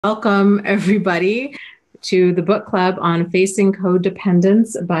Welcome, everybody, to the book club on Facing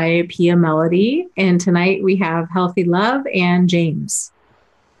Codependence by Pia Melody. And tonight we have Healthy Love and James.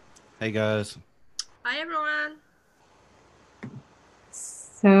 Hey guys. Hi, everyone.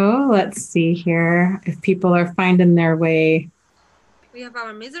 So let's see here if people are finding their way. We have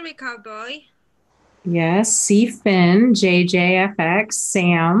our misery cowboy. Yes, C. Finn, JJFX,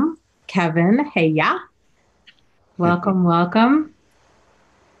 Sam, Kevin. Hey, yeah. Welcome, welcome.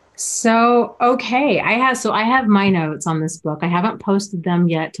 So, okay, I have my notes on this book. I haven't posted them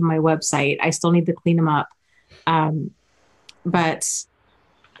yet to my website. I still need to clean them up. But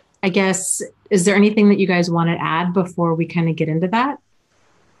I guess, is there anything that you guys want to add before we kind of get into that?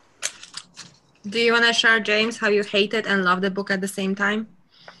 Do you want to share, James, how you hated and loved the book at the same time?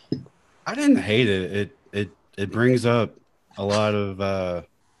 I didn't hate it. It brings up a lot of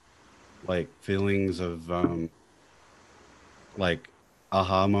like feelings of like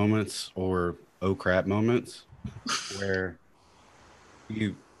aha moments or oh crap moments where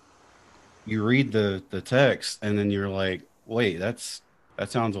you you read the text and then you're like, wait, that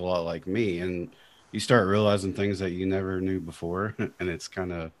sounds a lot like me, and you start realizing things that you never knew before, and it's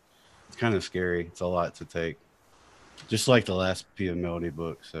kind of scary. It's a lot to take. Just like the last Pia Melody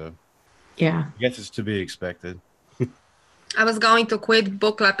book, so Yeah. I guess it's to be expected. I was going to quit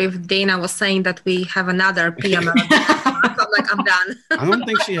book club if Dana was saying that we have another PM. I felt like I'm done. I don't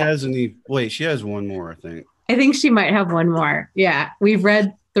think she has any. Wait, she has one more, I think. I think she might have one more. Yeah. We've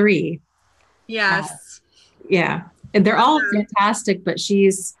read three. Yes. Yeah. And they're all fantastic, but she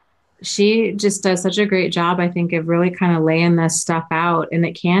just does such a great job, I think, of really kind of laying this stuff out. And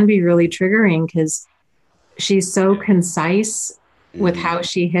it can be really triggering because she's so concise with how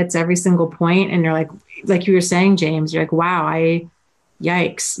she hits every single point. And you're like you were saying, James, you're like, wow,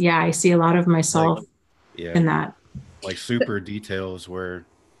 yikes. Yeah, I see a lot of myself Yeah, in that. like super details where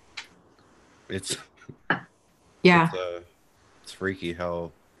it's Yeah. it's freaky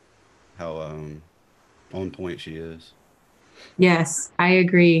how on point she is. Yes, I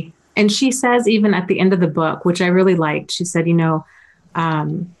agree. And she says, even at the end of the book, which I really liked, she said,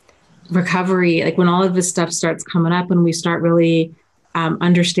 um, recovery, like when all of this stuff starts coming up and we start really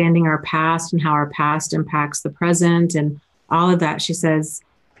understanding our past and how our past impacts the present and all of that, she says,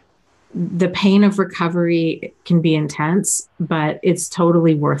 the pain of recovery can be intense, but it's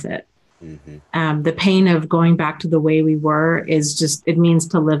totally worth it. The pain of going back to the way we were is just, it means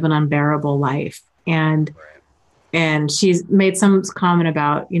to live an unbearable life. Right. And she's made some comment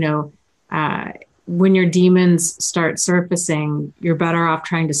about, when your demons start surfacing, you're better off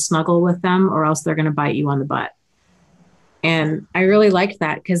trying to snuggle with them or else they're going to bite you on the butt. And I really liked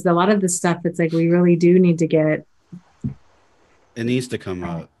that because a lot of the stuff, it's like we really do need to get It needs to come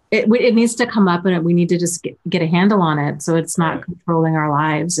up. it needs to come up and we need to just get a handle on it so it's not Right. controlling our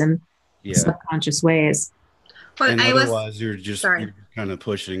lives in Yeah. subconscious ways. Well, And I was otherwise you're sorry. kind of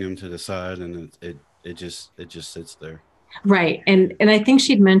pushing him to the side, and it just sits there. Right. And I think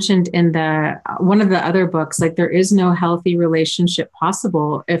she'd mentioned in the one of the other books, like there is no healthy relationship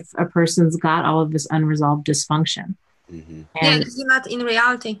possible if a person's got all of this unresolved dysfunction. Yeah, And because you're not in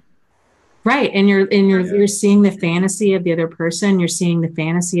reality. right. And you're seeing the fantasy of the other person, you're seeing the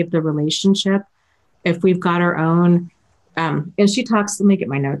fantasy of the relationship. If we've got our own and she talks, let me get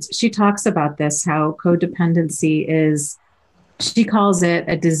my notes. She talks about this, how codependency is, she calls it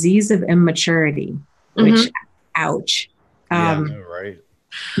a disease of immaturity, which ouch. Yeah, I know, right?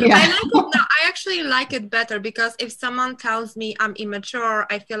 Yeah. I like it now. I actually like it better because if someone tells me I'm immature,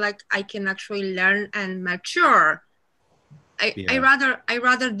 I feel like I can actually learn and mature. I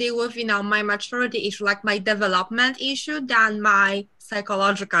rather deal with my maturity issue, like my development issue, than my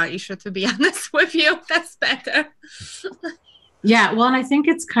psychological issue. To be honest with you, that's better. Yeah. Well, and I think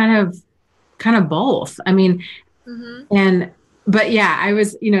it's kind of both. I mean, but yeah, I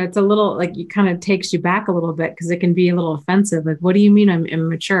was, it's a little like it kind of takes you back a little bit because it can be a little offensive. Like, what do you mean I'm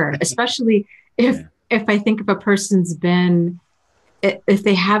immature? Especially if I think if a person's been, if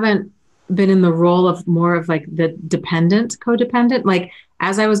they haven't been in the role of more of like the dependent, codependent. Like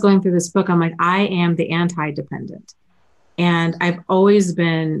as I was going through this book, I'm like, I am the anti-dependent. And I've always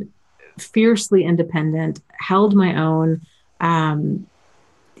been fiercely independent, held my own, um,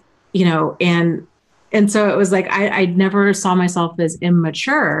 and so it was like I never saw myself as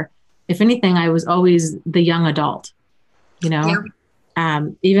immature. If anything, I was always the young adult, Yeah.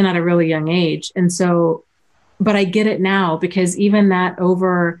 even at a really young age. And so, but I get it now because even that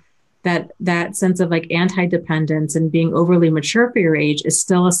sense of like anti-dependence and being overly mature for your age is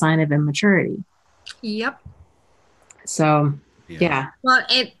still a sign of immaturity. Yep. So, yeah. Well,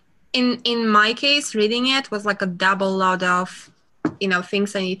 in my case, reading it was like a double load of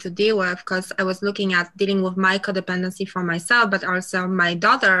things I need to deal with, because I was looking at dealing with my codependency for myself, but also my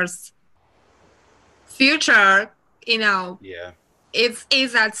daughter's future,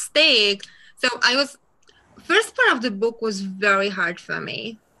 is at stake. So first part of the book was very hard for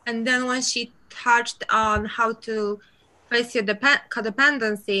me. And then when she touched on how to face your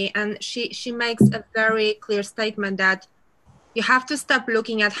codependency, and she makes a very clear statement that you have to stop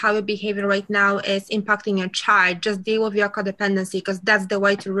looking at how your behavior right now is impacting your child. Just deal with your codependency, because that's the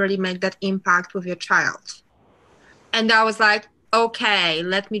way to really make that impact with your child. And I was like, okay,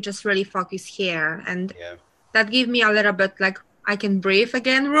 let me just really focus here. And that gave me a little bit like I can breathe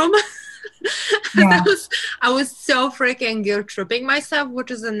again room. Yeah. I was so freaking guilt tripping myself,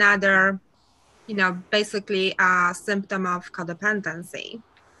 which is another, basically a symptom of codependency.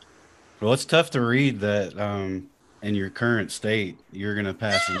 Well, it's tough to read that in your current state, you're going to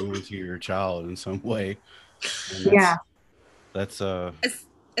pass it on to your child in some way. And that's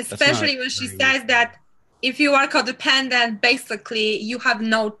especially when she says that if you are codependent, basically you have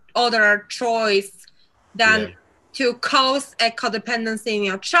no other choice than to cause a codependency in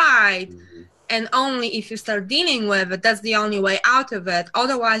your child. Mm-hmm. And only if you start dealing with it, that's the only way out of it.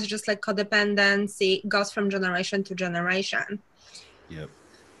 Otherwise, just like codependency goes from generation to generation. Yep.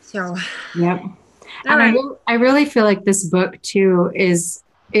 So. Yep. And I really feel like this book too is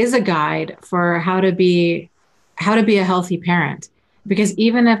a guide for how to be a healthy parent. Because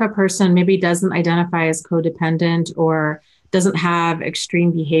even if a person maybe doesn't identify as codependent or doesn't have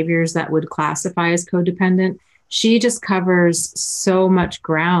extreme behaviors that would classify as codependent, she just covers so much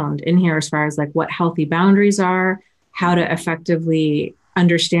ground in here as far as like what healthy boundaries are, how to effectively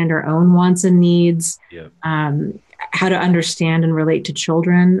understand our own wants and needs, how to understand and relate to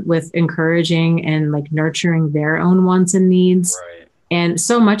children with encouraging and like nurturing their own wants and needs. Right. And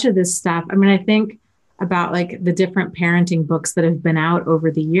so much of this stuff, I mean, I think about like the different parenting books that have been out over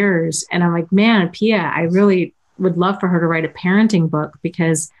the years. And I'm like, man, Pia, I really would love for her to write a parenting book,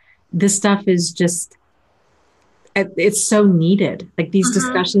 because this stuff is just, it's so needed. Like these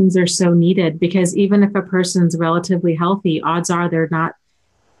discussions are so needed, because even if a person's relatively healthy, odds are they're not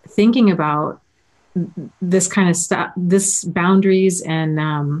thinking about this kind of stuff, this boundaries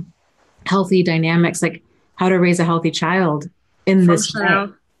and healthy dynamics, like how to raise a healthy child in this way.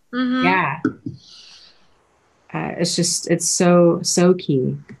 Mm-hmm. Yeah. It's so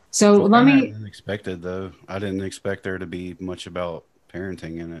key. So let me. I didn't expect it though. I didn't expect there to be much about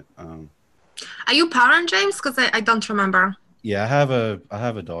parenting in it. Are you parent, James? Because I don't remember. Yeah, I have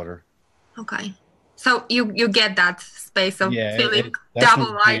a daughter. Okay, so you get that space of feeling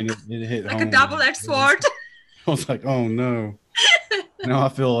double like a double-edged sword. I was like, oh no. Now I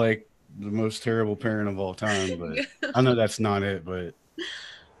feel like the most terrible parent of all time. But I know that's not it. But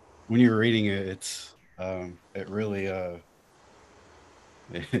when you're reading it, it's it really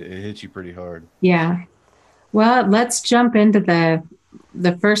it hits you pretty hard. Yeah. Well, let's jump into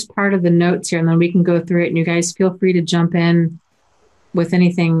the first part of the notes here, and then we can go through it, and you guys feel free to jump in with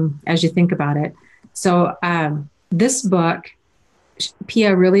anything as you think about it. So this book,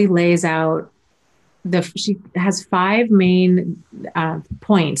 Pia really lays out she has 5 main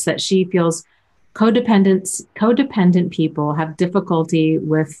points that she feels codependent people have difficulty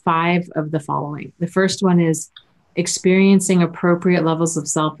with 5 of the following. The first one is experiencing appropriate levels of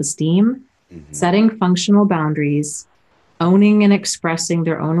self-esteem, setting functional boundaries, owning and expressing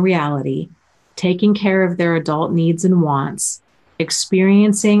their own reality, taking care of their adult needs and wants,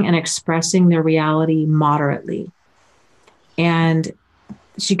 experiencing and expressing their reality moderately. And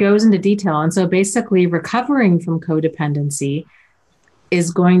she goes into detail. And so basically recovering from codependency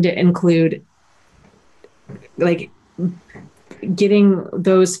is going to include like getting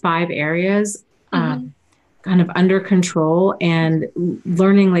those 5 areas kind of under control and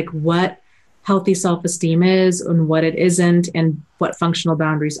learning like what healthy self-esteem is and what it isn't, and what functional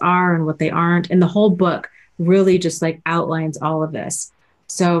boundaries are and what they aren't. And the whole book really just like outlines all of this.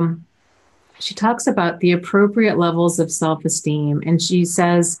 So she talks about the appropriate levels of self-esteem. And she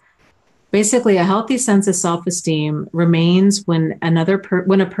says, basically a healthy sense of self-esteem remains when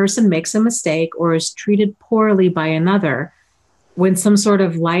when a person makes a mistake or is treated poorly by another, when some sort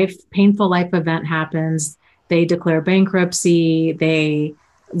of painful life event happens, they declare bankruptcy, they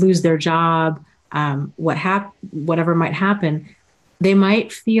lose their job, whatever might happen, they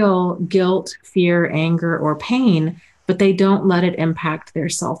might feel guilt, fear, anger, or pain, but they don't let it impact their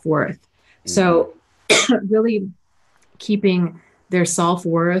self-worth. So really keeping their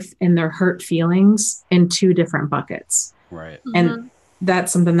self-worth and their hurt feelings in 2 different buckets. Right. And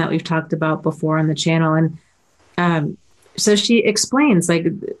that's something that we've talked about before on the channel. And so she explains like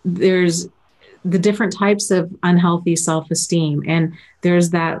there's the different types of unhealthy self-esteem. And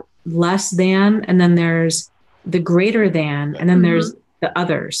there's that less than, and then there's the greater than, and then there's the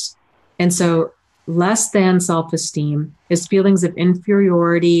others. And so less than self-esteem is feelings of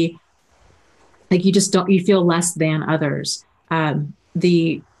inferiority, like you feel less than others.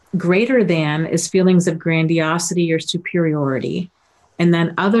 The greater than is feelings of grandiosity or superiority. And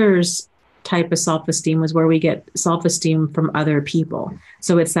then others type of self-esteem was where we get self-esteem from other people.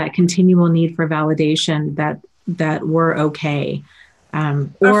 So it's that continual need for validation that we're okay.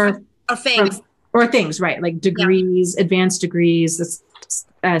 Or things. Or things, right? Like degrees, advanced degrees,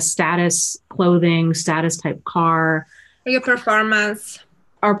 status clothing, status type car. Or your performance.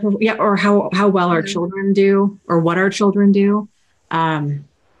 Or how well our children do, or what our children do.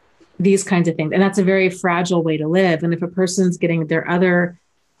 These kinds of things. And that's a very fragile way to live. And if a person's getting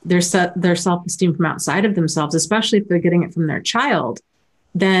their self-esteem from outside of themselves, especially if they're getting it from their child,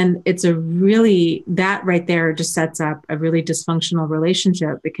 then that right there just sets up a really dysfunctional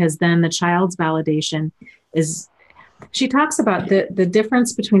relationship, because then the child's validation she talks about the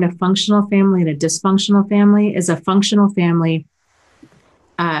difference between a functional family and a dysfunctional family. Is a functional family,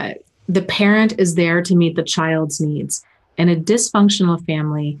 the parent is there to meet the child's needs. In a dysfunctional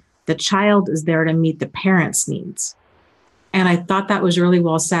family, the child is there to meet the parent's needs. And I thought that was really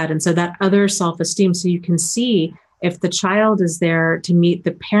well said. And so that other self-esteem, so you can see if the child is there to meet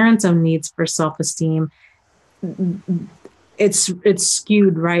the parent's own needs for self-esteem, it's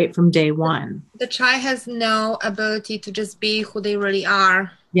skewed right from day one. The child has no ability to just be who they really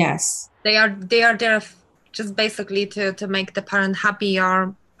are. Yes. They are there just basically to make the parent happy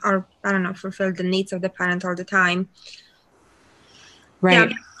or I don't know, fulfill the needs of the parent all the time.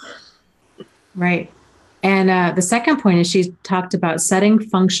 Right. Yeah. Right. And the second point is she talked about setting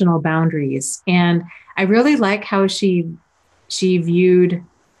functional boundaries. And I really like how she viewed,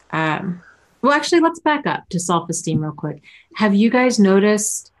 well, actually, let's back up to self-esteem real quick. Have you guys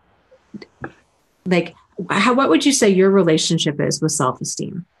noticed, like, what would you say your relationship is with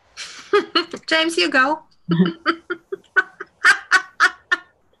self-esteem? James, you go.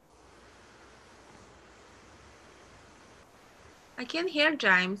 I can't hear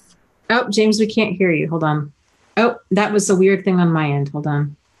James. Oh, James, we can't hear you. Hold on. Oh, that was a weird thing on my end. Hold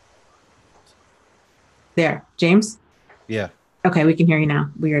on. There. James? Yeah. Okay, we can hear you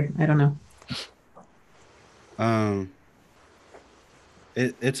now. Weird. I don't know.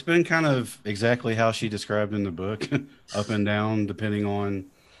 It's been kind of exactly how she described in the book, up and down, depending on,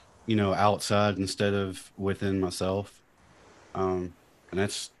 outside instead of within myself. And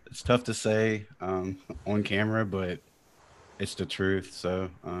it's tough to say on camera, but it's the truth. So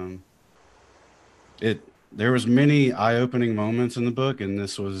there was many eye-opening moments in the book, and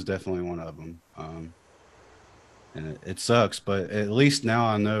this was definitely one of them. And it sucks, but at least now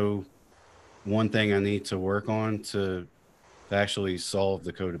I know one thing I need to work on to actually solve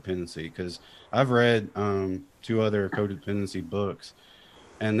the codependency, because I've read 2 other codependency books,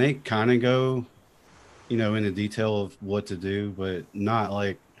 and they kind of go, into detail of what to do, but not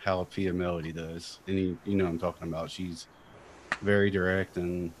like how Pia Melody does. And you know what I'm talking about. She's very direct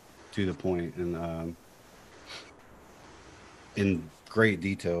and to the point, and in great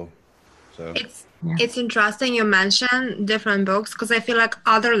detail. So it's interesting you mention different books, because I feel like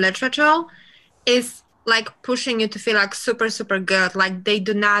other literature is like pushing you to feel like super, super good. Like they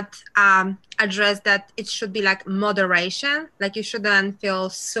do not address that it should be like moderation. Like you shouldn't feel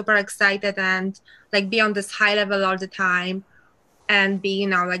super excited and like be on this high level all the time and be,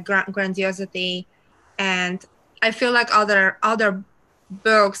 like grandiosity. And I feel like other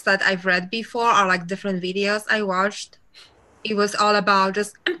books that I've read before are like different videos I watched. It was all about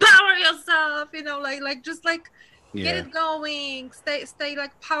just empower yourself, like just like get it going, stay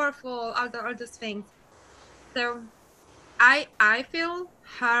like powerful, all those things. So I feel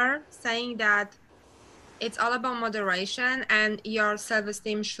her saying that it's all about moderation and your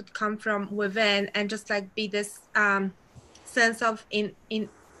self-esteem should come from within and just like be this sense of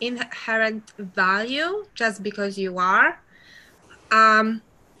inherent value just because you are.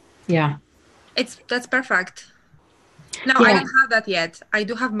 That's perfect. No, I don't have that yet. I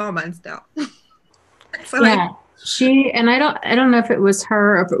do have moments though. So and I don't know if it was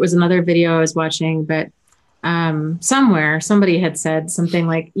her or if it was another video I was watching, but somewhere somebody had said something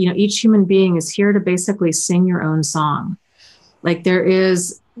like, each human being is here to basically sing your own song. Like there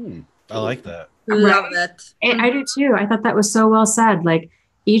is. I like that. Love it. I do too. I thought that was so well said. Like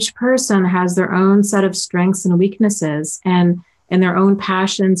each person has their own set of strengths and weaknesses and their own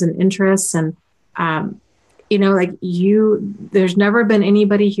passions and interests. And, there's never been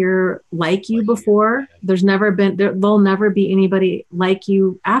anybody here like you before. There'll never be anybody like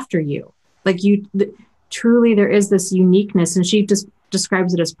you after you. like truly there is this uniqueness, and she just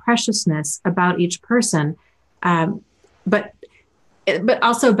describes it as preciousness about each person. But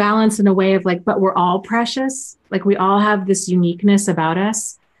also balance in a way of like, but we're all precious. Like we all have this uniqueness about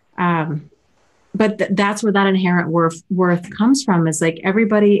us. But that's where that inherent worth comes from, is like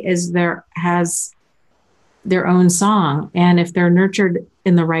everybody has their own song. And if they're nurtured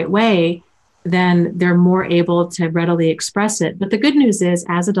in the right way, then they're more able to readily express it. But the good news is,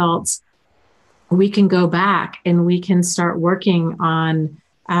 as adults, we can go back and we can start working on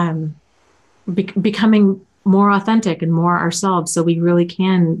becoming more authentic and more ourselves, so we really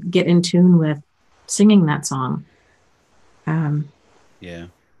can get in tune with singing that song. Yeah.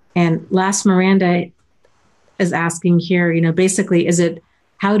 And last, Miranda is asking here, basically, is it,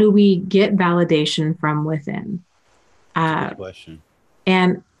 how do we get validation from within? Good question.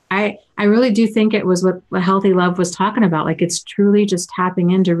 And I really do think it was what Healthy Love was talking about. Like, it's truly just tapping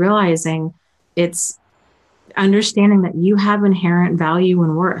into realizing, it's understanding that you have inherent value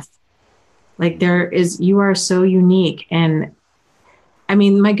and worth. Like you are so unique. And I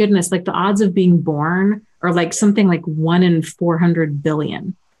mean, my goodness, like the odds of being born are like something like 1 in 400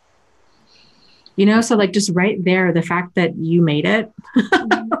 billion. So like just right there, the fact that you made it.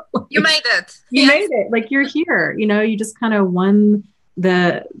 You made it. You made it. Like you're here, you just kind of won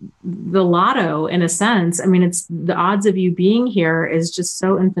the lotto in a sense. I mean, it's the odds of you being here is just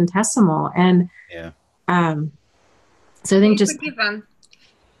so infinitesimal. And so I think it's a given.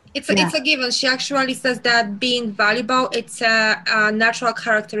 It's a given. She actually says that being valuable, it's a natural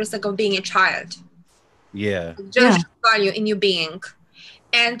characteristic of being a child. Yeah. Just value in you being.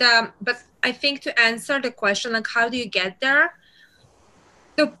 And but I think to answer the question, like, how do you get there?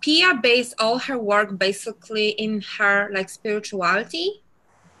 So Pia based all her work basically in her like spirituality.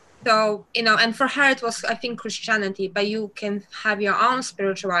 So, and for her it was, I think, Christianity, but you can have your own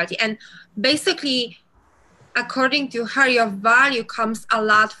spirituality. And basically, according to her, your value comes a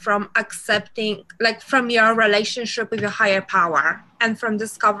lot from accepting, like from your relationship with your higher power and from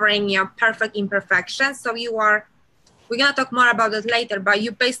discovering your perfect imperfections. So we're going to talk more about it later, but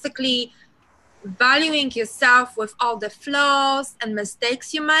you basically valuing yourself with all the flaws and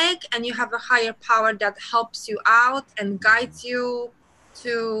mistakes you make, and you have a higher power that helps you out and guides you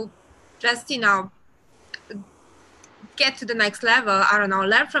to just, get to the next level. I don't know,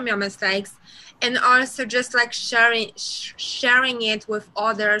 learn from your mistakes, and also just like sharing it with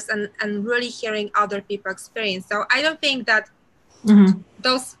others and really hearing other people experience. So I don't think that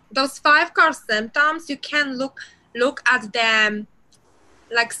those 5 core symptoms, you can look at them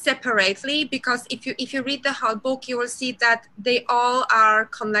like separately, because if you read the whole book, you will see that they all are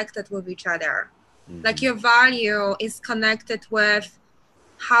connected with each other. Like your value is connected with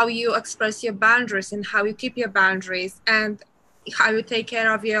how you express your boundaries and how you keep your boundaries and how you take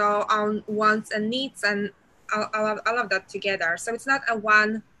care of your own wants and needs and all of that together. So it's not a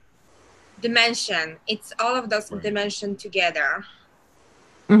one dimension, it's all of those dimensions together.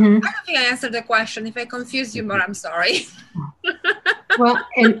 I don't think I answered the question. If I confused you more, I'm sorry. Well,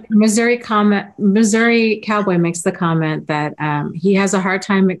 and Missouri Cowboy makes the comment that he has a hard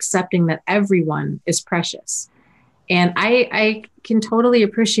time accepting that everyone is precious. And I can totally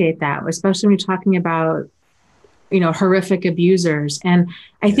appreciate that, especially when you're talking about, horrific abusers. And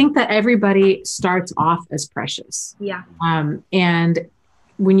I think that everybody starts off as precious. Yeah. And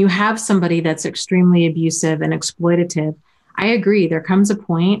when you have somebody that's extremely abusive and exploitative, I agree. There comes a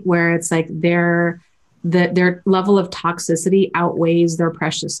point where it's like their level of toxicity outweighs their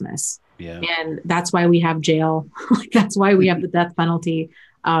preciousness. Yeah. And that's why we have jail. That's why we have the death penalty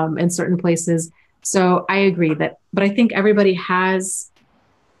in certain places. So I agree but I think everybody has,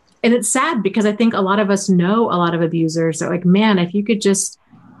 and it's sad because I think a lot of us know a lot of abusers. So like, man, if you could just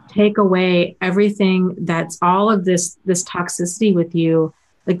take away everything that's all of this toxicity with you,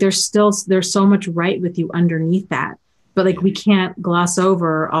 like there's so much right with you underneath that. But like, we can't gloss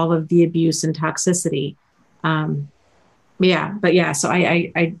over all of the abuse and toxicity. So I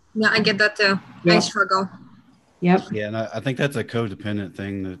get that too. I struggle. Yep. Yeah. And I think that's a codependent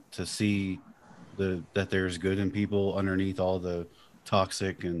thing to see that there's good in people underneath all the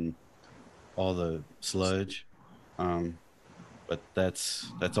toxic and all the sludge. But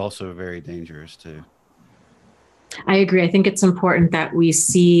that's also very dangerous too. I agree. I think it's important that we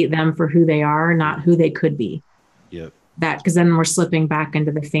see them for who they are, not who they could be. Yep. Because then we're slipping back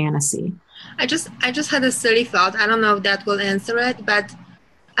into the fantasy. I just had a silly thought. I don't know if that will answer it, but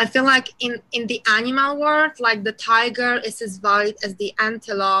I feel like in the animal world, like the tiger is as valid as the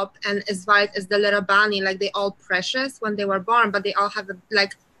antelope and as valid as the little bunny. Like they all precious when they were born, but they all have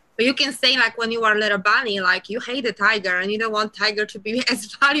like But you can say, like, when you are a little bunny, like, you hate the tiger and you don't want tiger to be as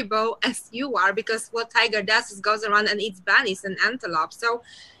valuable as you are, because what tiger does is goes around and eats bunnies and antelope. So,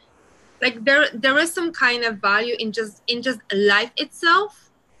 like, there is some kind of value in just life itself,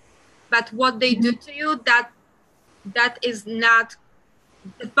 but what they do to you, that is not,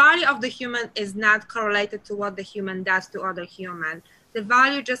 the value of the human is not correlated to what the human does to other human. The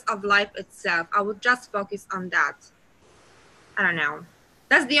value just of life itself, I would just focus on that. I don't know.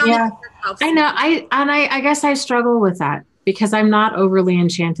 That's the only thing that helps I know. I guess I struggle with that because I'm not overly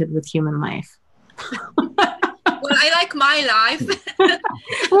enchanted with human life. Well, I like my life.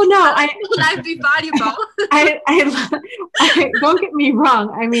 Well, no, life be valuable. I don't get me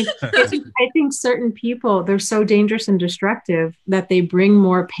wrong. I mean, I think certain people, they're so dangerous and destructive that they bring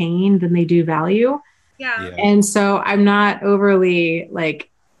more pain than they do value. Yeah. And so I'm not overly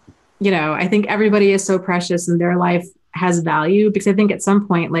like, I think everybody is so precious and their life has value, because I think at some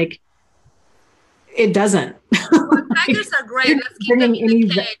point, like, it doesn't. Well, tigers are great. Let's keep them in the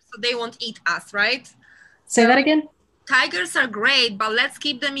cage so they won't eat us, right? Say that again? Tigers are great, but let's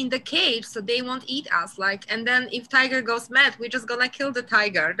keep them in the cage so they won't eat us. Like, and then if tiger goes mad, we're just gonna kill the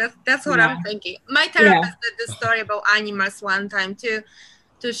tiger. That's what I'm thinking. My therapist did this story about animals one time too,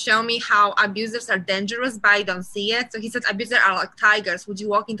 to show me how abusers are dangerous, but I don't see it. So he said abusers are like tigers. Would you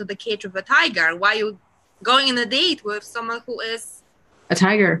walk into the cage with a tiger? Why are you going on a date with someone who is a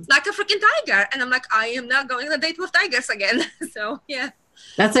tiger? Like a freaking tiger. And I'm like, I am not going on a date with tigers again. So yeah.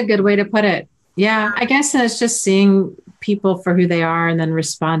 That's a good way to put it. Yeah, I guess it's just seeing people for who they are and then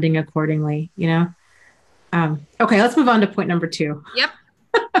responding accordingly, Okay, let's move on to point number 2. Yep.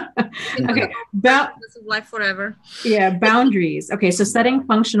 Okay. Life forever. Yeah, boundaries. Okay, so setting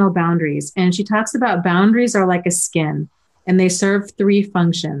functional boundaries. And she talks about boundaries are like a skin, and they serve 3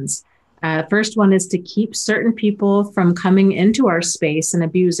 functions. First one is to keep certain people from coming into our space and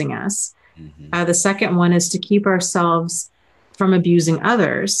abusing us. Mm-hmm. The second one is to keep ourselves from abusing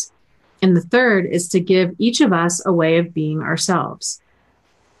others. And the third is to give each of us a way of being ourselves.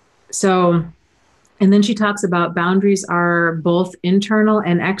 So, and then she talks about boundaries are both internal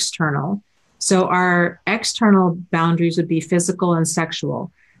and external. So our external boundaries would be physical and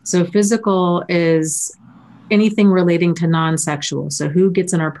sexual. So physical is anything relating to non-sexual. So who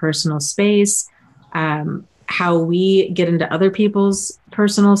gets in our personal space, how we get into other people's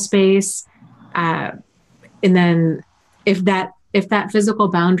personal space. And then if that physical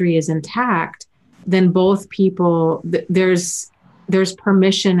boundary is intact, then both people, there's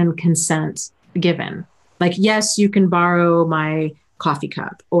permission and consent given. Like, yes, you can borrow my coffee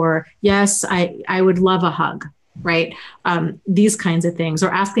cup, or yes, I would love a hug, right? These kinds of things, or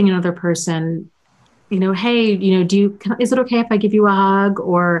asking another person, hey, is it okay if I give you a hug?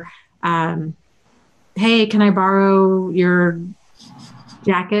 Or, hey, can I borrow your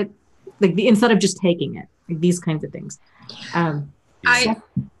jacket? Like instead of just taking it, like these kinds of things. I'm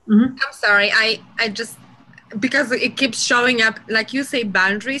sorry. I just, because it keeps showing up, like you say,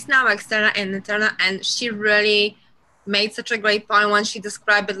 boundaries now, external and internal. And she really made such a great point when she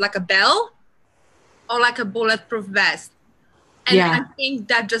described it like a bell or like a bulletproof vest. And I think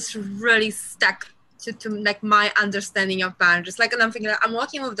that just really stuck to like my understanding of boundaries. Like, and I'm thinking, like, I'm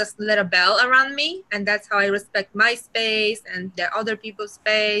walking with this little bell around me, and that's how I respect my space and the other people's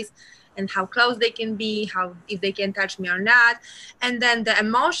space, and how close they can be, how if they can touch me or not. And then the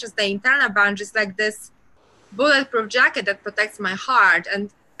emotions, the internal boundaries, like this bulletproof jacket that protects my heart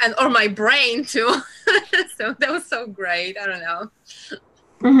and or my brain too. So that was so great. I don't know.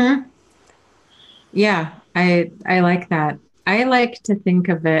 Mm-hmm. Yeah, I like that. I like to think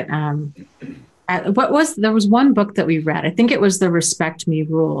of it. There was one book that we read. I think it was the Respect Me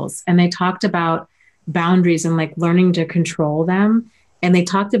Rules, and they talked about boundaries and like learning to control them. And they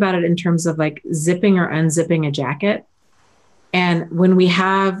talked about it in terms of like zipping or unzipping a jacket. And when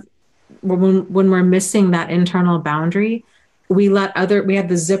we're missing that internal boundary, we had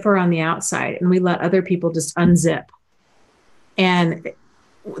the zipper on the outside and we let other people just unzip. And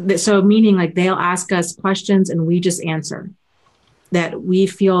so meaning like they'll ask us questions and we just answer, that we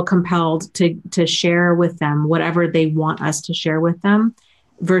feel compelled to share with them whatever they want us to share with them,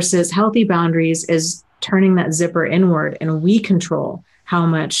 versus healthy boundaries is turning that zipper inward and we control how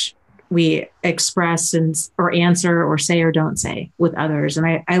much we express or answer or say or don't say with others.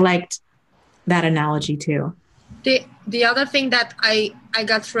 And I liked that analogy too. The other thing that I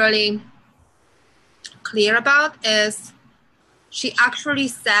got really clear about is she actually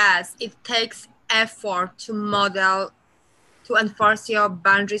says it takes effort to enforce your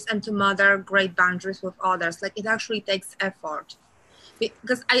boundaries and to model great boundaries with others. Like, it actually takes effort.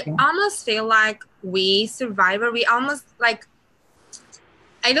 Because I almost feel like we almost like,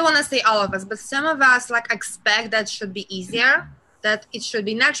 I don't want to say all of us, but some of us like expect that should be easier, that it should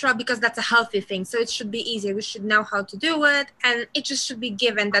be natural because that's a healthy thing. So it should be easier. We should know how to do it. And it just should be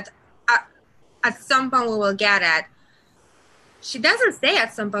given that at some point we will get it. She doesn't say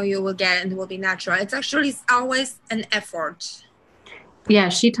at some point you will get it and it will be natural. It's actually always an effort. Yeah,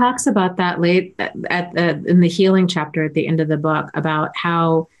 she talks about that late in the healing chapter at the end of the book about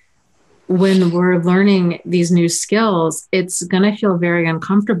how when we're learning these new skills, it's going to feel very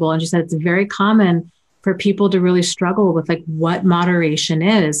uncomfortable. And she said it's very common for people to really struggle with like what moderation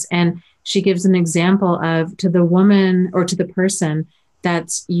is. And she gives an example of to the woman or to the person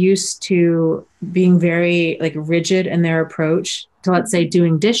that's used to being very like rigid in their approach to, let's say,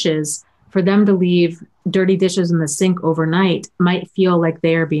 doing dishes, for them to leave dirty dishes in the sink overnight might feel like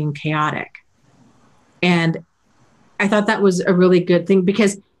they are being chaotic. And I thought that was a really good thing,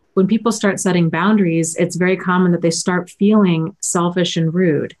 because when people start setting boundaries, it's very common that they start feeling selfish and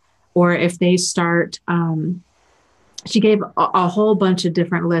rude. Or if they start, she gave a whole bunch of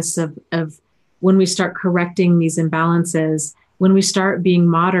different lists of when we start correcting these imbalances, when we start being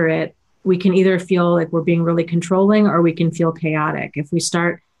moderate, we can either feel like we're being really controlling or we can feel chaotic. If we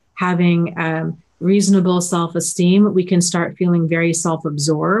start having reasonable self-esteem, we can start feeling very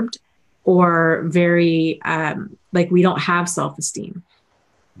self-absorbed or very like we don't have self-esteem.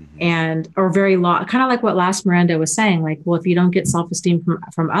 And or very low, kind of like what last Miranda was saying, like, well, if you don't get self-esteem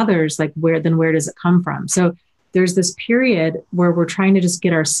from others, like where does it come from? So there's this period where we're trying to just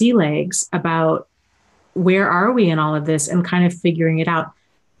get our sea legs about where are we in all of this and kind of figuring it out.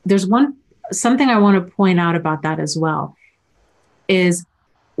 There's something I want to point out about that as well is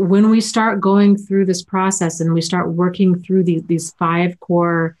when we start going through this process and we start working through these 5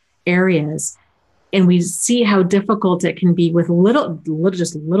 core areas, and we see how difficult it can be with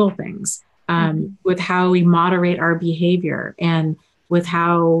just little things, with how we moderate our behavior and with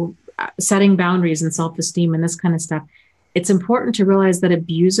how setting boundaries and self-esteem and this kind of stuff. It's important to realize that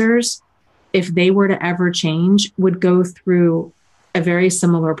abusers, if they were to ever change, would go through a very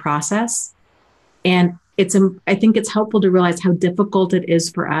similar process. And I think it's helpful to realize how difficult it is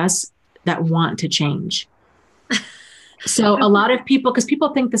for us that want to change. So a lot of people, because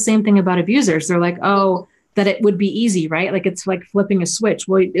people think the same thing about abusers. They're like, oh, that it would be easy, right? Like it's like flipping a switch.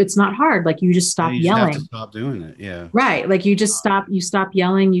 Well, it's not hard. Like you just stop yelling. You have to stop doing it. Yeah. Right. Like you stop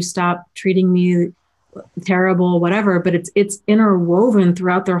yelling, you stop treating me terrible, whatever, but it's interwoven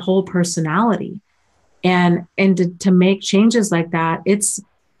throughout their whole personality. And to make changes like that, it's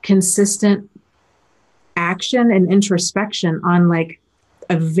consistent action and introspection on like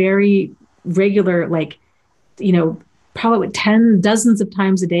a very regular, like, probably dozens of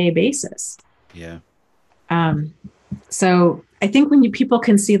times a day basis. Yeah. So I think when people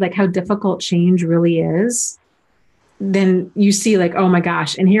can see like how difficult change really is, then you see like, oh my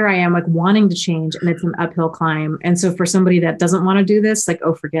gosh, and here I am like wanting to change and it's an uphill climb. And so for somebody that doesn't want to do this, like,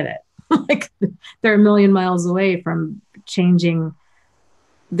 oh, forget it. Like they're a million miles away from changing.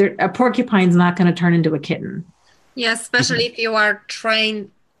 A porcupine's not going to turn into a kitten. Yeah, especially if you are trained,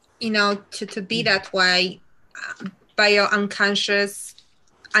 to be that way by your unconscious,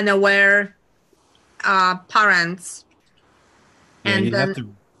 unaware parents. Yeah, and you have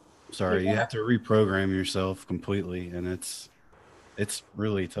to reprogram yourself completely, and it's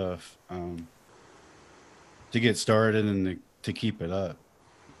really tough to get started and to keep it up,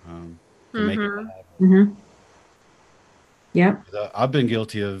 to make it happen. Mm-hmm. Yeah, I've been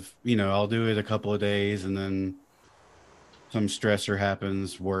guilty of, I'll do it a couple of days and then some stressor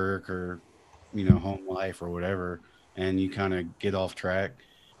happens, work or home life or whatever, and you kind of get off track,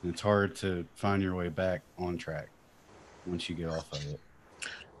 and it's hard to find your way back on track once you get off of it.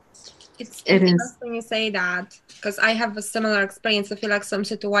 It's interesting you say that, because I have a similar experience. I feel like some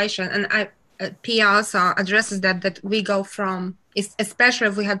situation, and Pia also addresses that we go from, especially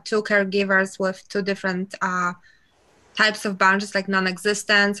if we have 2 caregivers with 2 different types of boundaries, like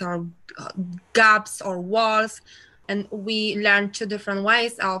non-existence or gaps or walls, and we learn 2 different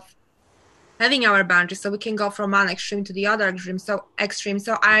ways of having our boundaries, so we can go from one extreme to the other extreme.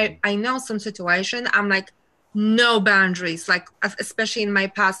 So I know some situation I'm like, no boundaries, like especially in my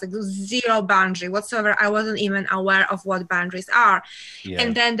past, like 0 boundary whatsoever. I wasn't even aware of what boundaries are. Yeah.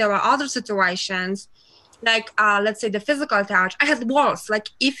 And then there were other situations like let's say the physical touch. I had walls, like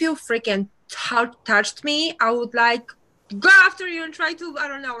if you freaking touched me, I would like go after you and try to, I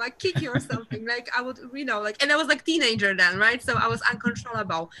don't know, like kick you or something. Like I would, like, and I was like teenager then, right? So I was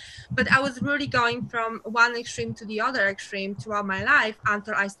uncontrollable, but I was really going from one extreme to the other extreme throughout my life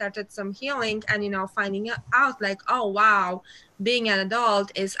until I started some healing and, finding out like, oh, wow, being an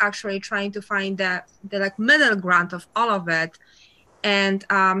adult is actually trying to find the like middle ground of all of it. And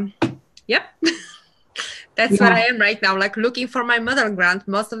yep. That's what I am right now, like looking for my mother grant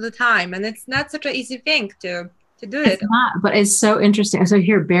most of the time. And it's not such an easy thing to do it. It's not, but it's so interesting. So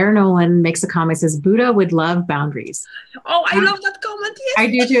here, Bear Nolan makes a comment, says, Buddha would love boundaries. Oh, I love that comment. Yes. I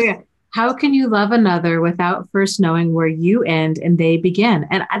do too. Yeah. How can you love another without first knowing where you end and they begin?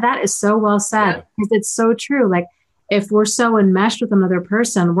 And that is so well said, because it's so true. Like, if we're so enmeshed with another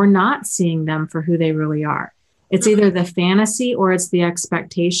person, we're not seeing them for who they really are. It's either the fantasy or it's the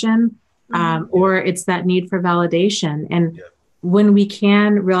expectation, or it's that need for validation. And when we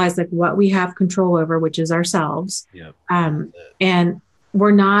can realize like what we have control over, which is ourselves, and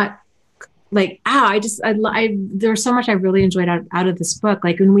we're not like, there's so much I really enjoyed out of this book.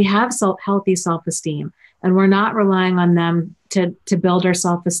 Like when we have healthy self-esteem and we're not relying on them to build our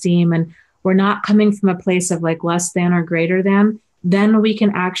self-esteem, and we're not coming from a place of like less than or greater than, then we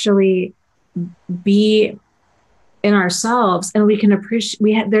can actually be in ourselves, and we can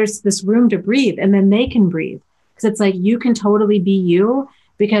appreciate, there's this room to breathe, and then they can breathe. Because it's like, you can totally be you,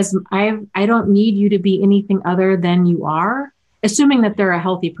 because I don't need you to be anything other than you are, assuming that they're a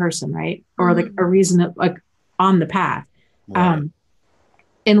healthy person, right? Or like a reason that like on the path. Right.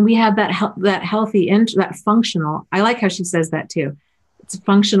 And we have that healthy, that functional, I like how she says that too. It's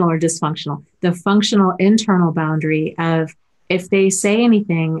functional or dysfunctional. The functional internal boundary of, if they say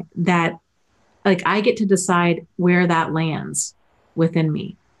anything that, like, I get to decide where that lands within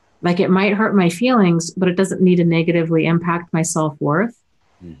me. Like, it might hurt my feelings, but it doesn't need to negatively impact my self-worth.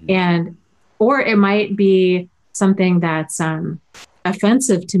 Or it might be something that's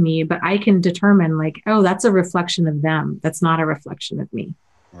offensive to me, but I can determine like, oh, that's a reflection of them. That's not a reflection of me.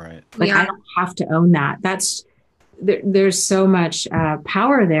 Right. Like, I don't have to own that. There's so much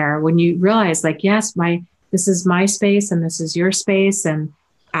power there when you realize like, yes, this is my space and this is your space. And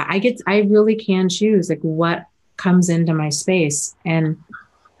I really can choose like what comes into my space. And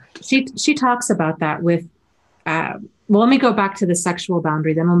she talks about that with, well, let me go back to the sexual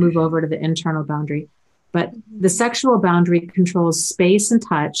boundary, then we'll move over to the internal boundary. But the sexual boundary controls space and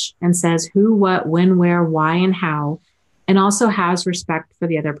touch and says who, what, when, where, why, and how, and also has respect for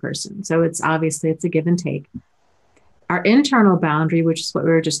the other person. So it's a give and take. Our internal boundary, which is what we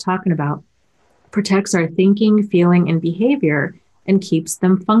were just talking about, protects our thinking, feeling, and behavior and keeps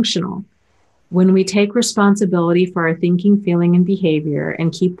them functional. When we take responsibility for our thinking, feeling, and behavior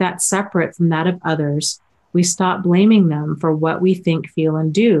and keep that separate from that of others, we stop blaming them for what we think, feel,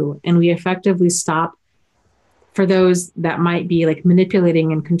 and do. And we effectively stop for those that might be like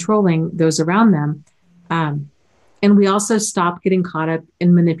manipulating and controlling those around them. And we also stop getting caught up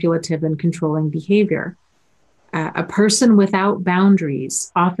in manipulative and controlling behavior. A person without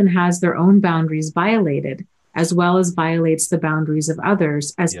boundaries often has their own boundaries violated, as well as violates the boundaries of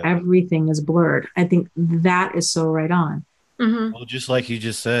others, as everything is blurred. I think that is so right on. Well, just like you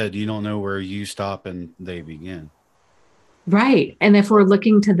just said, you don't know where you stop and they begin. Right. And if we're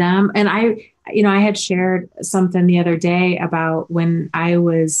looking to them, and I had shared something the other day about when I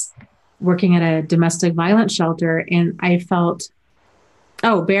was working at a domestic violence shelter, and I felt,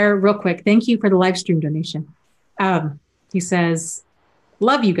 Bear, real quick, thank you for the live stream donation. He says,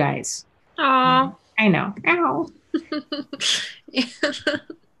 love you guys. Aww. I know. Ow.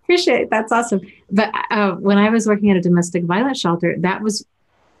 Appreciate it. That's awesome. But when I was working at a domestic violence shelter,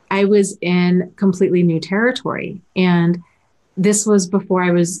 I was in completely new territory. And this was before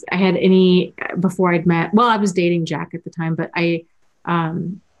I was dating Jack at the time, but I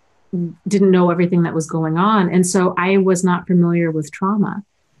didn't know everything that was going on. And so I was not familiar with trauma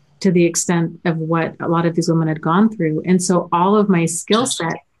to the extent of what a lot of these women had gone through. And so all of my skill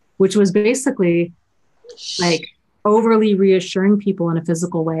set, which was basically like overly reassuring people in a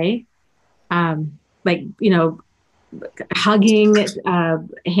physical way, like, hugging,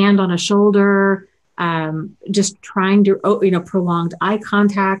 hand on a shoulder, just trying to, prolonged eye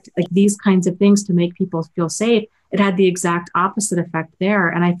contact, like these kinds of things to make people feel safe. It had the exact opposite effect there.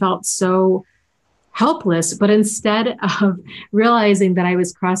 And I felt so helpless, but instead of realizing that I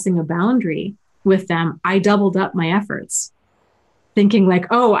was crossing a boundary with them, I doubled up my efforts, thinking like,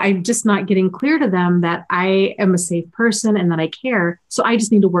 I'm just not getting clear to them that I am a safe person and that I care. So I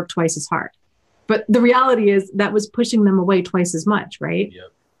just need to work twice as hard. But the reality is that was pushing them away twice as much, right?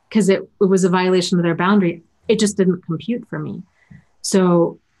 Because it was a violation of their boundary. It just didn't compute for me.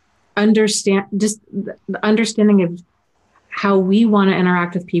 So the understanding of how we want to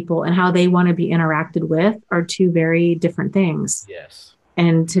interact with people and how they want to be interacted with are two very different things. Yes.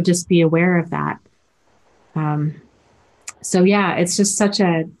 And to just be aware of that. So yeah, it's just such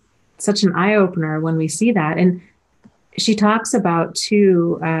an eye opener when we see that. And she talks about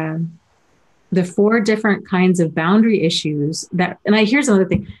too, the 4 different kinds of boundary issues that, and here's another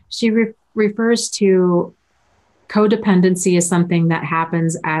thing. She refers to codependency as something that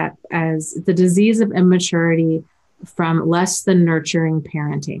happens as the disease of immaturity from less than nurturing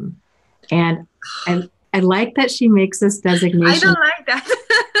parenting. And I like that she makes this designation. I don't like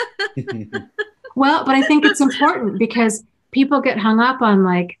that. Well, but I think it's important because people get hung up on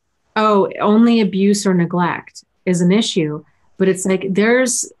like, oh, only abuse or neglect is an issue. But it's like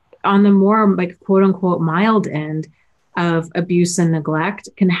there's on the more like quote unquote mild end of abuse and neglect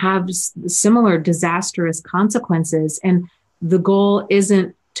can have similar disastrous consequences. And the goal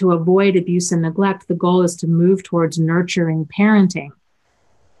isn't to avoid abuse and neglect. The goal is to move towards nurturing parenting.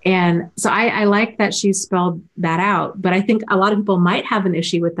 And so I like that she spelled that out, but I think a lot of people might have an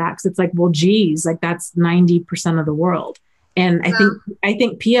issue with that because it's like, well, geez, like that's 90% of the world. And I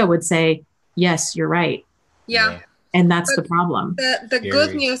think Pia would say, yes, you're right. Yeah. And that's the problem. The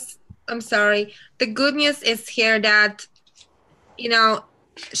good news, I'm sorry. The good news is here that, you know,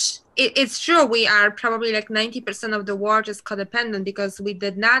 it's true. We are probably like 90% of the world is codependent because we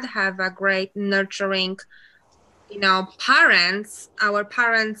did not have a great nurturing, you know, parents. Our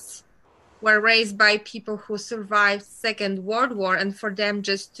parents were raised by people who survived Second World War, and for them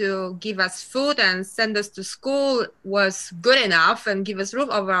just to give us food and send us to school was good enough and give us roof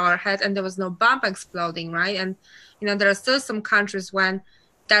over our head, and there was no bomb exploding, right? And you know, there are still some countries when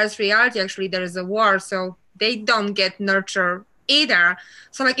there's reality, actually there is a war, so they don't get nurture either.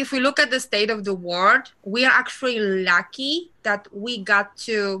 So like if we look at the state of the world, we are actually lucky that we got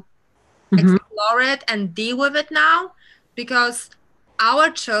to explore it and deal with it now, because our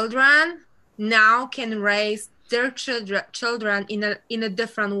children now can raise their children in a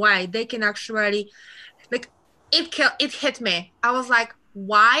different way. They can actually, like, it hit me. I was like,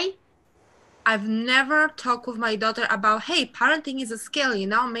 why? I've never talked with my daughter about, hey, parenting is a skill, you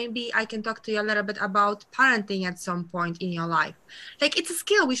know, maybe I can talk to you a little bit about parenting at some point in your life. Like, it's a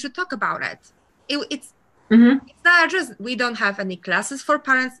skill. We should talk about it. It's not just, we don't have any classes for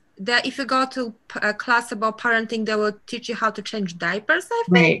parents. That if you go to a class about parenting, they will teach you how to change diapers, I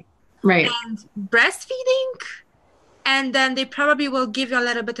think. Right. And breastfeeding. And then they probably will give you a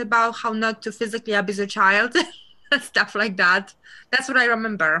little bit about how not to physically abuse a child and stuff like that. That's what I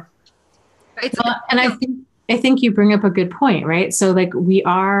remember. And I think you bring up a good point, right? So like we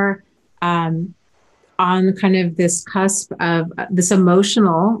are on kind of this cusp of this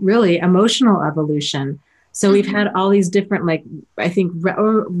emotional evolution. So we've had all these different, like, I think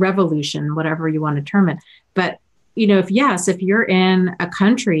revolution, whatever you want to term it. But, you know, if you're in a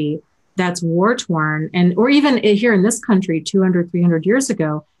country that's war torn, and, or even here in this country, 200, 300 years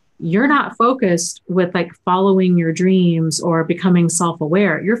ago, you're not focused with like following your dreams or becoming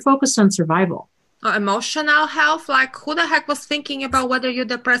self-aware. You're focused on survival. Emotional health, like who the heck was thinking about whether you're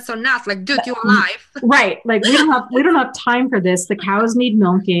depressed or not? Like, dude, you're alive. Right. Like we don't have time for this. The cows need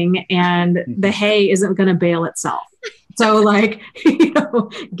milking and the hay isn't going to bail itself. So like, you know,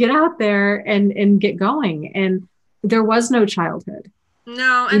 get out there and get going. And there was no childhood.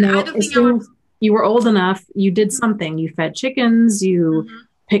 No. And I don't think you were old enough, you did something. You fed chickens, you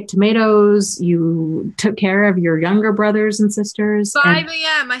picked tomatoes, you took care of your younger brothers and sisters. 5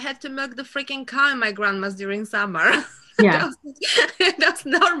 a.m. I had to milk the freaking cow in my grandma's during summer. Yeah. That's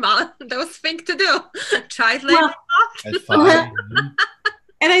normal. That was thing to do. Child labor.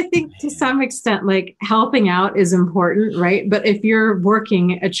 And I think to some extent, like helping out is important, right? But if you're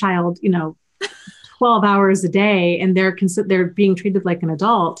working a child, you know, 12 hours a day and they're being treated like an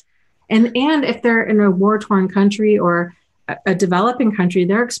adult, and if they're in a war-torn country or a developing country,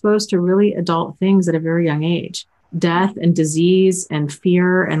 they're exposed to really adult things at a very young age, death and disease and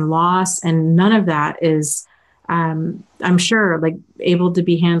fear and loss. And none of that is, I'm sure, like able to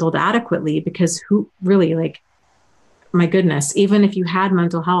be handled adequately, because who really, like, my goodness, even if you had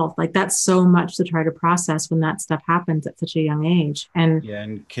mental health, like that's so much to try to process when that stuff happens at such a young age. And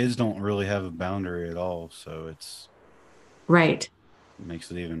and kids don't really have a boundary at all. So it's right. It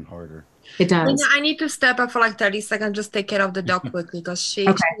makes it even harder. It does. I need to step up for like 30 seconds, just take care of the dog quickly because she's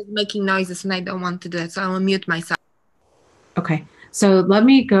making noises and I don't want to do it. So I will mute myself. Okay. So let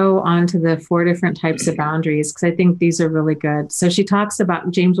me go on to the 4 different types of boundaries, because I think these are really good. So she talks about,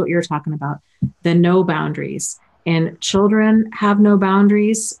 James, what you're talking about, the no boundaries. And children have no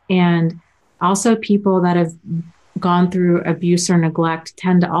boundaries. And also people that have gone through abuse or neglect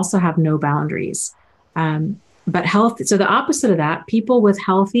tend to also have no boundaries. But health, so the opposite of that, people with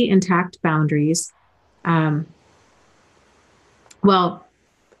healthy, intact boundaries,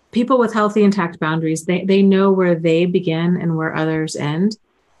 people with healthy, intact boundaries, they know where they begin and where others end.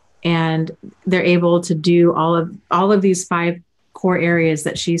 And they're able to do all of these 5 core areas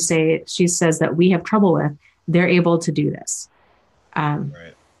that she says that we have trouble with, they're able to do this.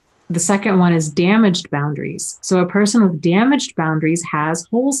 Right. The second one is damaged boundaries. So a person with damaged boundaries has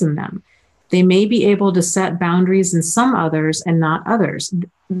holes in them. They may be able to set boundaries in some others and not others.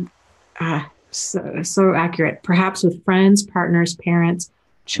 So accurate. Perhaps with friends, partners, parents,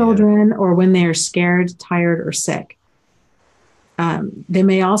 children, or when they are scared, tired, or sick. They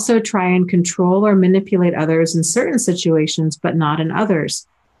may also try and control or manipulate others in certain situations, but not in others.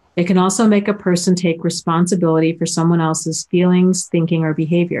 It can also make a person take responsibility for someone else's feelings, thinking, or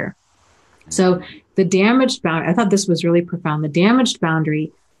behavior. So the damaged boundary, I thought this was really profound. The damaged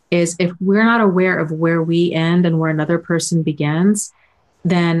boundary is if we're not aware of where we end and where another person begins,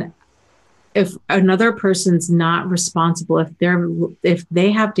 then if another person's not responsible, if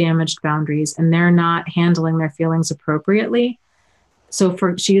they have damaged boundaries and they're not handling their feelings appropriately. So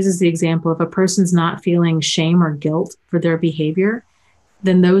she uses the example, if a person's not feeling shame or guilt for their behavior,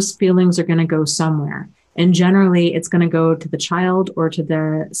 then those feelings are going to go somewhere. And generally it's going to go to the child or to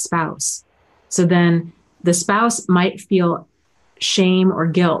the spouse. So then the spouse might feel shame or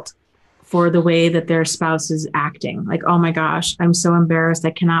guilt for the way that their spouse is acting. Like, oh my gosh, I'm so embarrassed.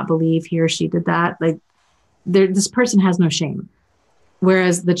 I cannot believe he or she did that. Like this person has no shame.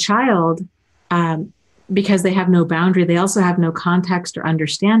 Whereas the child, because they have no boundary, they also have no context or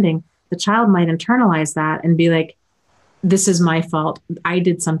understanding. The child might internalize that and be like, this is my fault. I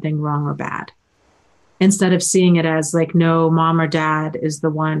did something wrong or bad. Instead of seeing it as like, no, mom or dad is the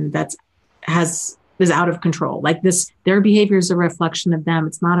one is out of control. Like their behavior is a reflection of them.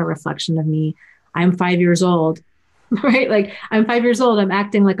 It's not a reflection of me. I'm 5 years old, right? Like I'm 5 years old. I'm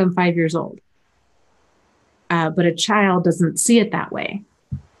acting like I'm 5 years old. But a child doesn't see it that way.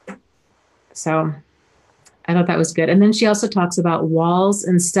 So I thought that was good. And then she also talks about walls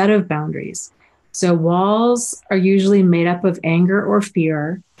instead of boundaries. So walls are usually made up of anger or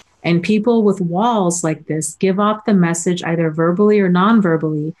fear. And people with walls like this give off the message either verbally or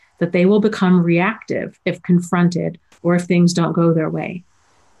non-verbally that they will become reactive if confronted or if things don't go their way.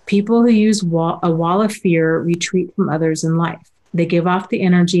 People who use a wall of fear retreat from others in life. They give off the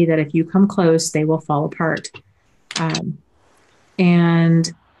energy that if you come close, they will fall apart.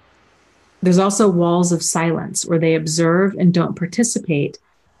 And there's also walls of silence where they observe and don't participate.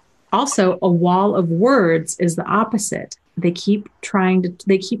 Also, a wall of words is the opposite. They keep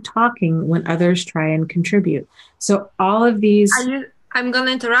talking when others try and contribute. So all of these... I'm going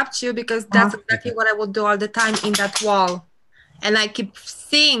to interrupt you because that's exactly what I would do all the time in that wall. And I keep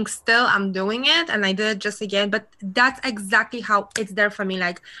seeing still I'm doing it and I did it just again. But that's exactly how it's there for me.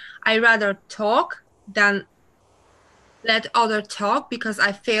 Like I rather talk than let other talk because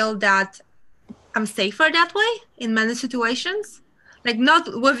I feel that I'm safer that way in many situations. Like not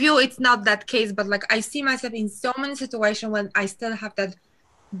with you, it's not that case, but like I see myself in so many situations when I still have that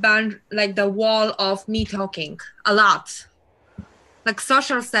band, like the wall of me talking a lot. Like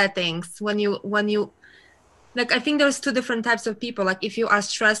social settings, when you like, I think there's two different types of people. Like if you are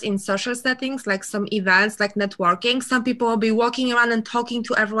stressed in social settings, like some events, like networking, some people will be walking around and talking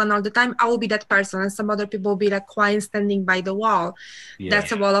to everyone all the time. I will be that person. And some other people will be like quiet, standing by the wall. Yeah.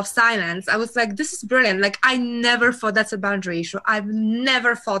 That's a wall of silence. I was like, this is brilliant. Like I never thought that's a boundary issue. I've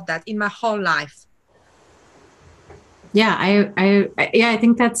never thought that in my whole life. Yeah, I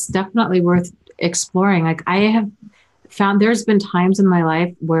think that's definitely worth exploring. Like I have found there's been times in my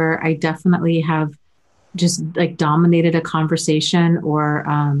life where I definitely have just like dominated a conversation or,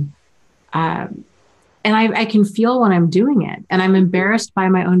 and I can feel when I'm doing it and I'm embarrassed by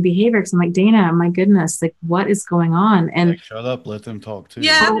my own behavior. Cause I'm like, Dana, my goodness, like what is going on? And like, shut up, let them talk too.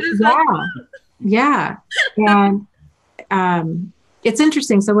 Yeah. Yeah. And, it's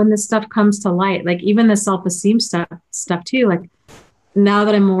interesting. So when this stuff comes to light, like even the self-esteem stuff too, like now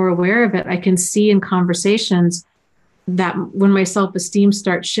that I'm more aware of it, I can see in conversations that when my self-esteem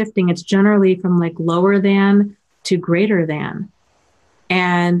starts shifting, it's generally from like lower than to greater than.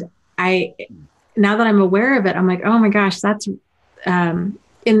 And now that I'm aware of it, I'm like, oh my gosh, that's, and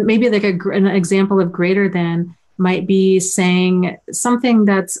maybe like an example of greater than might be saying something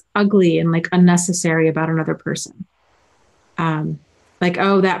that's ugly and like unnecessary about another person. Like,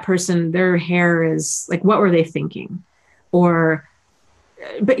 oh, that person, their hair is like, what were they thinking? But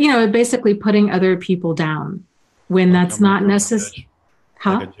basically putting other people down when like that's not necessary.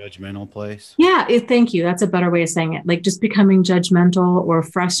 Like a judgmental place. Yeah. Thank you. That's a better way of saying it. Like just becoming judgmental or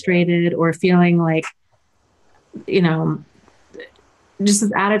frustrated or feeling like, just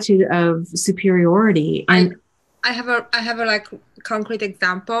this attitude of superiority. And I have a like concrete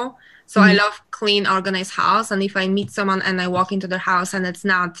example. So I love clean, organized house. And if I meet someone and I walk into their house and it's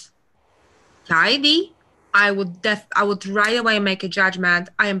not tidy, I would right away make a judgment.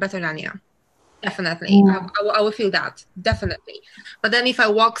 I am better than you. Definitely. Yeah. I will feel that. Definitely. But then if I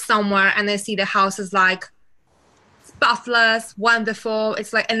walk somewhere and I see the house is like spotless, wonderful,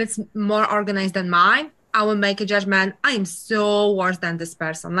 it's like, and it's more organized than mine, I will make a judgment. I am so worse than this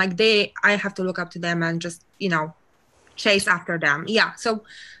person. Like I have to look up to them and just, chase after them. Yeah. So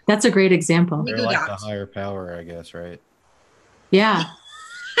that's a great example. They're like the higher power, I guess, right? Yeah.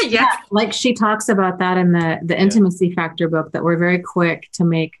 Yes. Yeah. Like she talks about that in the intimacy factor book, that we're very quick to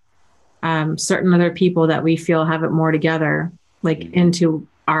make certain other people that we feel have it more together, like into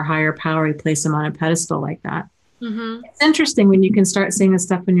our higher power. We place them on a pedestal like that. Mm-hmm. It's interesting when you can start seeing this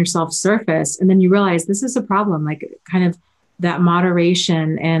stuff in yourself surface, and then you realize this is a problem, like kind of that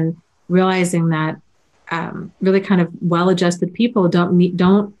moderation and realizing that really kind of well-adjusted people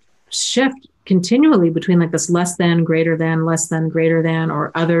don't shift continually between like this less than, greater than, less than, greater than,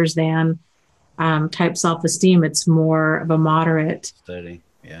 or others than type self-esteem. It's more of a moderate, steady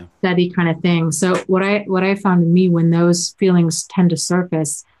kind of thing. So what I found in me when those feelings tend to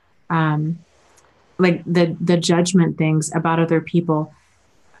surface, like the judgment things about other people,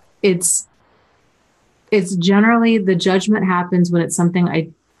 it's generally the judgment happens when it's something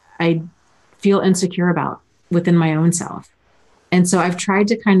I feel insecure about within my own self. And so I've tried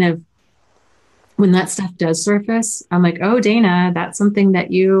to kind of, when that stuff does surface, I'm like, oh, Dana, that's something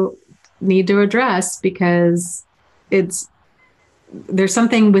that you need to address, because there's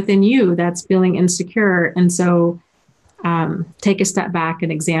something within you that's feeling insecure. And so take a step back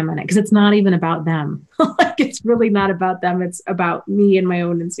and examine it, because it's not even about them. Like, it's really not about them. It's about me and my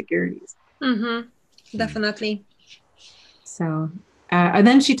own insecurities. Mm-hmm. Definitely. So, and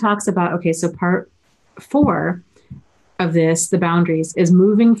then she talks about, okay, so part 4 of this, the boundaries, is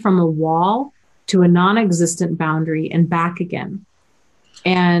moving from a wall to a non-existent boundary and back again.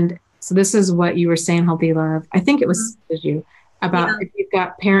 And so this is what you were saying, Healthy Love. I think it was you about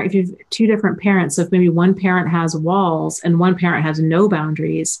if you've 2 different parents, so if maybe one parent has walls and one parent has no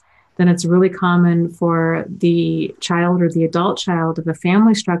boundaries, then it's really common for the child or the adult child of a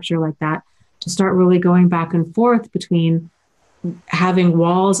family structure like that to start really going back and forth between having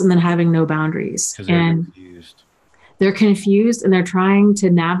walls and then having no boundaries. And they're confused and they're trying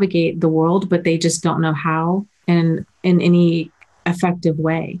to navigate the world, but they just don't know how in any effective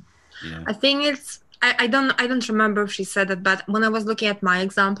way. Yeah. I think I don't remember if she said it, but when I was looking at my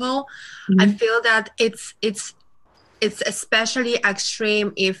example, I feel that it's especially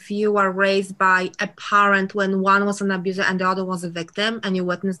extreme if you were raised by a parent when one was an abuser and the other was a victim, and you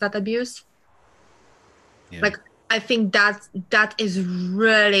witnessed that abuse. Yeah. Like, I think that is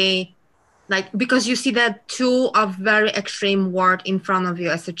really, like, because you see that 2 of very extreme words in front of you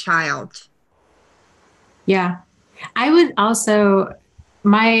as a child. Yeah. I would also,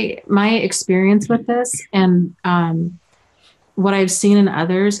 my experience with this and what I've seen in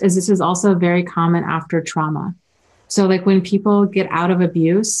others is this is also very common after trauma. So like when people get out of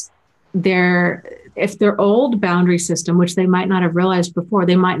abuse, if their old boundary system, which they might not have realized before,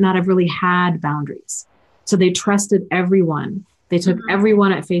 they might not have really had boundaries. So they trusted everyone. They took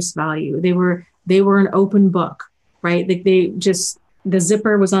everyone at face value. They were an open book, right? The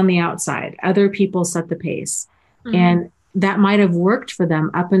zipper was on the outside. Other people set the pace. And that might have worked for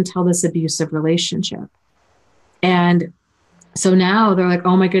them up until this abusive relationship. And so now they're like,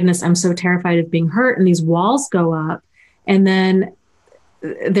 oh my goodness, I'm so terrified of being hurt. And these walls go up. And then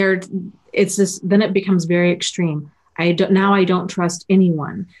then it becomes very extreme. I don't trust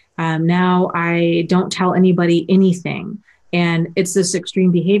anyone. Now I don't tell anybody anything. And it's this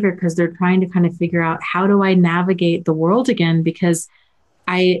extreme behavior because they're trying to kind of figure out, how do I navigate the world again? Because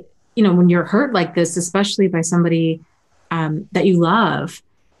when you're hurt like this, especially by somebody that you love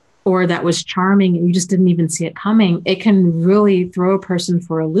or that was charming and you just didn't even see it coming, it can really throw a person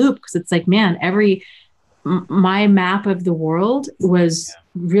for a loop, because it's like, man, my map of the world was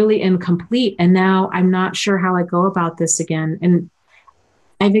really incomplete. And now I'm not sure how I go about this again. And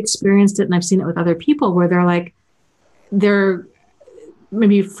I've experienced it and I've seen it with other people where they're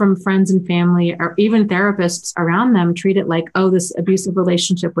maybe from friends and family or even therapists around them treat it like, oh, this abusive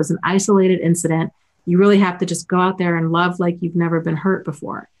relationship was an isolated incident. You really have to just go out there and love like you've never been hurt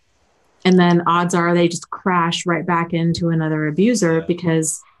before. And then odds are they just crash right back into another abuser,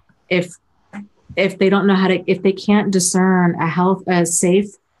 because if they don't know if they can't discern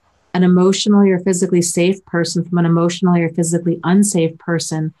an emotionally or physically safe person from an emotionally or physically unsafe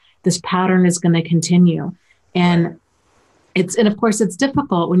person, this pattern is going to continue. And of course it's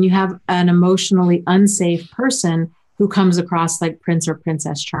difficult when you have an emotionally unsafe person who comes across like Prince or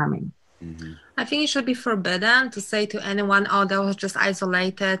Princess Charming. I think it should be forbidden to say to anyone, oh, that was just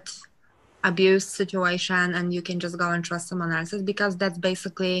isolated. abuse situation and you can just go and trust someone else's, because that's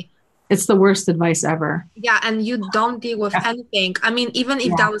basically, it's the worst advice ever. Yeah, and you don't deal with anything. I mean, even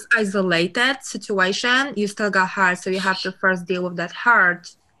if that was isolated situation, you still got hurt. So you have to first deal with that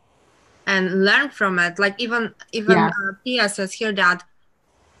hurt and learn from it. Like even Pia says here that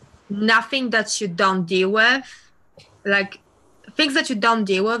nothing that you don't deal with, like things that you don't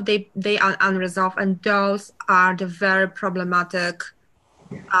deal with, they are unresolved, and those are the very problematic.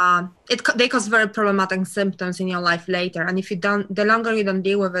 They cause very problematic symptoms in your life later, and if you don't, the longer you don't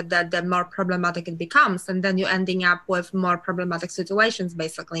deal with it, the more problematic it becomes, and then you're ending up with more problematic situations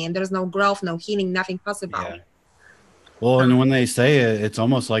basically, and there's no growth, no healing, nothing possible. Yeah. Well, and when they say it, it's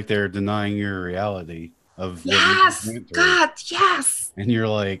almost like they're denying your reality of what you went through. God, yes. And you're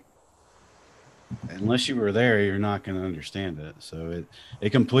like, unless you were there, you're not going to understand it. So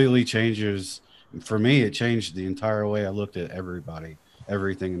it completely changes. For me, it changed the entire way I looked at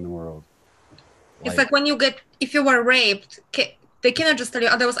everything in the world. It's like when if you were raped, they cannot just tell you,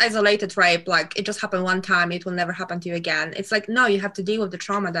 oh, that was isolated rape. Like it just happened one time, it will never happen to you again. It's like, no, you have to deal with the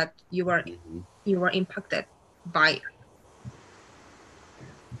trauma that you were impacted by.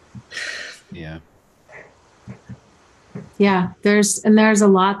 Yeah. Yeah, there's a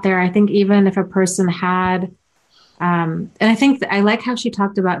lot there. I think even if a person had, and I think I like how she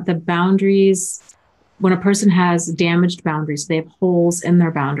talked about the boundaries. When a person has damaged boundaries, they have holes in their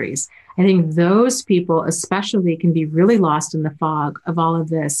boundaries. I think those people especially can be really lost in the fog of all of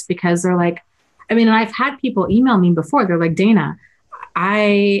this, because they're like, I mean, I've had people email me before. They're like, Dana,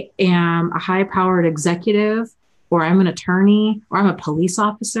 I am a high-powered executive, or I'm an attorney, or I'm a police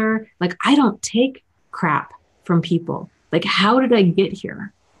officer. Like, I don't take crap from people. Like, how did I get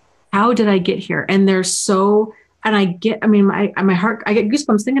here? How did I get here? And they're so, and I mean, my heart, I get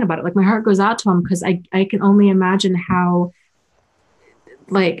goosebumps thinking about it. Like my heart goes out to them, because I can only imagine how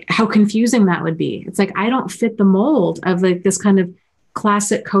confusing that would be. It's like, I don't fit the mold of like this kind of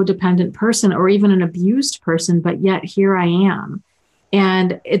classic codependent person, or even an abused person, but yet here I am.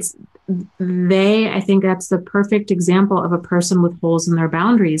 And I think that's the perfect example of a person with holes in their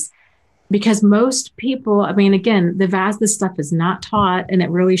boundaries. Because most people, I mean, again, this stuff is not taught, and it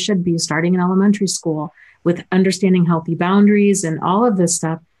really should be starting in elementary school with understanding healthy boundaries and all of this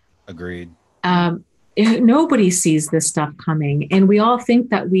stuff. Agreed. Nobody sees this stuff coming, and we all think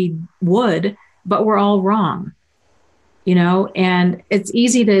that we would, but we're all wrong, and it's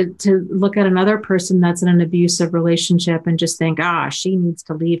easy to look at another person that's in an abusive relationship and just think, she needs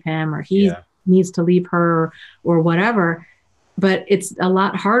to leave him, or he needs to leave her, or whatever. But it's a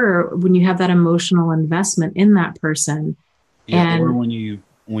lot harder when you have that emotional investment in that person. Yeah, or when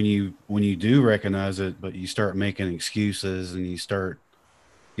you do recognize it, but you start making excuses and you start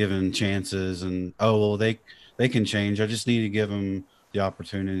giving chances, and they can change. I just need to give them the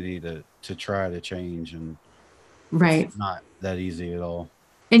opportunity to try to change, and it's not that easy at all.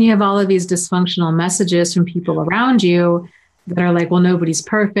 And you have all of these dysfunctional messages from people around you that are like, well, nobody's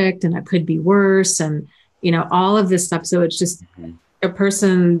perfect, and it could be worse, and all of this stuff. So it's just a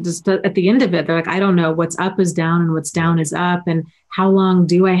person just at the end of it, they're like, I don't know, what's up is down and what's down is up. And how long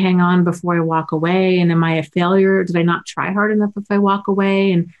do I hang on before I walk away? And am I a failure? Did I not try hard enough if I walk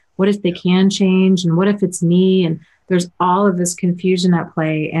away? And what if they can change? And what if it's me? And there's all of this confusion at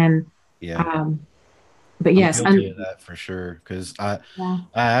play. And, but yes, I'm guilty of that for sure. Cause I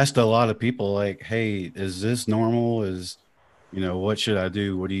asked a lot of people like, hey, is this normal? What should I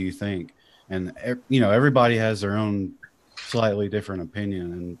do? What do you think? And, everybody has their own slightly different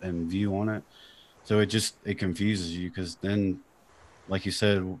opinion and view on it. So it confuses you, because then, like you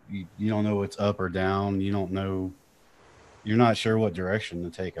said, you don't know what's up or down. You don't know, you're not sure what direction to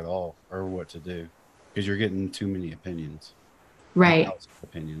take at all, or what to do, because you're getting too many opinions. Right.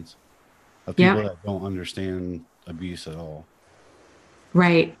 Opinions of people that don't understand abuse at all.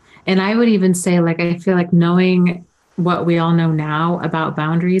 Right. And I would even say, like, I feel like knowing what we all know now about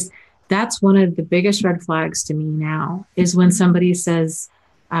boundaries, that's one of the biggest red flags to me now, is when somebody says,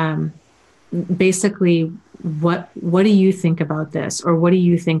 basically, what do you think about this? Or what do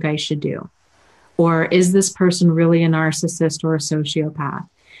you think I should do? Or is this person really a narcissist or a sociopath?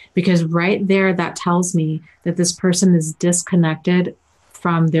 Because right there, that tells me that this person is disconnected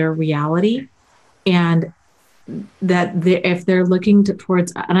from their reality, and that if they're looking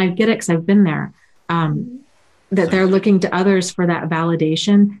towards, and I get it because I've been there, that they're looking to others for that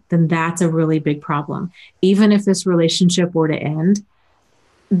validation, then that's a really big problem. Even if this relationship were to end,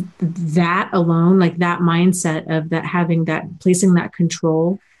 that alone, like that mindset of that, having that, placing that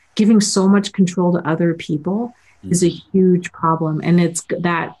control, giving so much control to other people is a huge problem. And it's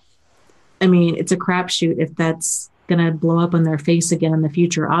a crapshoot if that's going to blow up in their face again in the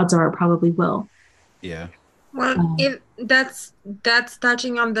future. Odds are it probably will. Yeah. Well, if that's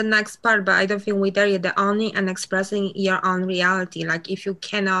touching on the next part, but I don't think we're there yet. The owning and expressing your own reality. Like if you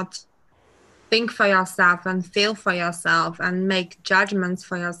cannot think for yourself and feel for yourself and make judgments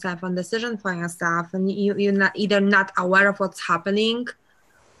for yourself and decisions for yourself, and you're not either not aware of what's happening,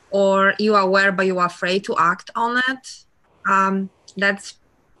 or you're aware but you're afraid to act on it. That's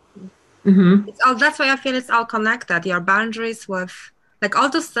that's why I feel it's all connected. Your boundaries with, like, all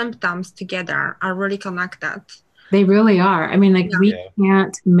the symptoms together are really connected. They really are. I mean, like we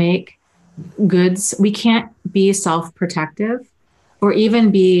can't make goods. We can't be self-protective or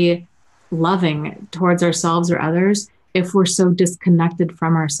even be loving towards ourselves or others if we're so disconnected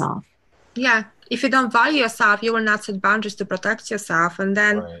from ourselves. Yeah. If you don't value yourself, you will not set boundaries to protect yourself. And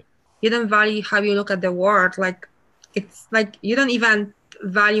then you don't value how you look at the world. Like, it's like you don't even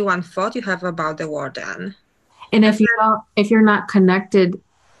value one thought you have about the world then. And if you're not connected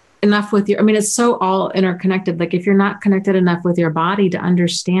enough with it's so all interconnected. Like if you're not connected enough with your body to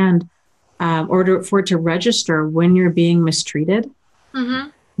understand for it to register when you're being mistreated,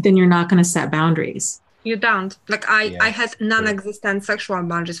 then you're not going to set boundaries. You don't. Like I had non-existent sexual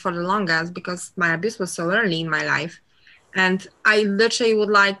boundaries for the longest because my abuse was so early in my life. And I literally would,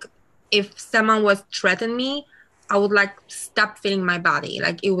 like, if someone was threatening me, I would like stop feeling my body.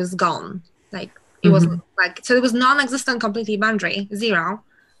 Like it was gone. Like it was like, so it was non-existent, completely boundary, zero.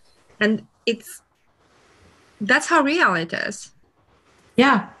 And that's how real it is.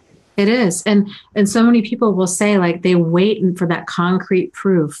 Yeah, it is. And so many people will say, like, they wait for that concrete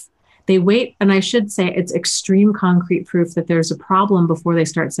proof. They wait. And I should say it's extreme concrete proof that there's a problem before they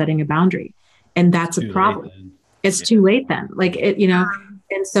start setting a boundary. And that's a problem. It's too late then. Like it,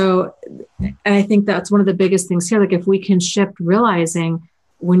 and so, and I think that's one of the biggest things here. Like if we can shift realizing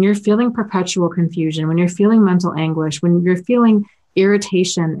when you're feeling perpetual confusion, when you're feeling mental anguish, when you're feeling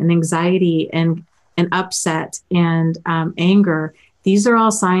irritation and anxiety and upset and anger, these are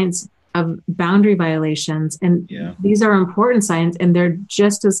all signs of boundary violations. And these are important signs, and they're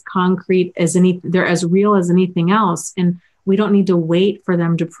just as concrete as they're as real as anything else. And we don't need to wait for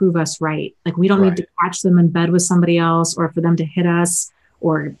them to prove us right. Like we don't need to catch them in bed with somebody else, or for them to hit us,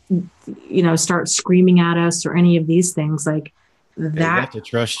 or, start screaming at us, or any of these things like that. You have to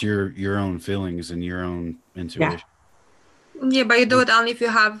trust your own feelings and your own intuition. Yeah, but you do it only if you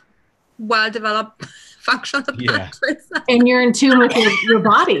have well-developed functional boundaries. And you're in tune with your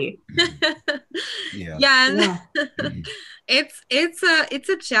body. It's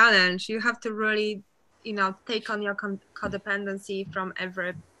a challenge. You have to really, take on your codependency from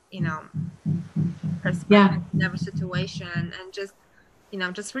every, perspective, in every situation, and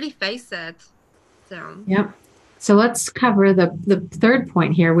just really face it. So let's cover the third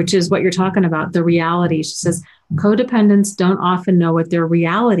point here, which is what you're talking about, the reality. She says, codependents don't often know what their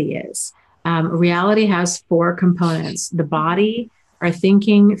reality is. Reality has 4 components: the body, our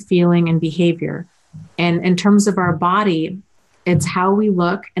thinking, feeling, and behavior. And in terms of our body, it's how we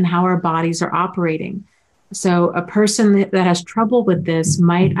look and how our bodies are operating. So a person that has trouble with this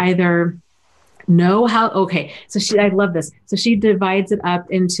might either know how, I love this. So she divides it up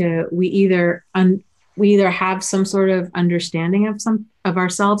into, we either have some sort of understanding of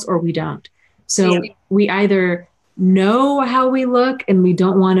ourselves, or we don't. So we either know how we look and we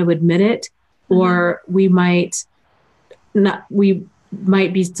don't want to admit it, or we might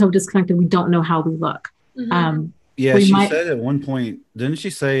be so disconnected we don't know how we look. She said at one point, didn't she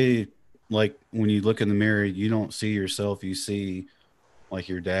say, like, when you look in the mirror, you don't see yourself, you see like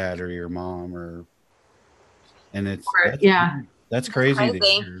your dad or your mom, and that's crazy to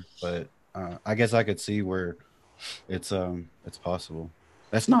hear, but I guess I could see where it's possible.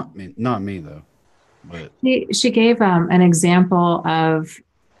 That's not me though. But she gave an example of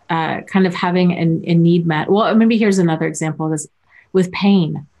kind of having a need met. Well, maybe here's another example of this with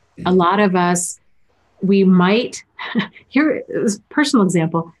pain. A lot of us, we might here is a personal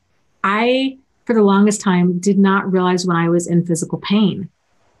example. I, for the longest time, did not realize when I was in physical pain,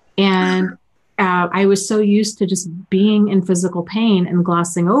 and I was so used to just being in physical pain and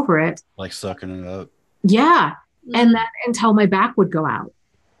glossing over it, like sucking it up. And then until my back would go out.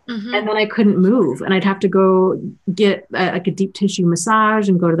 And then I couldn't move, and I'd have to go get a deep tissue massage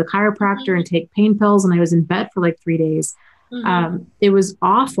and go to the chiropractor and take pain pills. And I was in bed for like 3 days. It was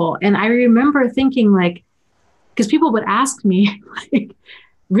awful. And I remember thinking, like, because people would ask me, like,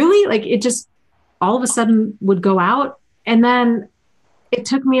 really, like, it just all of a sudden would go out. And then it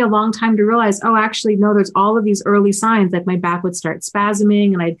took me a long time to realize, oh, actually, no, there's all of these early signs. Like my back would start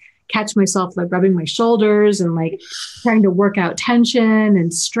spasming, and I'd catch myself like rubbing my shoulders and like trying to work out tension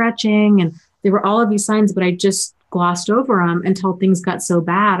and stretching. And there were all of these signs, but I just glossed over them until things got so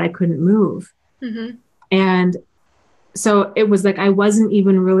bad I couldn't move. And so it was like I wasn't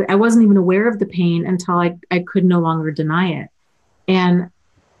even aware of the pain until I could no longer deny it. And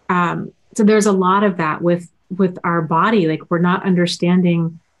so there's a lot of that with our body, like we're not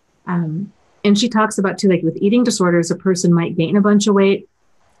understanding. And she talks about too, like with eating disorders, a person might gain a bunch of weight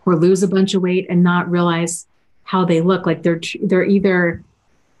or lose a bunch of weight and not realize how they look. Like they're either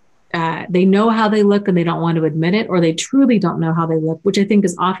they know how they look and they don't want to admit it, or they truly don't know how they look, which I think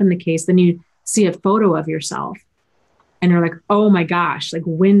is often the case. Then you see a photo of yourself and you're like, oh my gosh, like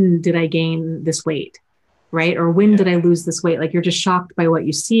when did I gain this weight? Right? Or when did I lose this weight? Like you're just shocked by what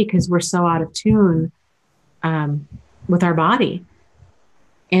you see because we're so out of tune with our body.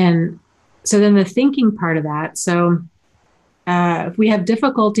 And so then the thinking part of that. So if we have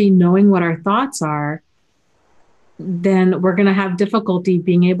difficulty knowing what our thoughts are, then we're going to have difficulty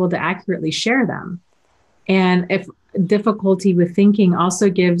being able to accurately share them. And if difficulty with thinking also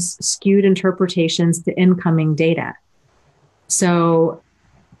gives skewed interpretations to incoming data. So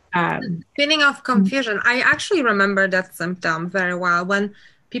feeling of confusion, I actually remember that symptom very well. When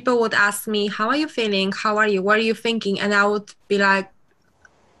people would ask me, how are you feeling? How are you? What are you thinking? And I would be like,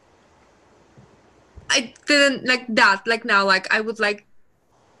 I didn't like that. Like now, like I would like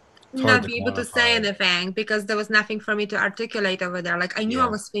not be able to say anything because there was nothing for me to articulate over there. Like I knew I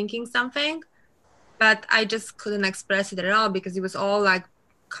was thinking something, but I just couldn't express it at all because it was all like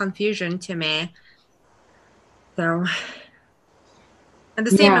confusion to me. So, and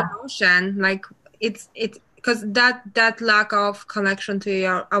the same emotion, like it's because that lack of connection to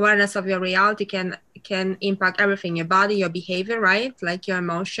your awareness of your reality can impact everything, your body, your behavior, right? Like your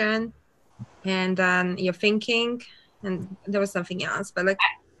emotion and your thinking, and there was something else, but like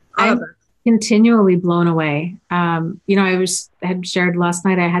I'm continually blown away. I had shared last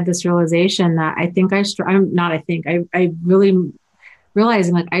night, I had this realization that I really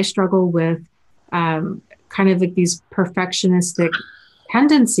realizing like I struggle with kind of like these perfectionistic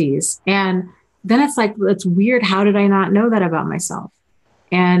tendencies. And then it's like, it's weird. How did I not know that about myself?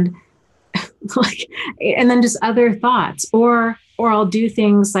 And like, and then just other thoughts, or I'll do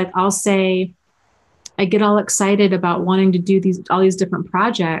things like I'll say, I get all excited about wanting to do all these different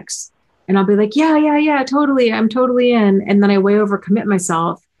projects. And I'll be like, yeah, totally. I'm totally in. And then I way overcommit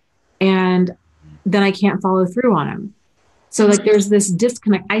myself and then I can't follow through on them. So like, there's this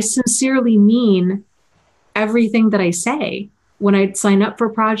disconnect. I sincerely mean everything that I say when I sign up for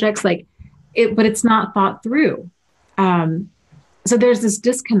projects, like but it's not thought through. So there's this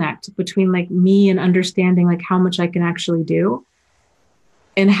disconnect between like me and understanding like how much I can actually do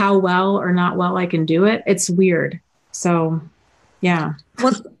and how well or not well I can do it. It's weird. So, yeah.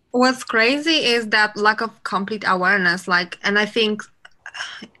 What's crazy is that lack of complete awareness. Like, and I think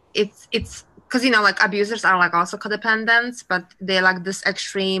it's because, like abusers are like also codependents, but they're like this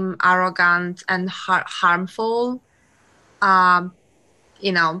extreme, arrogant and harmful, side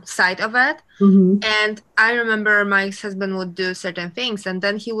of it. And I remember my ex-husband would do certain things and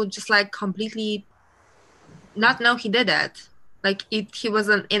then he would just like completely not know he did it. Like he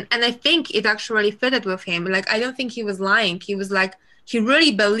wasn't in, and I think it actually fitted with him. Like, I don't think he was lying. He was like, he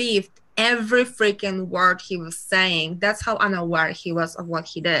really believed every freaking word he was saying. That's how unaware he was of what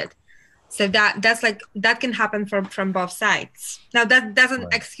he did. So that's like, that can happen from both sides. Now that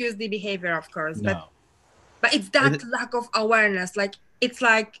doesn't excuse the behavior, of course, but it's that lack of awareness. Like, it's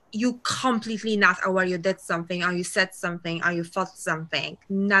like you completely not aware you did something or you said something or you thought something.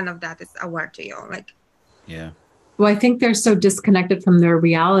 None of that is aware to you. Like, yeah. Well, I think they're so disconnected from their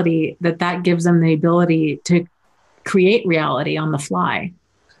reality that gives them the ability to create reality on the fly.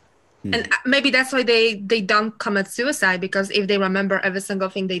 And maybe that's why they don't commit suicide, because if they remember every single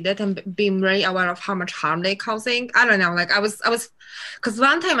thing they did and being very aware of how much harm they're causing. I don't know. Like I was, because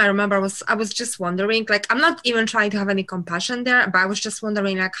one time I remember I was just wondering, like, I'm not even trying to have any compassion there, but I was just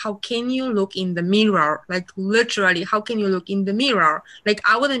wondering, like, how can you look in the mirror? Like, literally, how can you look in the mirror? Like,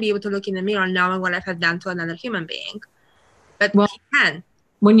 I wouldn't be able to look in the mirror knowing what I've done to another human being. But he can.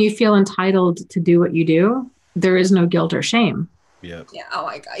 When you feel entitled to do what you do, there is no guilt or shame. Yeah. Yeah. Oh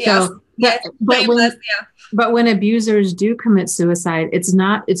my God. Yes. So, but when abusers do commit suicide,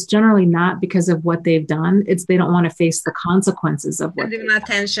 it's generally not because of what they've done. It's they don't want to face the consequences of what they've done.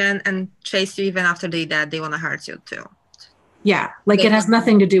 Attention and chase you even after they're dead. They want to hurt you too. Yeah. Like it has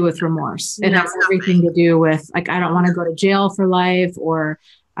nothing to do with remorse. It has everything to do with like, I don't want to go to jail for life, or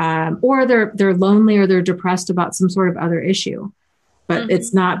they're lonely or they're depressed about some sort of other issue, but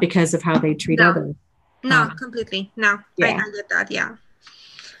it's not because of how they treat others. No, completely. No, yeah. I get that. Yeah.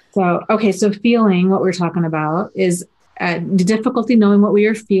 So, okay. So feeling, what we're talking about is difficulty knowing what we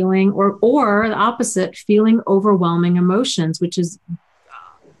are feeling, or the opposite, feeling overwhelming emotions, which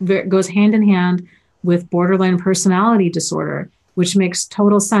goes hand in hand with borderline personality disorder, which makes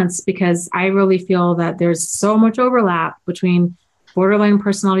total sense because I really feel that there's so much overlap between borderline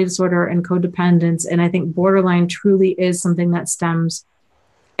personality disorder and codependence. And I think borderline truly is something that stems,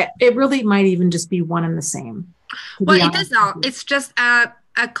 it really might even just be one and the same. Well, it is now. It's just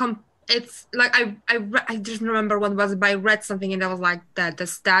it's like I just remember what was, but I read something and that was like that the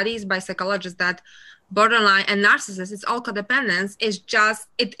studies by psychologists that borderline and narcissist, it's all codependence. It's just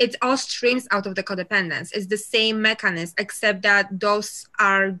it all streams out of the codependence. It's the same mechanism, except that those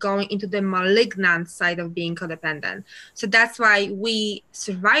are going into the malignant side of being codependent. So that's why we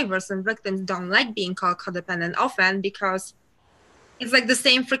survivors and victims don't like being called codependent often, because it's like the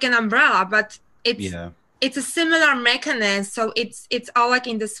same freaking umbrella, but it's a similar mechanism. So it's all like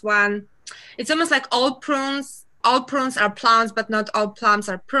in this one. It's almost like all prunes are plums, but not all plums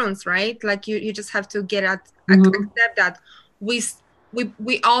are prunes, right? Like you just have to get at accept that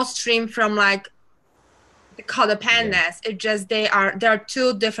we all stream from like the codependence. Yeah. It just there are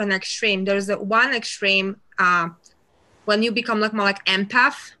two different extremes. There's one extreme when you become like more like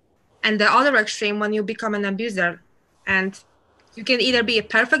empath, and the other extreme when you become an abuser. And you can either be a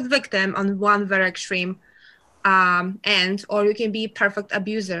perfect victim on one very extreme or you can be perfect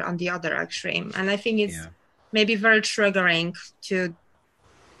abuser on the other extreme. And I think it's maybe very triggering to.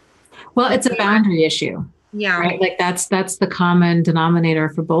 Well, it's a boundary issue. Yeah. Right. Like that's the common denominator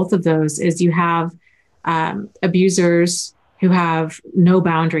for both of those is you have abusers who have no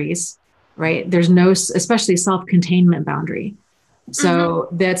boundaries, right? There's no, especially self-containment boundary. So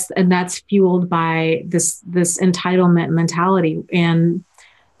that's fueled by this entitlement mentality and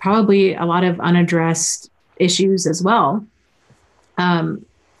probably a lot of unaddressed issues as well.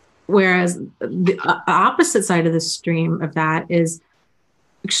 Whereas the opposite side of the stream of that is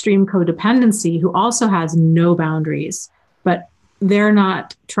extreme codependency, who also has no boundaries, but they're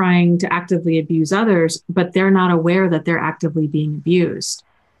not trying to actively abuse others, but they're not aware that they're actively being abused.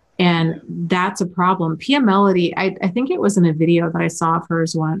 And that's a problem. Pia Melody, I think it was in a video that I saw of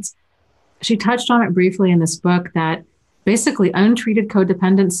hers once. She touched on it briefly in this book that basically untreated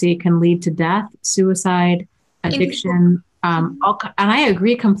codependency can lead to death, suicide, addiction. And I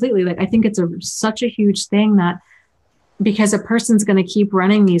agree completely. Like I think it's such a huge thing that because a person's going to keep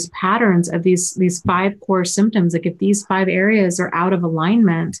running these patterns of these 5 core symptoms, like if these 5 areas are out of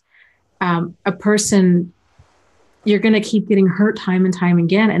alignment, a person, you're going to keep getting hurt time and time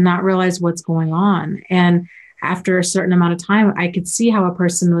again and not realize what's going on. And after a certain amount of time, I could see how a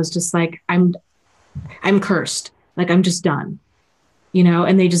person was just like, I'm cursed. Like I'm just done,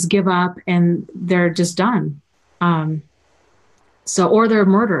 and they just give up and they're just done. Or they're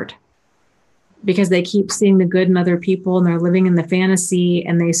murdered because they keep seeing the good in other people and they're living in the fantasy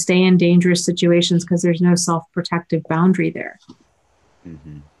and they stay in dangerous situations because there's no self-protective boundary there.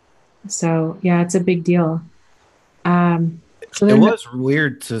 Mm-hmm. So yeah, it's a big deal. So it was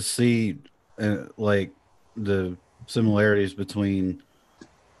weird to see like the similarities between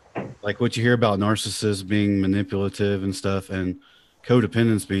like what you hear about narcissists being manipulative and stuff and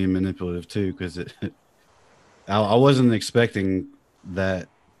codependence being manipulative too, because I wasn't expecting that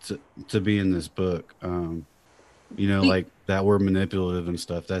to be in this book. Like that we're manipulative and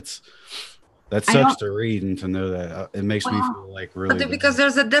stuff. That sucks to read and to know that. It makes me feel like really bad. Because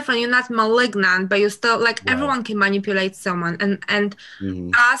there's a difference. You're not malignant, but you still like everyone can manipulate someone and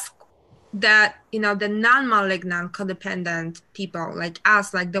ask that the non-malignant codependent people like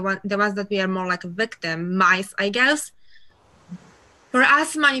us, like the ones that we are more like a victim, mice, I guess. For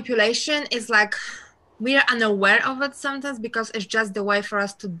us, manipulation is like we are unaware of it sometimes because it's just the way for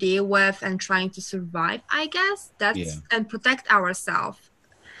us to deal with and trying to survive, I guess. And protect ourselves.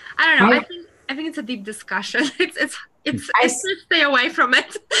 I don't know. I think it's a deep discussion. It's to stay away from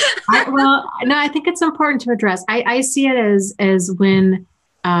it. I think it's important to address. I see it as when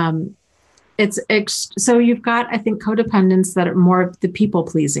so you've got, I think, codependents that are more of the people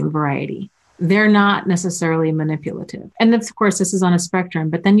pleasing variety. They're not necessarily manipulative. And of course, this is on a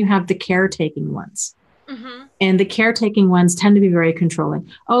spectrum, but then you have the caretaking ones. Mm-hmm. And the caretaking ones tend to be very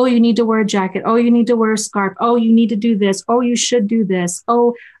controlling. Oh, you need to wear a jacket. Oh, you need to wear a scarf. Oh, you need to do this. Oh, you should do this.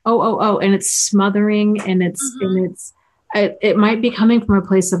 Oh. And it's smothering and it might be coming from a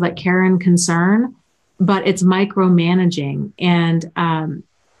place of like care and concern, but it's micromanaging. And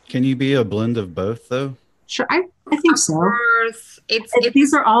can you be a blend of both though? Sure. I think so. Of course.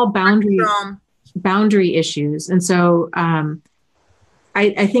 These are all boundary issues. And so,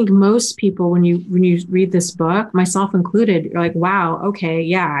 I think most people, when you read this book, myself included, you're like, wow, okay,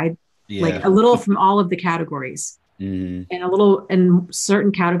 yeah, like a little from all of the categories. Mm-hmm. and a little in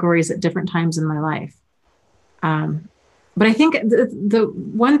certain categories at different times in my life. But I think the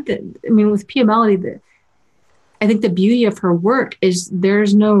one that, I mean, with Pia Melody, I think the beauty of her work is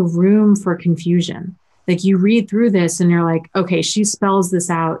there's no room for confusion. Like you read through this and you're like, okay, she spells this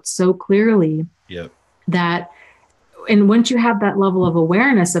out so clearly Yep. that, and once you have that level of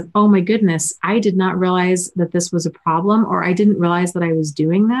awareness of, oh my goodness, I did not realize that this was a problem, or I didn't realize that I was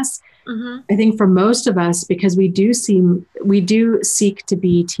doing this. Mm-hmm. I think for most of us, because we do seek to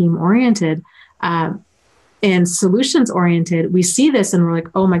be team oriented, and solutions oriented, we see this and we're like,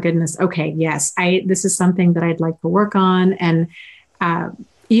 oh my goodness, okay, yes, this is something that I'd like to work on. And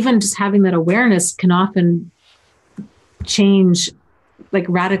even just having that awareness can often change, like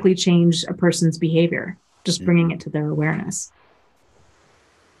radically change a person's behavior, just bringing it to their awareness.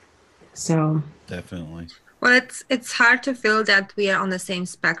 So definitely. Well, it's hard to feel that we are on the same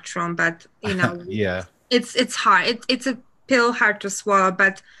spectrum, but Yeah, it's hard. It's a pill hard to swallow,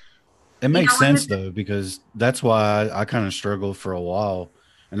 but it makes sense though, because that's why I kind of struggled for a while,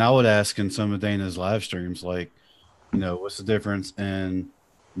 and I would ask in some of Dana's live streams, like, what's the difference in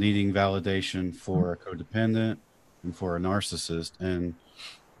needing validation for a codependent and for a narcissist, and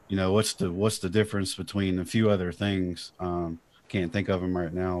what's the difference between a few other things. Can't think of them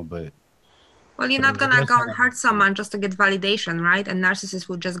right now, but well, you're not gonna go and hurt someone just to get validation, right? And narcissists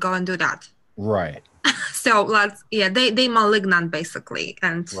would just go and do that. Right. So they malignant basically,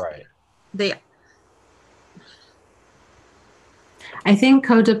 and right. I think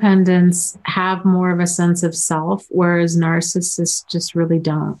codependents have more of a sense of self, whereas narcissists just really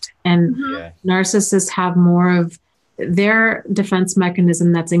don't. And narcissists have more of their defense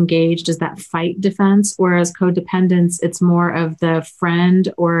mechanism that's engaged is that fight defense, whereas codependents, it's more of the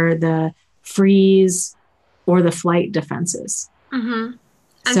friend or the freeze or the flight defenses. Mm-hmm.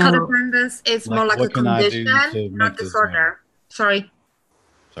 And so, codependence is more like a condition, not disorder. Sorry.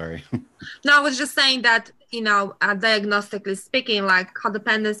 No, I was just saying that, diagnostically speaking, like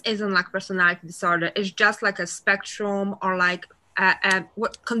codependence isn't like personality disorder. It's just like a spectrum or like a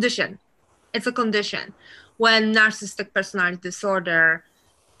condition. It's a condition. When narcissistic personality disorder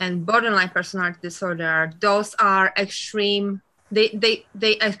and borderline personality disorder, those are extreme. They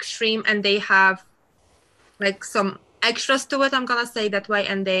extreme, and they have like some extras to it, I'm gonna say that way,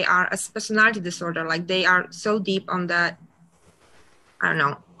 and they are a personality disorder. Like they are so deep on that.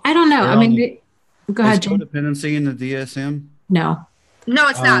 I don't know. I mean, go ahead. Is codependency in the DSM? No,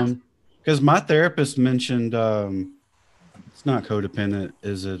 it's not. Because my therapist mentioned it's not codependent.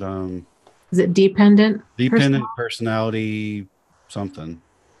 Is it? Is it dependent? Dependent personality something,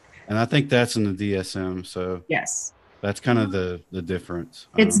 and I think that's in the DSM. So yes, that's kind of the difference.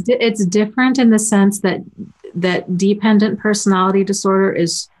 It's different in the sense that dependent personality disorder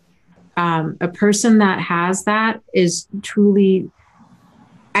is a person that has that is truly,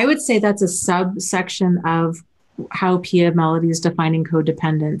 I would say that's a subsection of how Pia Melody is defining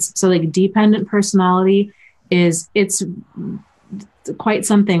codependence. So like dependent personality it's quite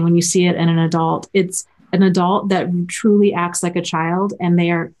something when you see it in an adult. It's an adult that truly acts like a child, and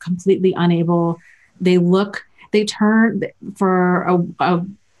they are completely unable. They turn for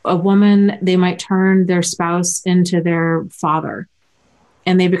a woman, they might turn their spouse into their father,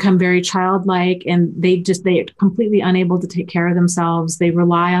 and they become very childlike, and they're completely unable to take care of themselves. They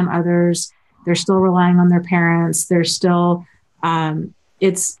rely on others. They're still relying on their parents. They're still,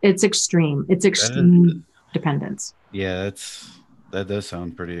 it's extreme. It's extreme dependence. Yeah, that does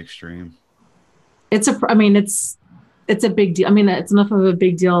sound pretty extreme. It's a big deal. I mean, it's enough of a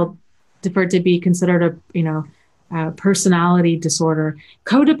big deal for it to be considered a personality disorder.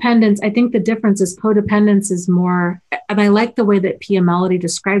 Codependence, I think the difference is codependence is more, and I like the way that Pia Melody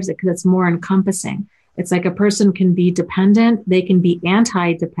describes it because it's more encompassing. It's like a person can be dependent, they can be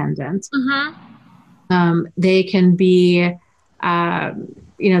anti-dependent. Mm-hmm. They can be,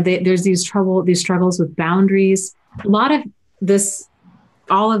 there's these struggles with boundaries. A lot of this,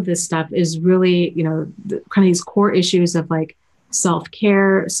 all of this stuff is really, kind of these core issues of like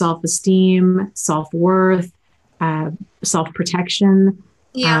self-care, self-esteem, self-worth, self-protection,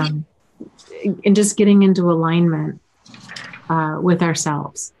 and just getting into alignment with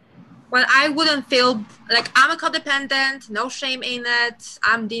ourselves. Well, I wouldn't feel like I'm a codependent, no shame in it.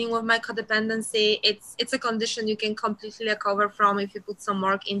 I'm dealing with my codependency. It's a condition you can completely recover from if you put some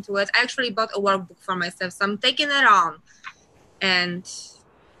work into it. I actually bought a workbook for myself, so I'm taking it on.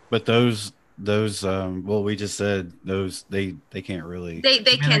 But those what we just said, those they can't really.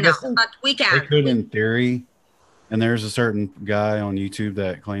 They cannot, but we can. They could in theory. And there's a certain guy on YouTube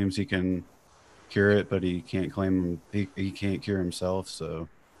that claims he can cure it, but he can't claim he can't cure himself. So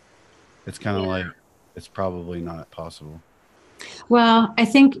it's kind of like it's probably not possible. Well, I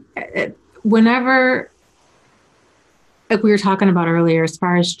think whenever, like we were talking about earlier, as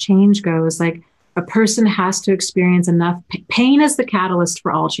far as change goes, like a person has to experience enough pain as the catalyst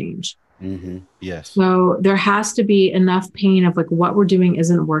for all change. Mm-hmm. Yes. So there has to be enough pain of like what we're doing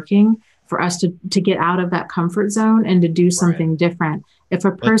isn't working for us to get out of that comfort zone and to do something different. If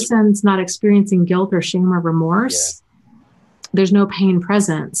a person's not experiencing guilt or shame or remorse, there's no pain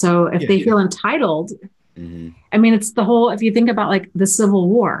present. So if they feel entitled, I mean, it's the whole, if you think about like the Civil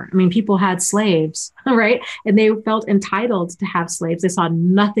War, I mean, people had slaves, right? And they felt entitled to have slaves. They saw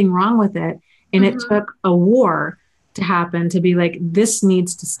nothing wrong with it. And it took a war to happen to be like, this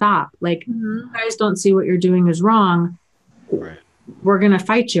needs to stop. Like, you guys don't see what you're doing is wrong. Right. We're going to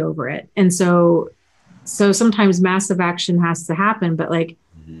fight you over it. And so sometimes massive action has to happen, but like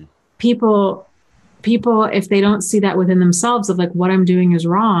people, if they don't see that within themselves of like, what I'm doing is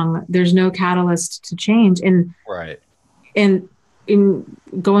wrong, there's no catalyst to change. And and in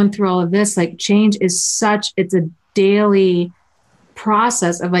going through all of this, like change is it's a daily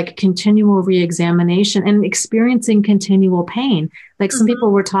process of like continual reexamination and experiencing continual pain. Like some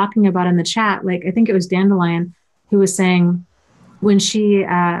people were talking about in the chat, like I think it was Dandelion who was saying when she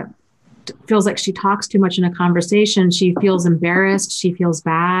feels like she talks too much in a conversation, she feels embarrassed, she feels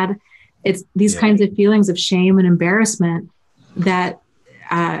bad. It's these kinds of feelings of shame and embarrassment that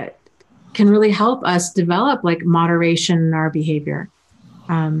can really help us develop like moderation in our behavior.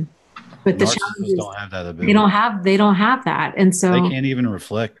 But the challenges don't have that ability. They don't have that, and so they can't even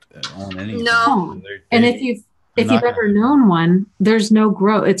reflect on anything. No. And if you've ever known one, there's no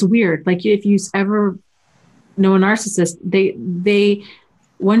growth. It's weird. Like if you ever know a narcissist, they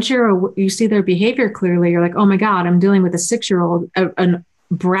once you see their behavior clearly, you're like, oh my God, I'm dealing with a 6-year-old, a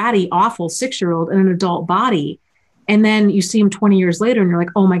bratty, awful 6-year-old in an adult body. And then you see him 20 years later and you're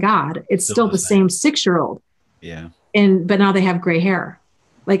like, oh my God, it's still the same 6-year-old. Yeah. But now they have gray hair.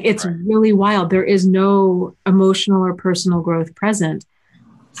 Like it's really wild. There is no emotional or personal growth present.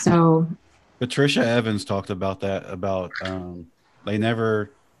 So Patricia Evans talked about that, about they never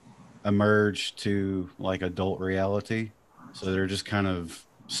emerge to like adult reality. So they're just kind of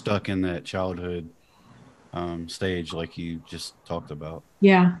stuck in that childhood stage like you just talked about.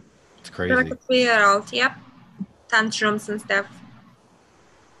 Yeah. It's crazy. Like a 3-year-old, yep. Tantrums and stuff.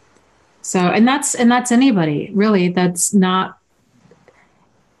 So, and that's anybody, really. That's not,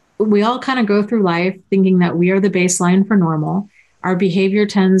 we all kind of go through life thinking that we are the baseline for normal. Our behavior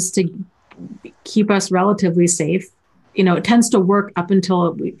tends to keep us relatively safe. You know, it tends to work up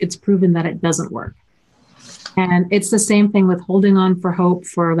until it's proven that it doesn't work. And it's the same thing with holding on for hope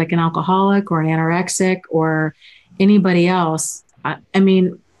for like an alcoholic or an anorexic or anybody else. I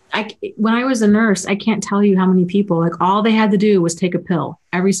mean, when I was a nurse, I can't tell you how many people, like all they had to do was take a pill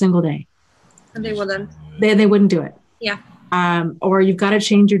every single day. And they wouldn't. They wouldn't do it. Yeah. Or you've got to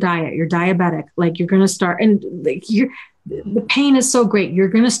change your diet. You're diabetic. Like you're going to start, and like the pain is so great. You're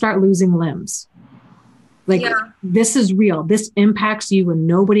going to start losing limbs. Like this is real. This impacts you and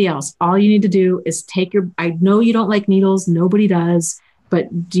nobody else. All you need to do is I know you don't like needles. Nobody does,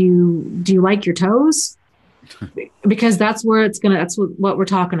 but do you like your toes? Because that's where that's what we're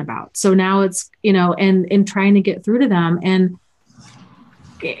talking about. So now it's, and trying to get through to them and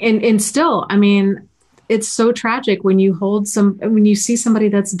still, I mean, it's so tragic when you see somebody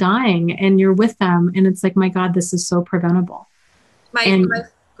that's dying and you're with them and it's like, my God, this is so preventable.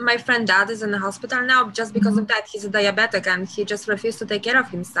 My friend dad is in the hospital now just because of that. He's a diabetic and he just refused to take care of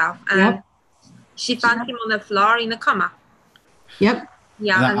himself. And she found him on the floor in a coma. Yep.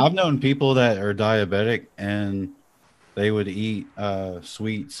 Yeah. I've known people that are diabetic and they would eat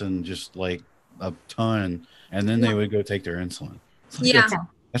sweets and just like a ton, and then they would go take their insulin. Like,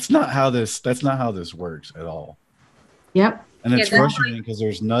 that's not how this works at all. Yep. And it's frustrating because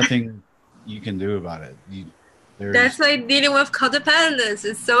there's nothing you can do about it. That's why dealing with codependency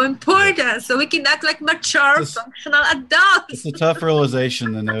is so important, so we can act like mature, functional adults. It's a tough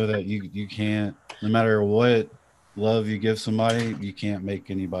realization to know that you can't, no matter what love you give somebody, you can't make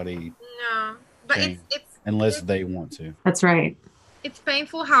anybody but it's unless they want to. That's right. It's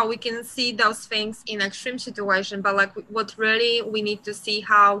painful how we can see those things in extreme situation, but like what really we need to see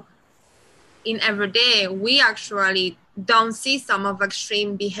how in every day we actually don't see some of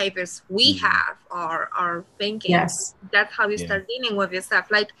extreme behaviors we have or are thinking. Yes. That's how you start dealing with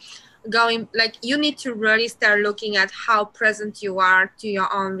yourself. Like you need to really start looking at how present you are to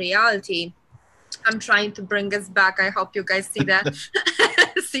your own reality. I'm trying to bring us back. I hope you guys see that.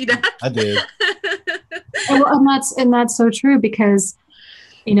 See that? I did. And that's so true because,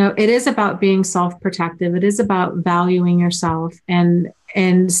 it is about being self-protective. It is about valuing yourself and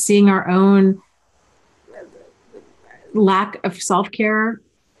seeing our own lack of self-care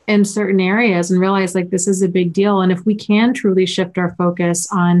in certain areas and realize like this is a big deal. And if we can truly shift our focus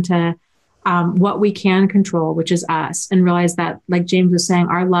onto what we can control, which is us, and realize that, like James was saying,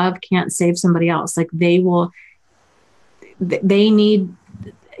 our love can't save somebody else. Like they need,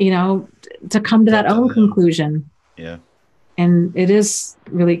 to come to It's that up to own them. conclusion. Yeah. And it is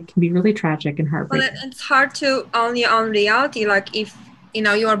really, can be really tragic and heartbreaking. Well, it's hard to only on reality. Like if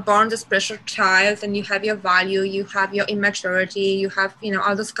you are born this special child and you have your value, you have your immaturity, you have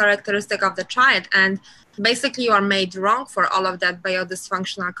all those characteristics of the child, and basically you are made wrong for all of that by your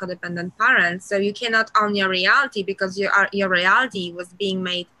dysfunctional codependent parents. So you cannot own your reality because your reality was being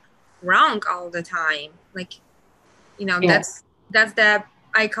made wrong all the time. Like Yes. that's the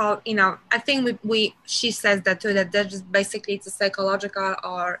I call I think she says that too, that just basically it's a psychological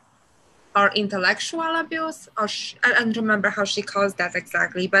or intellectual abuse, or I don't remember how she calls that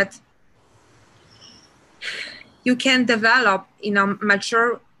exactly, but you can develop,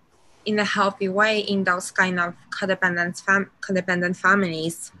 mature in a healthy way in those kind of codependent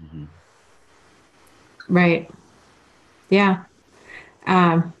families. Mm-hmm. Right. Yeah.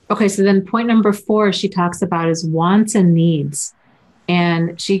 Okay. So then point number 4, she talks about is wants and needs.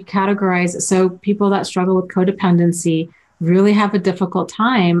 And she categorizes, so people that struggle with codependency really have a difficult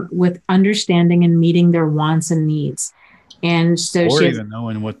time with understanding and meeting their wants and needs. And so Or she has even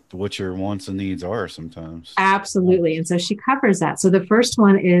knowing what your wants and needs are sometimes. absolutely. And so she covers that. So the first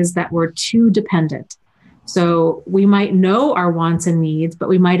one is that we're too dependent. So we might know our wants and needs, but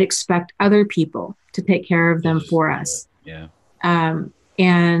we might expect other people to take care of them for us. Yeah.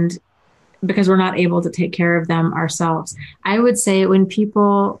 And because we're not able to take care of them ourselves. I would say when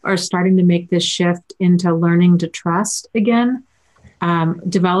people are starting to make this shift into learning to trust again,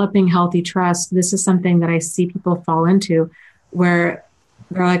 developing healthy trust, this is something that I see people fall into where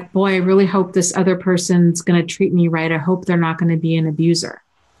they're like, boy, I really hope this other person's going to treat me right. I hope they're not going to be an abuser.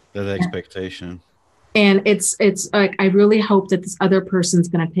 That expectation. And it's like, I really hope that this other person's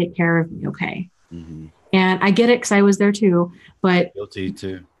going to take care of me. Okay. Mm-hmm. And I get it because I was there too, but guilty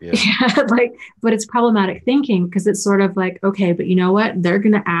too. Yeah. But it's problematic thinking because it's sort of like, okay, but you know what? They're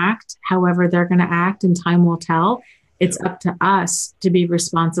going to act however they're going to act and time will tell. It's up to us to be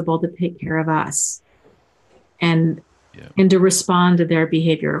responsible to take care of us and to respond to their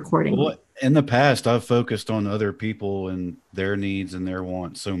behavior accordingly. Well, in the past, I've focused on other people and their needs and their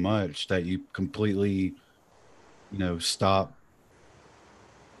wants so much that you completely, stop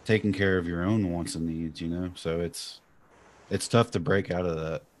taking care of your own wants and needs, so it's tough to break out of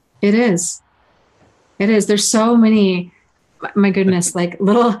that. It is there's so many, my goodness, like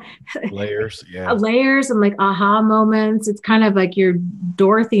little layers and like aha moments. It's kind of like you're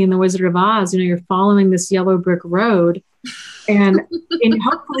Dorothy in the Wizard of Oz, you're following this yellow brick road and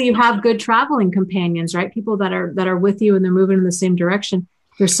hopefully you have good traveling companions, right? People that are with you and they're moving in the same direction.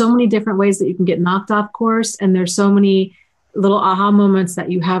 There's so many different ways that you can get knocked off course, and there's so many little aha moments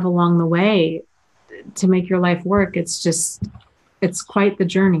that you have along the way to make your life work. It's quite the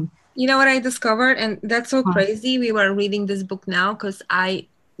journey. You know what I discovered? And that's so crazy. We were reading this book now because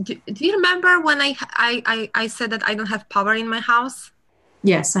do you remember when I said that I don't have power in my house?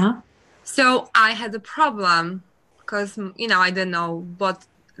 Yes. So I had a problem because, I didn't know that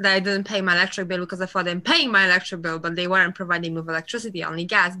I didn't pay my electric bill because I thought I'm paying my electric bill, but they weren't providing me with electricity, only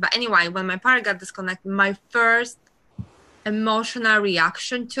gas. But anyway, when my power got disconnected, my first emotional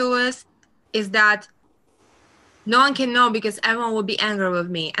reaction to it is that no one can know because everyone will be angry with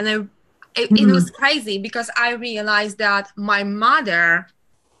me. And it was crazy because I realized that my mother,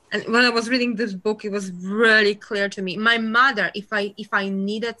 and when I was reading this book, it was really clear to me. My mother, if I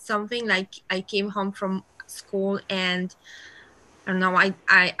needed something, like I came home from school and I don't know,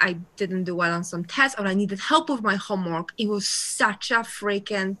 I didn't do well on some tests, or I needed help with my homework, it was such a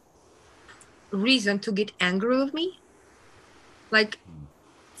freaking reason to get angry with me. Like,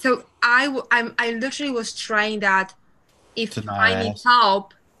 so I literally was trying that if I need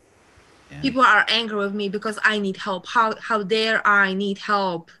help, people are angry with me because I need help. How dare I need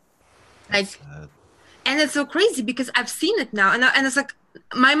help? Like, and it's so crazy because I've seen it now, and it's like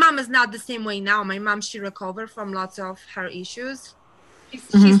my mom is not the same way now. My mom, she recovered from lots of her issues. She's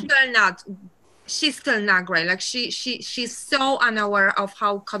still not great. Like she's so unaware of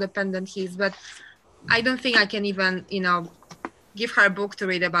how codependent he is, but I don't think I can even give her a book to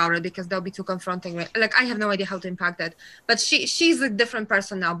read about it because that'll be too confronting. Like I have no idea how to impact that. But she's a different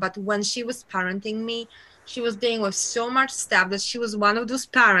person now. But when she was parenting me, she was dealing with so much stuff that she was one of those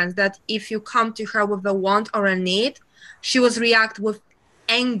parents that if you come to her with a want or a need, she was react with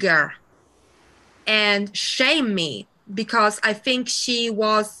anger and shame me because I think she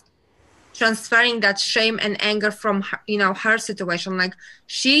was transferring that shame and anger from her, her situation. Like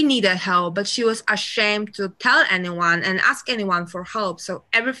she needed help, but she was ashamed to tell anyone and ask anyone for help. So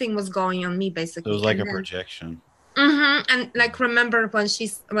everything was going on me, basically. It was like a projection. And like, remember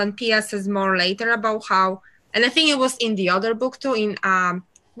when Pia says more later about how, and I think it was in the other book too, in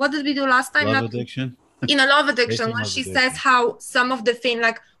what did we do last time? Love Addiction. In a Love Addiction, when she says how some of the thing,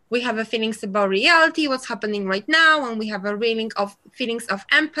 like we have a feelings about reality, what's happening right now, and we have a feelings of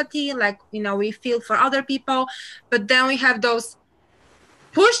empathy, like we feel for other people, but then we have those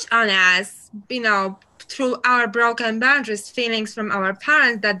pushed on us, through our broken boundaries, feelings from our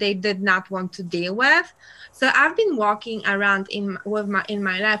parents that they did not want to deal with. So I've been walking around in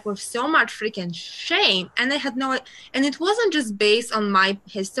my life with so much freaking shame, and and it wasn't just based on my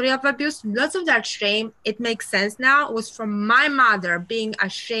history of abuse. Lots of that shame, it makes sense now, was from my mother being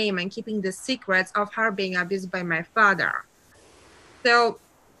ashamed and keeping the secrets of her being abused by my father. So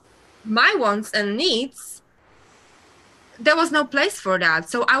my wants and needs, there was no place for that.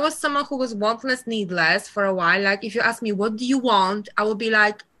 So I was someone who was wantless, needless for a while. Like if you ask me, what do you want? I would be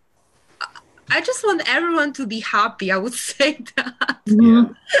like, I just want everyone to be happy. I would say that. Yeah.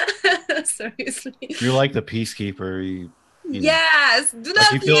 Seriously. You're like the peacekeeper. You yes. Do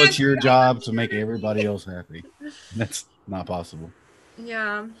not you feel it's your job to make everybody else happy. That's not possible.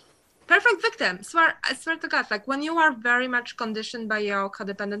 Yeah. Perfect victim. I swear to God, like when you are very much conditioned by your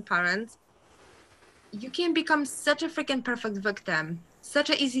codependent parents, you can become such a freaking perfect victim. Such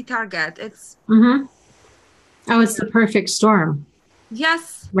an easy target. It's it's the perfect storm.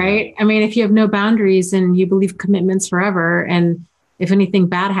 Yes. Right? I mean, if you have no boundaries and you believe commitments forever, and if anything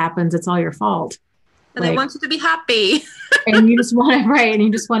bad happens, it's all your fault. And they want you to be happy. And you just want to, right. And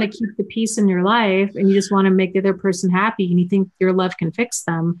you just want to keep the peace in your life, and you just want to make the other person happy, and you think your love can fix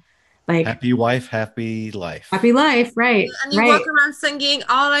them. Like happy wife, happy life. Happy life, right. And you walk around singing,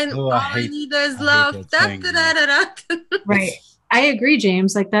 all I need is love. Right. I agree,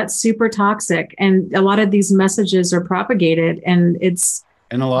 James. Like that's super toxic. And a lot of these messages are propagated, and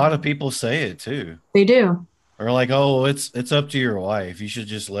a lot of people say it too. They do. Or like, oh, it's up to your wife. You should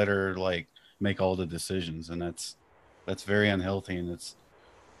just let her like make all the decisions. And that's very unhealthy. And it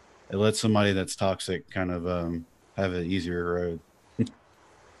lets somebody that's toxic kind of have an easier road.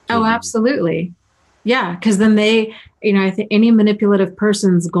 Oh, absolutely. Yeah. Cause then they, I think any manipulative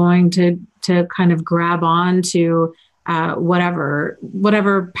person's going to kind of grab on to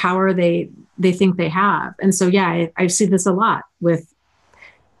whatever power they think they have. And so, yeah, I see this a lot with,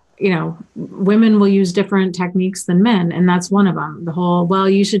 women will use different techniques than men. And that's one of them. The whole, well,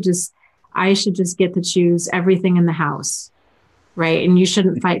 I should just get to choose everything in the house. Right. And you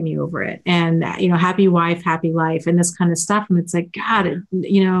shouldn't fight me over it. And, happy wife, happy life, and this kind of stuff. And it's like, God,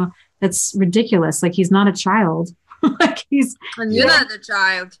 that's ridiculous. Like he's not a child. Like and you're not a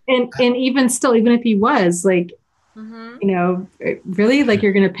child. And even still, even if he was like, really, like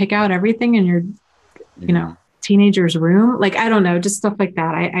you're going to pick out everything in your, teenager's room. Like, I don't know, just stuff like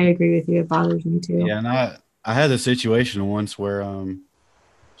that. I agree with you. It bothers me too. Yeah. And I had a situation once where,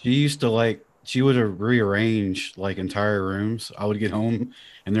 she would have rearranged like entire rooms. I would get home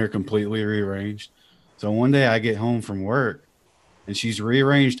and they're completely rearranged. So one day I get home from work and she's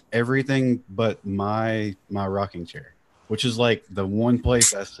rearranged everything but my rocking chair, which is like the one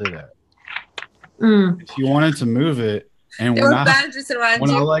place I sit at. She wanted to move it, and when I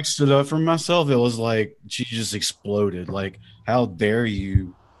like stood up for myself, it was like she just exploded. Like, how dare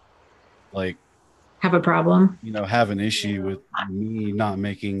you, like, have a problem? Have an issue with me not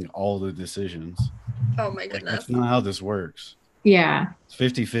making all the decisions. Oh my goodness, that's not how this works. Yeah, it's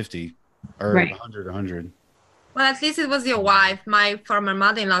 50-50 or 100-100. Well, at least it was your wife. My former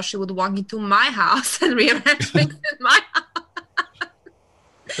mother-in-law, she would walk into my house and rearrange things in my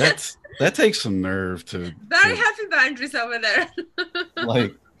house. That takes some nerve to. Very happy boundaries over there.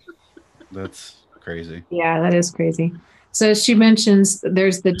 Like, that's crazy. Yeah, that is crazy. So she mentions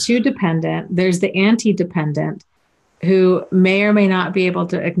there's the too dependent, there's the anti-dependent, who may or may not be able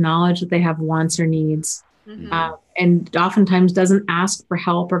to acknowledge that they have wants or needs, and oftentimes doesn't ask for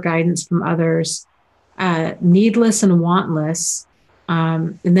help or guidance from others. Needless and wantless.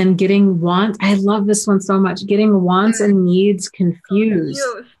 And then getting wants. I love this one so much. Getting wants and needs confused.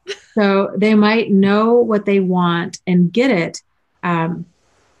 So they might know what they want and get it.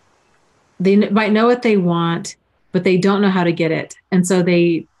 They might know what they want, but they don't know how to get it. And so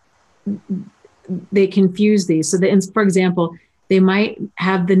they confuse these. So for example, they might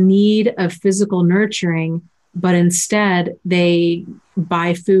have the need of physical nurturing, but instead they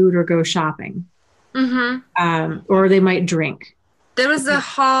buy food or go shopping. Or they might drink. There's the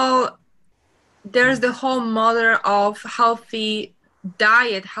whole model of healthy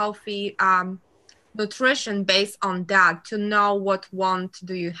diet, healthy nutrition based on that, to know what want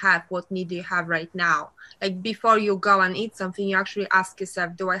do you have, what need do you have right now. Like before you go and eat something, you actually ask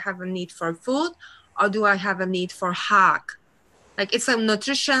yourself, do I have a need for food or do I have a need for hug? Like it's a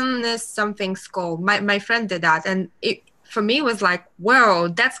nutritionist something school. My friend did that, and it for me was like, whoa,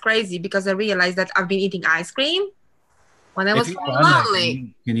 that's crazy, because I realized that I've been eating ice cream when I If was you feeling find that,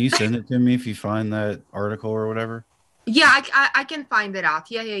 lonely. can you send it to me if you find that article or whatever? Yeah, I can find it out.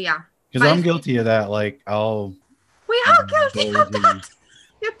 Yeah. Because But I'm if guilty of that. Like I'll, we you are know, guilty of indulge in that.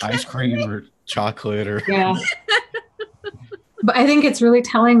 You ice can't. cream or chocolate or Yeah. But I think it's really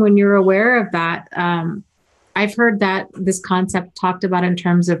telling when you're aware of that. I've heard that this concept talked about in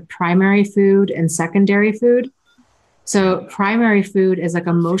terms of primary food and secondary food. So primary food is like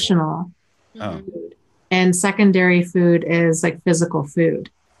emotional oh, food, and secondary food is like physical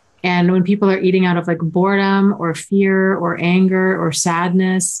food. And when people are eating out of like boredom or fear or anger or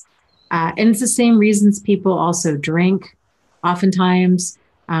sadness, and it's the same reasons people also drink oftentimes,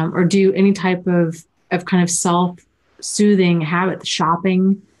 or do any type of kind of self-soothing habit,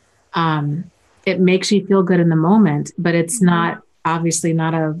 shopping. It makes you feel good in the moment, but it's not obviously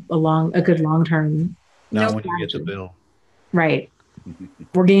not a good long-term not Nope. when you get the strategy. bill. Right.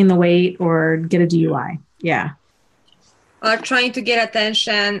 Or gain the weight or get a DUI. Yeah. Or trying to get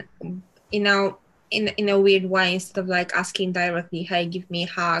attention, in a weird way, instead of like asking directly, hey, give me a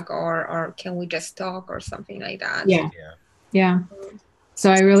hug, or can we just talk, or something like that. Yeah. Yeah. Yeah.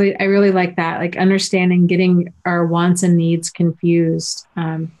 So I really like that, like understanding, getting our wants and needs confused.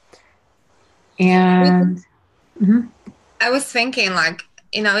 And mhm. I was thinking, like,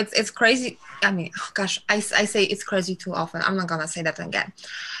 it's crazy. I mean, oh gosh, I say it's crazy too often. I'm not gonna say that again.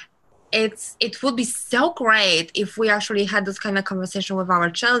 It would be so great if we actually had this kind of conversation with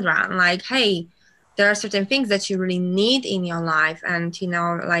our children, like, hey, there are certain things that you really need in your life, and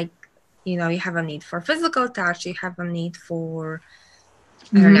like, you have a need for physical touch, you have a need for,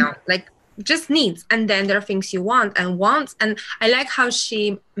 I don't know, like just needs, and then there are things you want and wants. And I like how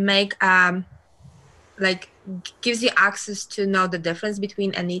she like gives you access to know the difference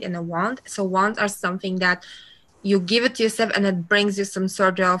between a need and a want. So wants are something that you give it to yourself and it brings you some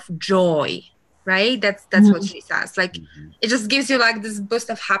sort of joy, right? That's what she says. Like it just gives you like this boost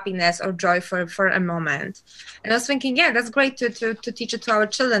of happiness or joy for a moment. And I was thinking, yeah, that's great to teach it to our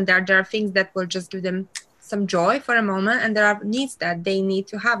children. There are things that will just give them some joy for a moment, and there are needs that they need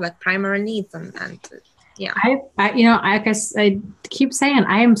to have, like primary needs, and yeah. I guess I keep saying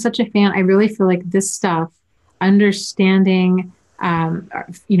I am such a fan. I really feel like this stuff, understanding,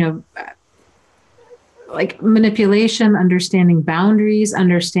 like manipulation, understanding boundaries,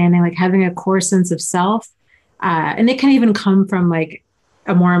 understanding like having a core sense of self, and it can even come from like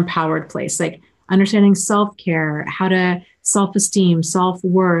a more empowered place, like understanding self-care, how to self-esteem,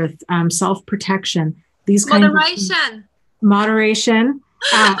 self-worth, self-protection. These kinds of Moderation. Moderation.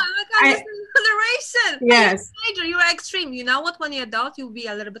 Oh my God, moderation. Yes. Hey, teenager, you're extreme. You know what? When you're adult, you'll be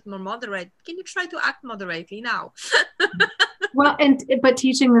a little bit more moderate. Can you try to act moderately now? Well, but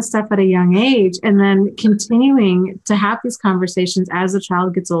teaching this stuff at a young age, and then continuing to have these conversations as the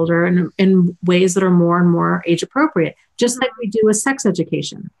child gets older, and in ways that are more and more age appropriate, just like we do with sex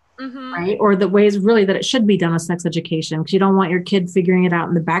education, right? Or the ways really that it should be done with sex education, because you don't want your kid figuring it out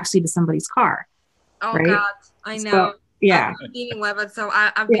in the backseat of somebody's car. Oh right? God, I know. So, yeah. I've been dealing with it, so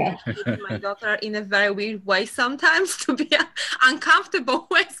I've been treating my daughter in a very weird way sometimes, to be uncomfortable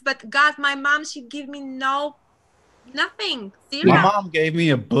ways. But God, my mom, she give me nothing. Zero. My mom gave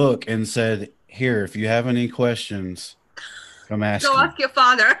me a book and said, "Here, if you have any questions, come ask Go me." ask your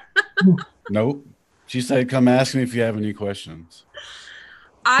father. Nope. She said, "Come ask me if you have any questions."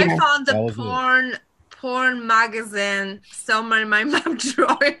 I Yeah. found That the was porn magazine somewhere in my mom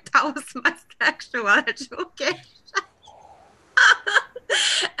drawer. That was my sexual education.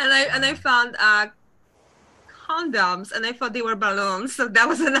 and I found condoms, and I thought they were balloons, so that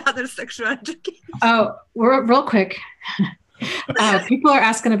was another sexual education. Oh, real quick. People are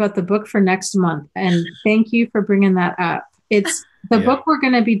asking about the book for next month, and thank you for bringing that up. It's the book we're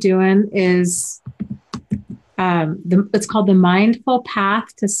going to be doing is it's called The Mindful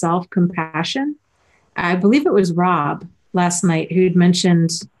Path to Self-Compassion. I believe it was Rob last night who'd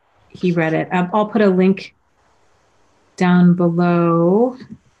mentioned he read it. I'll put a link down below.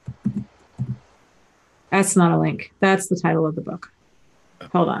 That's not a link. That's the title of the book.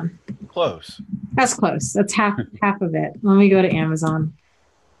 Hold on. close. That's close. That's half of it. Let me go to Amazon.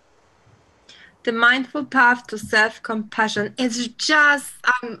 The Mindful Path to Self-Compassion. It's just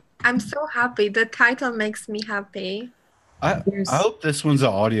I'm so happy. The title makes me happy. I hope this one's an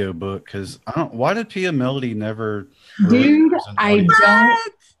audio book because I don't. Why did Pia Melody never Dude, I don't.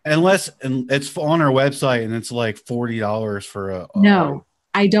 Unless it's on her website and it's like $40 for a. No,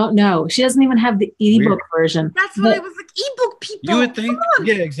 I don't know. She doesn't even have the ebook version. That's what it was like. Ebook people. You would think,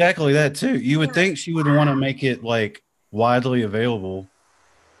 yeah, exactly that too. You would think she would want to make it like widely available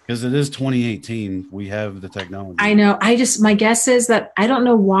because it is 2018. We have the technology. I know. My guess is that I don't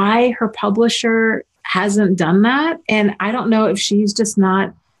know why her publisher hasn't done that. And I don't know if she's just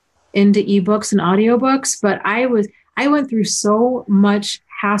not into ebooks and audiobooks, but I went through so much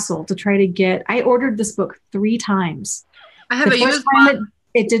hassle to try to get, I ordered this book 3 times. I have a used one.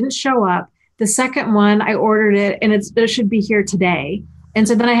 It didn't show up. The second one, I ordered it and it should be here today. And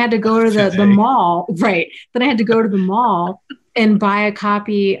so then I had to go to the mall. Right. Then I had to go to the mall and buy a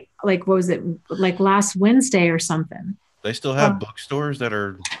copy, like, what was it? Like last Wednesday or something. They still have bookstores that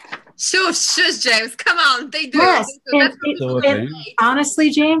are. Shush, James. Come on. They do. Yes. And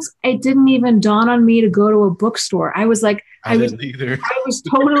honestly, James, it didn't even dawn on me to go to a bookstore. I was like, I was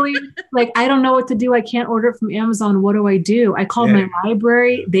totally like, I don't know what to do. I can't order it from Amazon. What do I do? I called my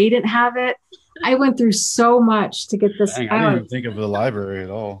library. They didn't have it. I went through so much to get this. Dang, I didn't even think of the library at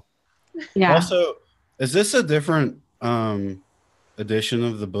all. Yeah. Also, is this a different edition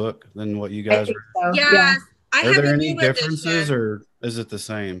of the book than what you guys are? So. Yes. Yeah. Are there any differences or is it the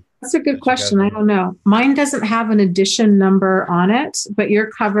same? That's a good question. I don't know. Mine doesn't have an edition number on it, but your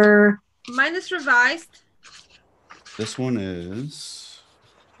cover. Mine is revised. This one is.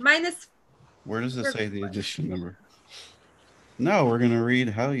 Mine is. Where does it say the edition number? No, we're gonna read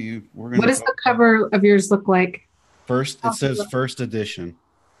how you. What does the cover of yours look like? First, it says first edition.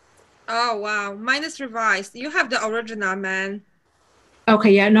 Oh wow, mine is revised. You have the original, man.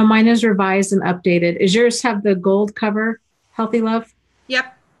 Okay, yeah, no, mine is revised and updated. Is yours have the gold cover? Healthy Love.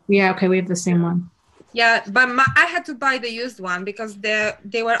 Yep. Yeah. Okay, we have the same one. Yeah, but I had to buy the used one because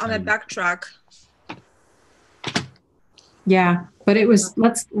they were on a backtrack. Yeah, but it was.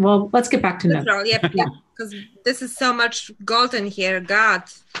 Let's get back to notes. Yep. Yeah. Because this is so much gold in here. God.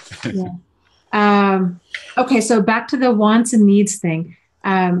 Yeah. Okay, so back to the wants and needs thing.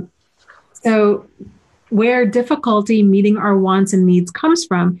 So where difficulty meeting our wants and needs comes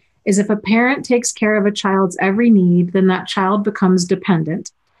from is if a parent takes care of a child's every need, then that child becomes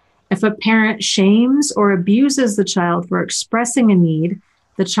dependent. If a parent shames or abuses the child for expressing a need,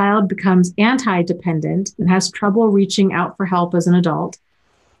 the child becomes anti-dependent and has trouble reaching out for help as an adult.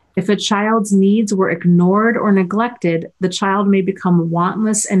 If a child's needs were ignored or neglected, the child may become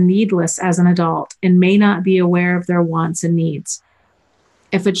wantless and needless as an adult and may not be aware of their wants and needs.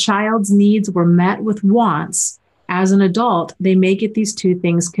 If a child's needs were met with wants, as an adult, they may get these two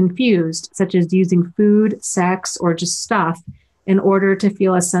things confused, such as using food, sex, or just stuff in order to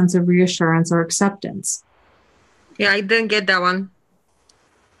feel a sense of reassurance or acceptance. Yeah, I didn't get that one.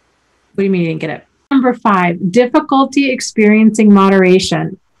 What do you mean you didn't get it? Number 5, difficulty experiencing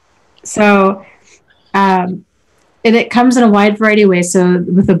moderation. So, and it comes in a wide variety of ways. So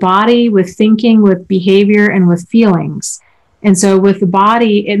with the body, with thinking, with behavior, and with feelings. And so with the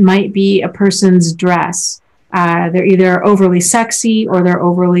body, it might be a person's dress. They're either overly sexy or they're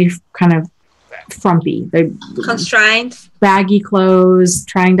overly kind of frumpy. They're constrained, baggy clothes,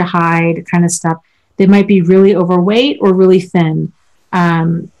 trying to hide kind of stuff. They might be really overweight or really thin.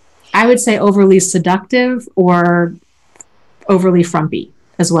 I would say overly seductive or overly frumpy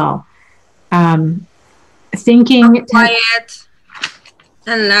as well. Thinking quiet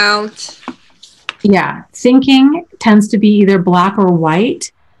and loud. Yeah, thinking tends to be either black or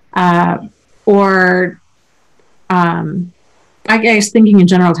white, or I guess thinking in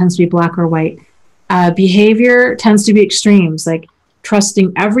general tends to be black or white. Behavior tends to be extremes, like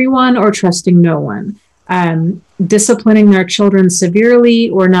trusting everyone or trusting no one, disciplining their children severely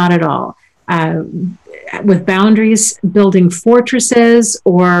or not at all, with boundaries, building fortresses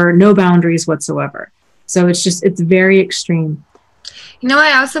or no boundaries whatsoever. So it's very extreme. You know,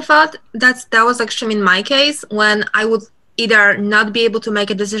 I also thought that was extreme in my case when I would either not be able to make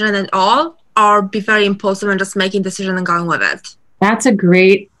a decision at all or be very impulsive and just making a decision and going with it. That's a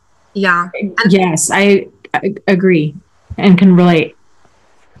great. Yeah. Yes, I agree and can relate.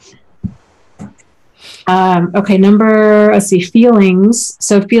 Okay, let's see, feelings.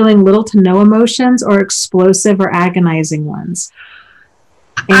 So feeling little to no emotions or explosive or agonizing ones.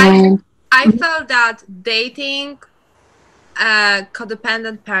 And I felt that dating a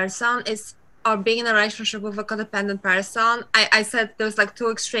codependent person or being in a relationship with a codependent person, I said there's like two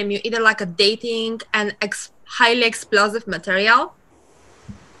extreme. You either like a dating and highly explosive material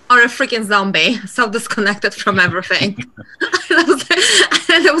or a freaking zombie, so disconnected from everything.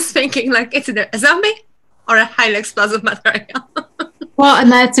 And I was thinking like, it's either a zombie or a highly explosive material. Well,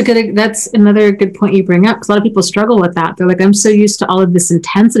 and that's another good point you bring up, because a lot of people struggle with that. They're like, I'm so used to all of this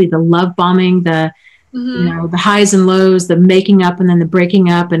intensity, the love bombing, the the highs and lows, the making up and then the breaking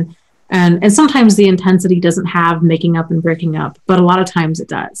up, and sometimes the intensity doesn't have making up and breaking up, but a lot of times it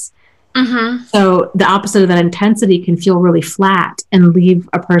does. So the opposite of that intensity can feel really flat and leave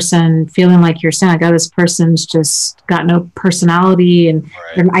a person feeling like you're saying, like, oh, this person's just got no personality, and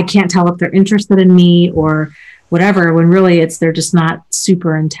I can't tell if they're interested in me or whatever, when really they're just not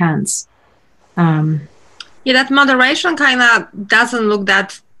super intense. Yeah, that moderation kind of doesn't look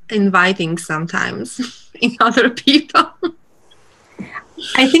that inviting sometimes in other people.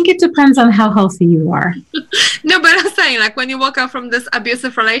 I think it depends on how healthy you are. No, but I'm saying, like, when you walk out from this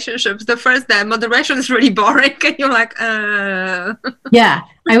abusive relationships, the first day moderation is really boring, and you're like, Yeah,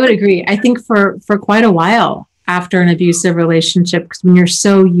 I would agree. I think for quite a while after an abusive relationship, because when you're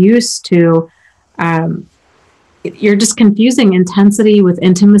so used to, you're just confusing intensity with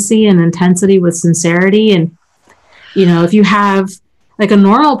intimacy and intensity with sincerity. And, if you have like a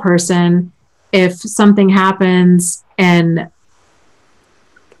normal person, if something happens and,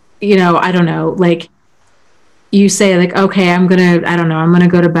 I don't know, like you say like, okay, I'm going to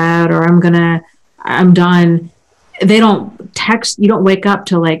go to bed, or I'm done. They don't text, you don't wake up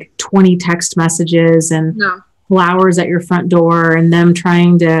to like 20 text messages and flowers at your front door and them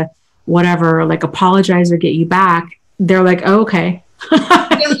trying to whatever, like apologize or get you back. They're like, oh, okay,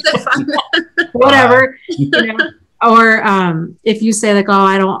 whatever, Or if you say like, oh,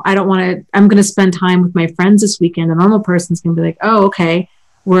 I don't want to, I'm going to spend time with my friends this weekend. A normal person's going to be like, oh, okay.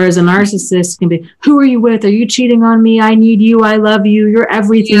 Whereas a narcissist can be, who are you with? Are you cheating on me? I need you. I love you. You're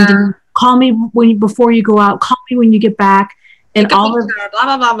everything to me. Call me before you go out. Call me when you get back. And all of blah,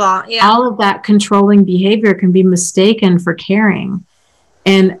 blah, blah, blah. Yeah. All of that controlling behavior can be mistaken for caring.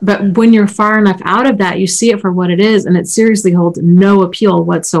 But when you're far enough out of that, you see it for what it is, and it seriously holds no appeal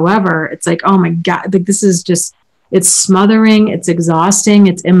whatsoever. It's like, oh my God, like this is just, it's smothering, it's exhausting,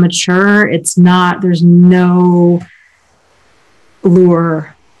 it's immature, it's not, there's no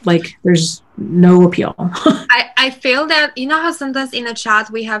lure, like there's no appeal. I feel that, how sometimes in a chat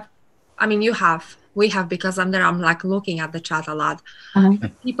we have, because I'm there, I'm like looking at the chat a lot.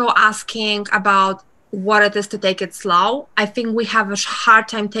 People asking about what it is to take it slow. I think we have a hard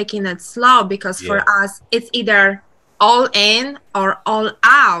time taking it slow because for us, it's either all in or all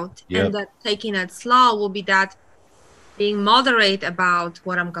out. And that taking it slow will be that being moderate about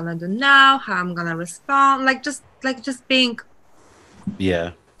what I'm going to do now, how I'm going to respond, just being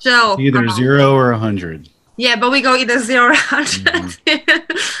chill. Either 0 or 100. Yeah, but we go either 0 or 100.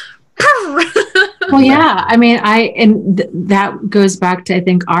 Well, yeah. I mean, that goes back to, I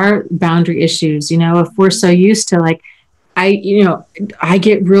think, our boundary issues. If we're so used to like, I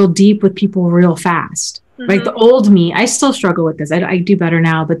get real deep with people real fast. Like the old me, I still struggle with this. I do better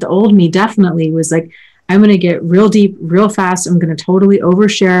now, but the old me definitely was like, I'm going to get real deep, real fast. I'm going to totally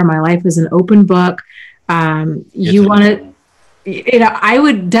overshare. My life is an open book. You want to, I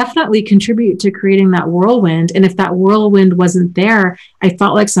would definitely contribute to creating that whirlwind. And if that whirlwind wasn't there, I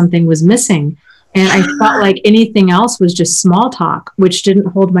felt like something was missing. And I felt like anything else was just small talk, which didn't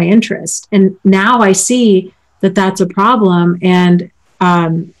hold my interest. And now I see that that's a problem, and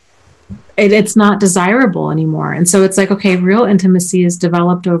it's not desirable anymore. And so it's like, okay, real intimacy is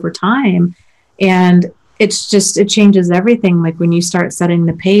developed over time. And it changes everything. Like when you start setting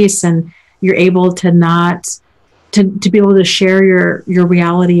the pace and you're able to be able to share your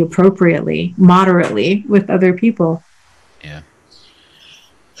reality appropriately, moderately with other people. Yeah.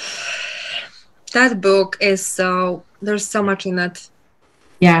 That book is there's so much in it.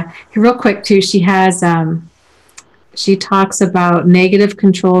 Yeah. Real quick too, she has, she talks about negative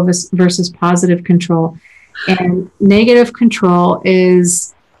control versus positive control. And negative control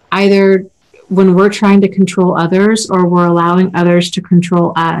is either when we're trying to control others or we're allowing others to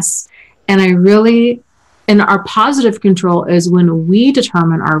control us. And our positive control is when we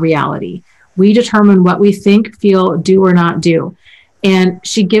determine our reality. We determine what we think, feel, do, or not do. And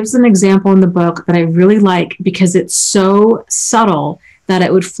she gives an example in the book that I really like because it's so subtle that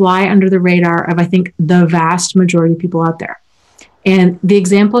it would fly under the radar of, I think, the vast majority of people out there. And the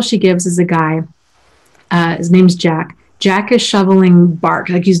example she gives is a guy, his name's Jack. Jack is shoveling bark,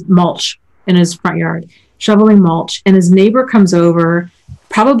 like he's mulch in his front yard, shoveling mulch. And his neighbor comes over,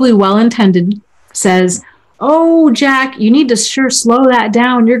 probably well-intended, says, "Oh, Jack, you need to sure slow that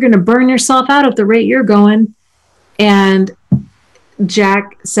down. You're going to burn yourself out at the rate you're going." And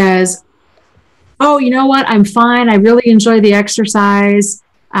Jack says, "Oh, you know what? I'm fine. I really enjoy the exercise.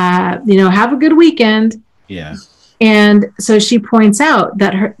 Have a good weekend." Yeah. And so she points out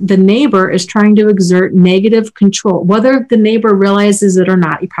that the neighbor is trying to exert negative control. Whether the neighbor realizes it or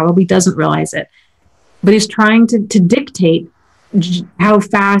not, he probably doesn't realize it, but he's trying to dictate how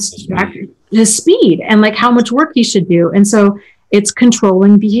fast his speed and like how much work he should do. And so it's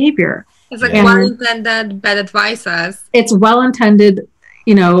controlling behavior. It's like well-intended bad advices. It's well-intended,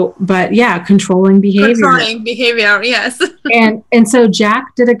 you know, but yeah, controlling behavior. Controlling behavior, yes. and so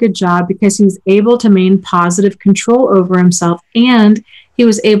Jack did a good job because he was able to maintain positive control over himself, and he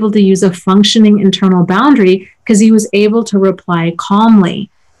was able to use a functioning internal boundary because he was able to reply calmly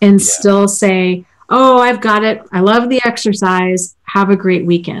and still say, oh, I've got it. I love the exercise. Have a great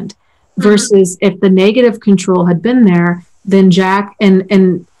weekend. Versus if the negative control had been there, then Jack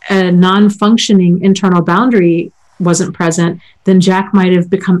and a non-functioning internal boundary wasn't present, then Jack might have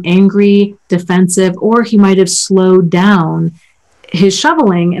become angry, defensive, or he might have slowed down his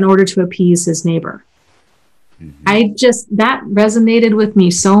shoveling in order to appease his neighbor. That resonated with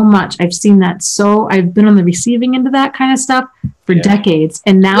me so much. I've seen that. I've been on the receiving end of that kind of stuff for decades.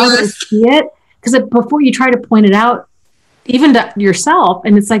 And now that I see it, because before you try to point it out, even to yourself,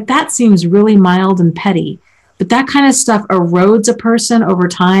 and it's like, that seems really mild and petty. But that kind of stuff erodes a person over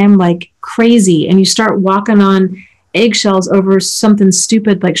time like crazy. And you start walking on eggshells over something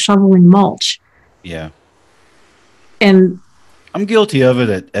stupid like shoveling mulch. Yeah. And I'm guilty of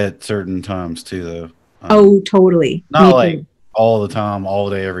it at certain times too, though. Totally. Not like all the time, all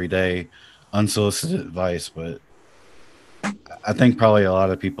day, every day, unsolicited advice, but I think probably a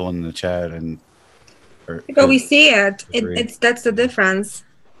lot of people in the chat but we see it. That's the difference.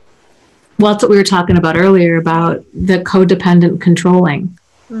 Well, that's what we were talking about earlier about the codependent controlling.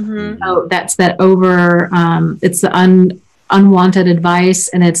 So that's that it's the unwanted advice,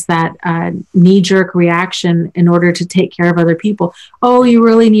 and it's that knee-jerk reaction in order to take care of other people. Oh, you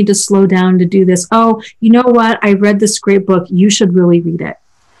really need to slow down to do this. Oh, you know what? I read this great book. You should really read it.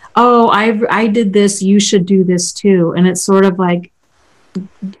 Oh, I did this. You should do this too. And it's sort of like,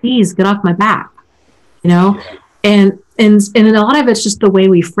 geez, get off my back, you know? And a lot of it's just the way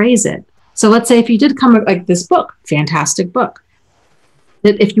we phrase it. So let's say if you did come like this book, fantastic book,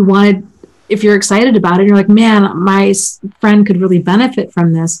 that if you're excited about it, you're like, man, my friend could really benefit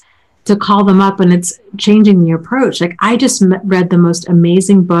from this, to call them up, and it's changing the approach. Like, I just read the most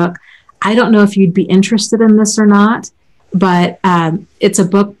amazing book. I don't know if you'd be interested in this or not, but it's a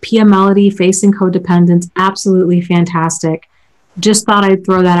book, Pia Melody, Facing Codependence, absolutely fantastic. Just thought I'd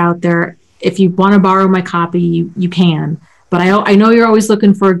throw that out there. If you want to borrow my copy, you can. But I know you're always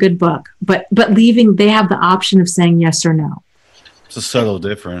looking for a good book, but they have the option of saying yes or no. It's a subtle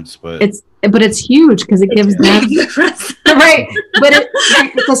difference, but it's huge because it gives them right. But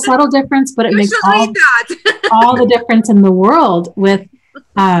it's a subtle difference, but it makes all the difference in the world with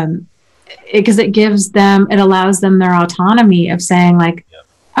because it allows them their autonomy of saying like,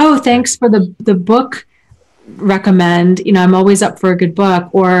 oh, thanks for the book recommend. You know, I'm always up for a good book,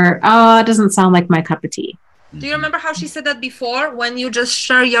 or oh, it doesn't sound like my cup of tea. Do you remember how she said that before? When you just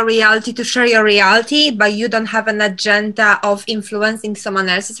share your reality to share your reality, but you don't have an agenda of influencing someone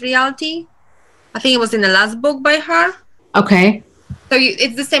else's reality? I think it was in the last book by her. Okay. So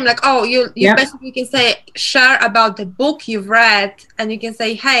it's the same, like, oh, you basically can say, share about the book you've read, and you can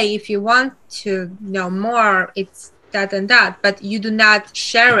say, hey, if you want to know more, it's that and that, but you do not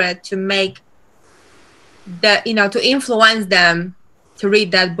share it to make to influence them to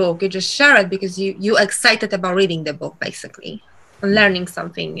read that book. You just share it because you're excited about reading the book, basically, and learning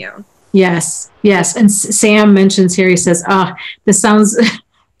something new. Yes. And Sam mentions here, he says, this sounds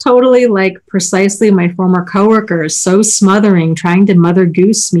totally like precisely my former coworkers, so smothering, trying to mother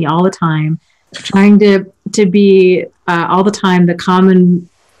goose me all the time, trying to be all the time the common.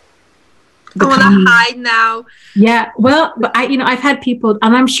 I want to hide now. Yeah. Well, but I've had people,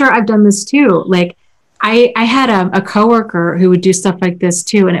 and I'm sure I've done this too. Like, I had a coworker who would do stuff like this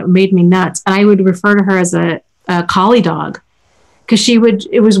too, and it made me nuts. And I would refer to her as a collie dog, because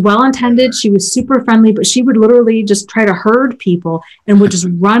it was well-intended. She was super friendly, but she would literally just try to herd people and would just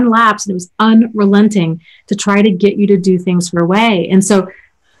run laps. And it was unrelenting to try to get you to do things her way. And so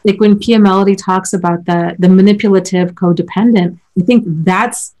like when Pia Melody talks about the manipulative codependent, I think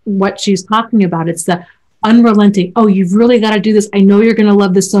that's what she's talking about. It's the unrelenting. Oh, you've really got to do this. I know you're going to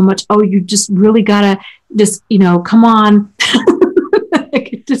love this so much. Oh, you just really got to just, come on.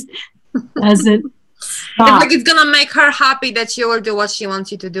 Like, it just doesn't stop. It's going to make her happy that you will do what she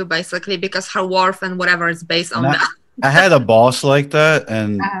wants you to do, basically, because her worth and whatever is based on that. I had a boss like that,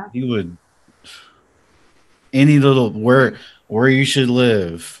 and he would, any little, where you should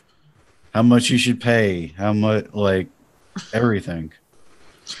live, how much you should pay, how much, like, everything.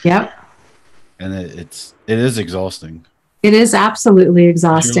 Yep. And it is exhausting. It is absolutely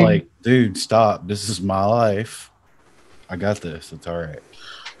exhausting. You're like, dude, stop. This is my life. I got this. It's all right.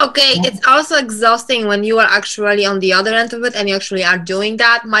 Okay, it's also exhausting when you are actually on the other end of it and you actually are doing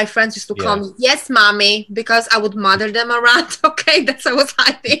that. My friends used to call me, yes, mommy, because I would mother them around. Okay, that's what I was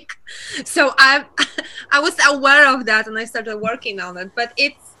hiding. So I was aware of that and I started working on it. But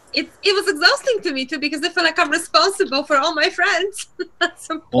it was exhausting to me too because I feel like I'm responsible for all my friends.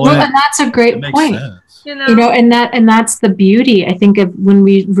 Well, and that's a great point. Sense. You know, and that's the beauty, I think, of when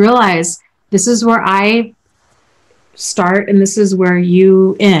we realize this is where I start and this is where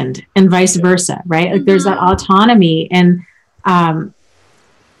you end, and vice versa, right? Like there's that autonomy, and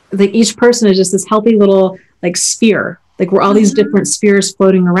like each person is just this healthy little like sphere, like we're all these different spheres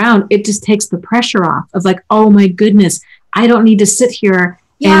floating around. It just takes the pressure off of like, oh my goodness, I don't need to sit here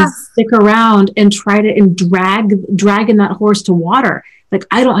and stick around and try to dragging that horse to water. Like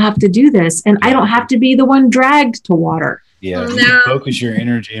I don't have to do this, and I don't have to be the one dragged to water. Yeah, you can focus your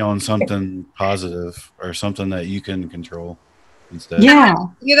energy on something positive or something that you can control instead. Yeah.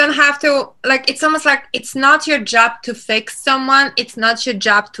 You don't have to, like, it's almost like it's not your job to fix someone. It's not your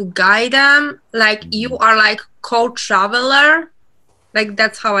job to guide them. Like you are like co-traveler. Like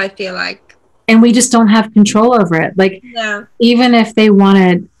that's how I feel like. And we just don't have control over it. Like even if they want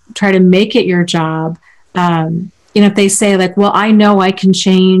to try to make it your job, you know, if they say like, well, I know I can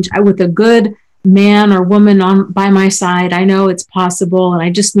change with a good man or woman on by my side, I know it's possible, and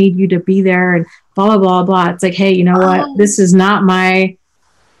I just need you to be there, and blah blah blah blah. It's like, hey, you know what? This is not my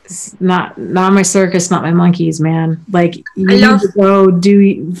my circus, not my monkeys, man. Like you need to go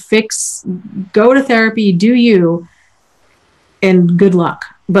go to therapy, do you, and good luck.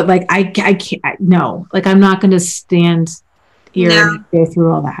 But like I can't, no, like I'm not going to stand here and go through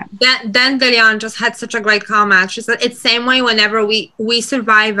all that. Dan DeLeon just had such a great comment. She said it's same way whenever we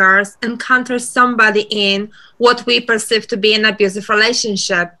survivors encounter somebody in what we perceive to be an abusive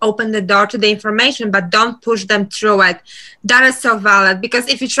relationship, open the door to the information, but don't push them through it. That is so valid, because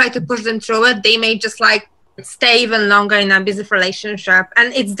if you try to push them through it, they may just like stay even longer in an abusive relationship,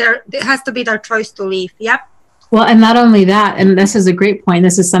 and it has to be their choice to leave. Yep. Well, and not only that, and this is a great point,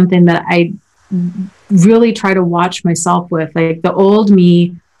 this is something that I really try to watch myself with, like the old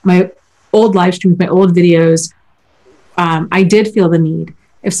me, my old live streams, my old videos. I did feel the need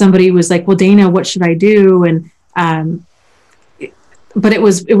if somebody was like, well, Dana, what should I do? And but it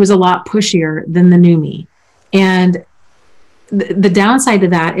was a lot pushier than the new me. And the downside to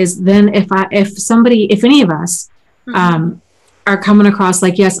that is then if any of us are coming across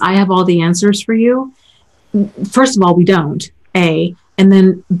like, yes, I have all the answers for you. First of all, we don't, A. And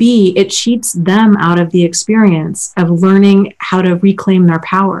then B, it cheats them out of the experience of learning how to reclaim their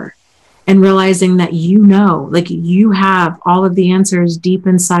power and realizing that, you know, like you have all of the answers deep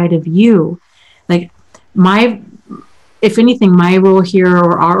inside of you. Like if anything, my role here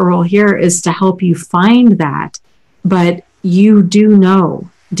or our role here is to help you find that, but you do know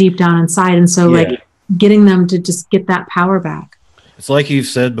deep down inside. And so like getting them to just get that power back. It's like you've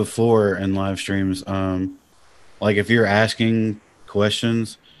said before in live streams, like if you're asking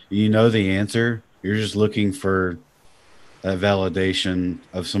questions, you know the answer, you're just looking for that validation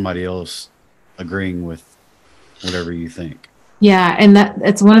of somebody else agreeing with whatever you think. Yeah, and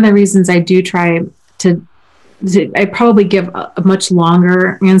that's one of the reasons I do try to I probably give a much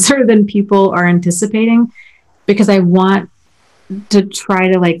longer answer than people are anticipating, because I want to try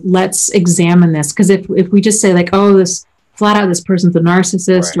to like, let's examine this. Because if we just say like, oh, this flat out, this person's a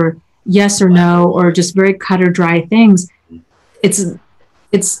narcissist, or yes or no, or just very cut or dry things,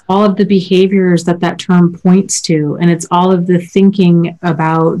 it's all of the behaviors that term points to, and it's all of the thinking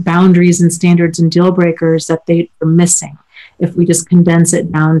about boundaries and standards and deal breakers that they are missing if we just condense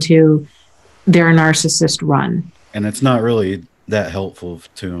it down to their narcissist run. And it's not really that helpful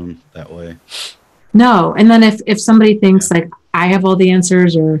to them that way. No. And then if somebody thinks like I have all the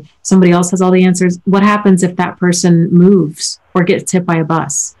answers or somebody else has all the answers, what happens if that person moves or gets hit by a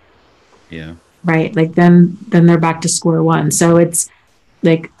bus? Yeah. Right. Like then they're back to square one. So it's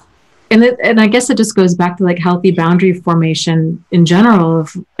like, and I guess it just goes back to like healthy boundary formation in general,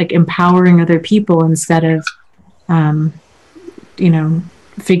 of like empowering other people instead of,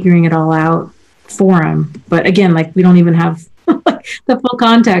 figuring it all out for them. But again, like we don't even have the full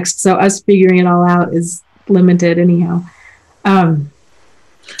context. So us figuring it all out is limited anyhow. Can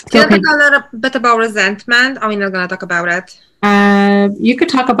I talk a little bit about resentment? Are we not going to talk about it? You could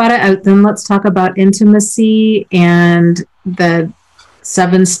talk about it. Then let's talk about intimacy and the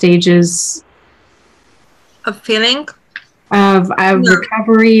 7 stages of feeling of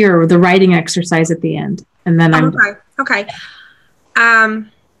recovery, or the writing exercise at the end. And then I'm okay.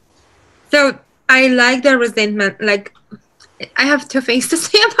 So I like the resentment. Like, I have two things to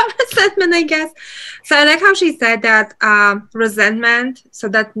say about resentment, I guess. So I like how she said that resentment, so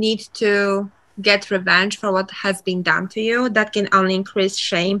that need to get revenge for what has been done to you, that can only increase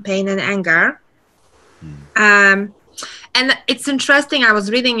shame, pain, and anger. And it's interesting. I was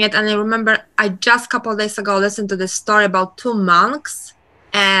reading it, and I remember I just a couple of days ago listened to this story about two monks,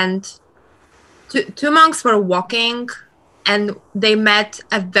 and two monks were walking, and they met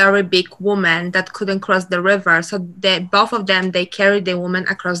a very big woman that couldn't cross the river. So both of them, they carried the woman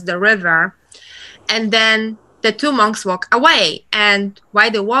across the river, and then the two monks walk away. And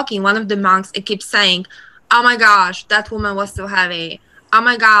while they're walking, one of the monks, it keeps saying, "Oh my gosh, that woman was so heavy. Oh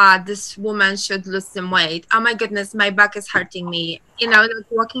my God, this woman should lose some weight. Oh my goodness, my back is hurting me." You know,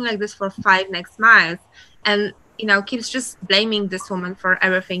 walking like this for 5 next miles. And, you know, keeps just blaming this woman for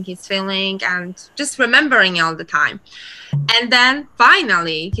everything he's feeling and just remembering all the time. And then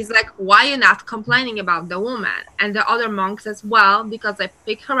finally, he's like, "Why are you not complaining about the woman?" And the other monk says, "Well, because I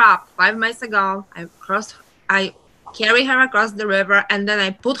picked her up 5 miles ago. I carry her across the river, and then I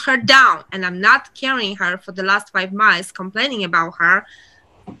put her down, and I'm not carrying her for the last 5 miles, complaining about her.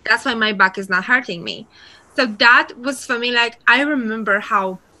 That's why my back is not hurting me." So that was for me, like, I remember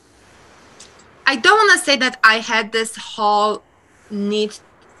how, I don't want to say that I had this whole need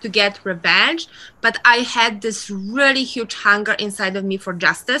to get revenge, but I had this really huge hunger inside of me for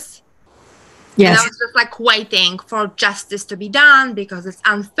justice. Yes. And I was just like waiting for justice to be done because it's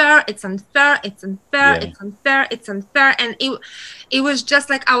unfair, it's unfair, it's unfair, yeah. It's unfair, it's unfair. And it was just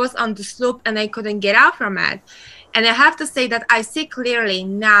like I was on this loop and I couldn't get out from it. And I have to say that I see clearly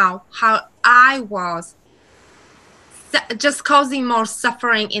now how I was just causing more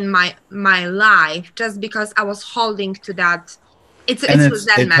suffering in my life just because I was holding to that. It's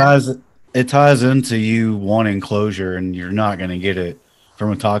resentment. It ties into you wanting closure, and you're not going to get it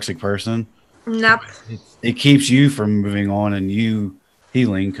from a toxic person. Nope. It keeps you from moving on and you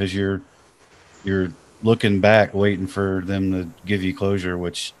healing because you're looking back, waiting for them to give you closure,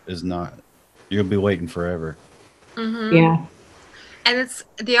 which is not. You'll be waiting forever. Mm-hmm. Yeah. And it's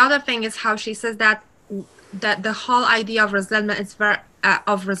the other thing is how she says that the whole idea of resentment is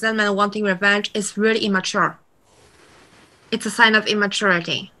resentment and wanting revenge is really immature. It's a sign of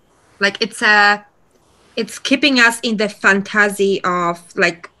immaturity. Like it's keeping us in the fantasy of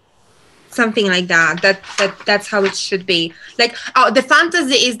like something like that. That's how it should be. Like, the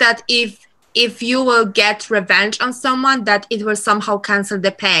fantasy is that if you will get revenge on someone, that it will somehow cancel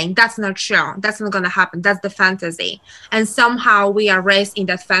the pain. That's not true. That's not going to happen. That's the fantasy. And somehow we are raised in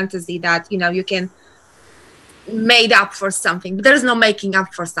that fantasy that, you know, you can made up for something. But there's no making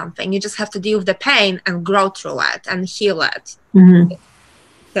up for something. You just have to deal with the pain and grow through it and heal it. Mm-hmm.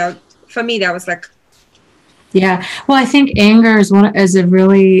 So for me, that was like, yeah. Well, I think anger is a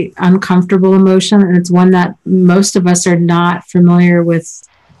really uncomfortable emotion, and it's one that most of us are not familiar with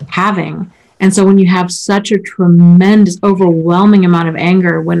having. And so when you have such a tremendous, overwhelming amount of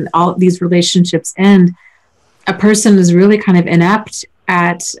anger, when all these relationships end, a person is really kind of inept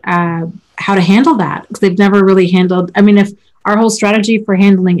at how to handle that because they've never really handled. I mean, if our whole strategy for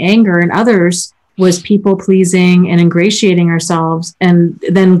handling anger and others was people pleasing and ingratiating ourselves and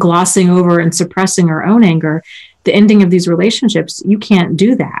then glossing over and suppressing our own anger, the ending of these relationships, you can't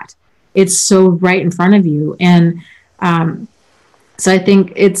do that. It's so right in front of you. And so I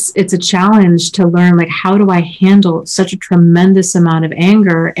think it's a challenge to learn, like, how do I handle such a tremendous amount of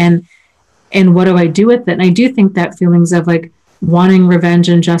anger and what do I do with it? And I do think that feelings of like wanting revenge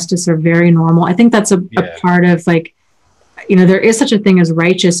and justice are very normal. I think that's a part of, like, you know, there is such a thing as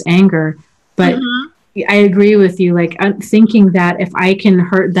righteous anger. But mm-hmm. I agree with you. Like, I'm thinking that if I can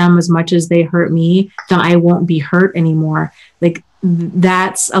hurt them as much as they hurt me, then I won't be hurt anymore. Like,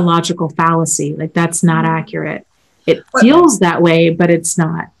 that's a logical fallacy. Like, that's not accurate. It feels that way, but it's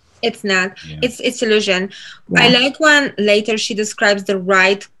not. It's not. Yeah. It's illusion. Yeah. I like when later she describes the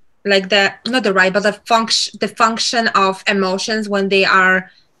right, like not the right, but the function of emotions when they are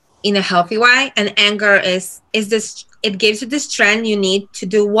in a healthy way. And anger is this. It gives you the strength you need to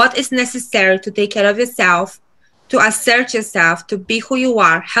do what is necessary to take care of yourself, to assert yourself, to be who you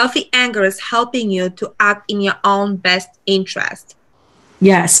are. Healthy anger is helping you to act in your own best interest.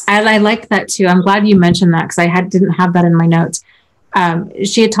 Yes, I like that too. I'm glad you mentioned that because I didn't have that in my notes.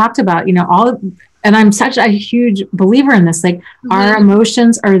 She had talked about, you know, and I'm such a huge believer in this. Like, mm-hmm. our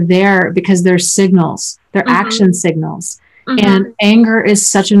emotions are there because they're signals, they're mm-hmm. action signals. Mm-hmm. And anger is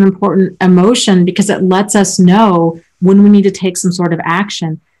such an important emotion because it lets us know when we need to take some sort of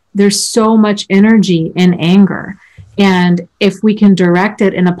action. There's so much energy in anger. And if we can direct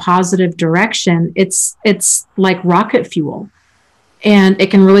it in a positive direction, it's like rocket fuel. and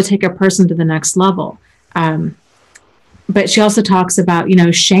it can really take a person to the next level. But she also talks about,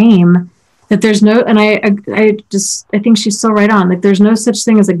 shame, that there's no, and I think she's so right on. Like, there's no such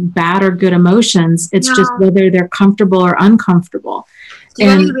thing as like bad or good emotions. It's just whether they're comfortable or uncomfortable. Do you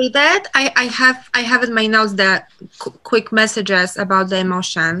want to read that? I have in my notes the quick messages about the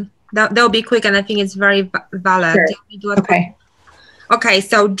emotion. They'll be quick, and I think it's very valid. Sure. Okay. Okay,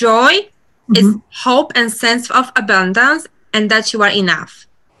 so joy is hope and sense of abundance, and that you are enough.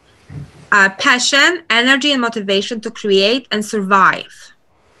 Passion, energy, and motivation to create and survive.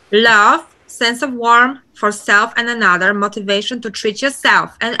 Love, sense of warmth for self and another, motivation to treat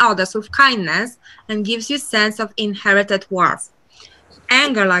yourself and others with kindness, and gives you sense of inherited worth.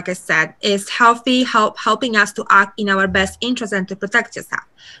 Anger, like I said, is healthy, helping us to act in our best interest and to protect yourself.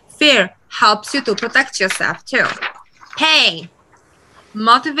 Fear helps you to protect yourself too. Pain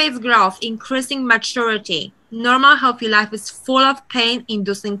motivates growth, increasing maturity. Normal, healthy life is full of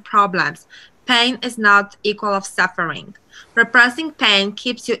pain-inducing problems. Pain is not equal of suffering. Repressing pain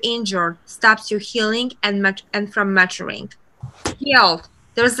keeps you injured, stops you healing and from maturing. Guilt,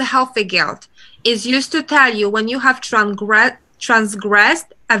 there's a healthy guilt, is used to tell you when you have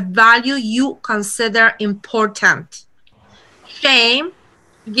transgressed a value you consider important. Shame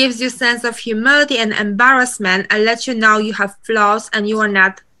gives you sense of humility and embarrassment and lets you know you have flaws and you are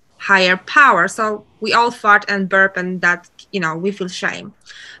not higher power. So we all fart and burp, and that, we feel shame.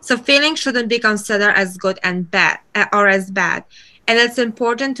 So feelings shouldn't be considered as good and bad or as bad. And it's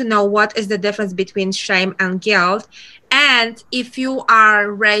important to know what is the difference between shame and guilt. And if you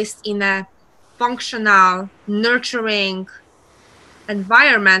are raised in a functional, nurturing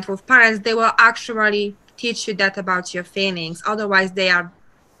environment with parents, they will actually teach you that about your feelings. Otherwise, they are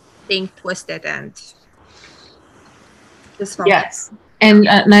being twisted and dysfunctional. Yes. And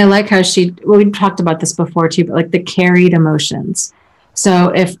I like how we talked about this before too, but like the carried emotions. So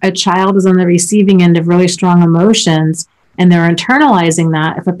if a child is on the receiving end of really strong emotions and they're internalizing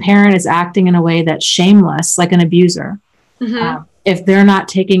that, if a parent is acting in a way that's shameless, like an abuser, if they're not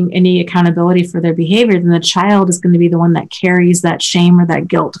taking any accountability for their behavior, then the child is going to be the one that carries that shame or that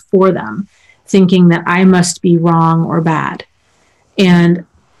guilt for them, thinking that I must be wrong or bad. And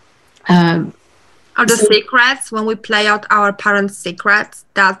are the secrets, when we play out our parents' secrets,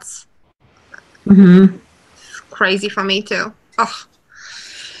 that's crazy for me too. Oh.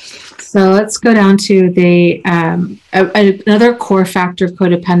 So let's go down to another core factor of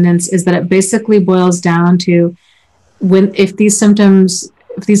codependence is that it basically boils down to if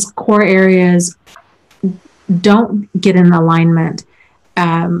these core areas don't get in alignment,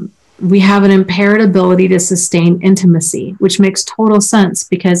 we have an impaired ability to sustain intimacy, which makes total sense,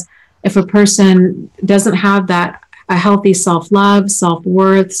 because if a person doesn't have a healthy self-love,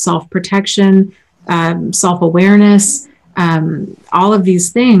 self-worth, self-protection, self-awareness, all of these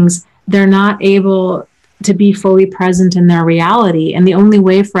things, they're not able to be fully present in their reality. And the only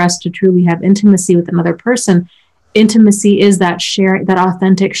way for us to truly have intimacy with another person, intimacy is that sharing, that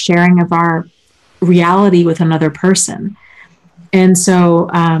authentic sharing of our reality with another person. And so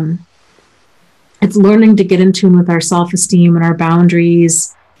it's learning to get in tune with our self-esteem and our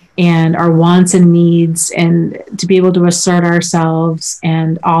boundaries and our wants and needs, and to be able to assert ourselves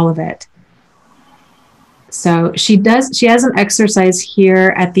and all of it. So she has an exercise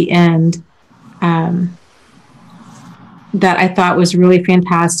here at the end that I thought was really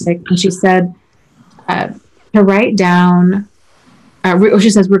fantastic. And she said to write down, she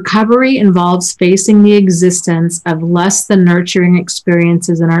says, recovery involves facing the existence of less than nurturing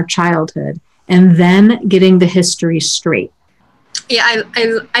experiences in our childhood and then getting the history straight. Yeah,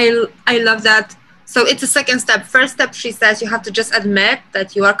 I love that. So it's a second step. First step, she says you have to just admit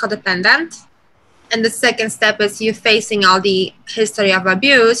that you are codependent. And the second step is you facing all the history of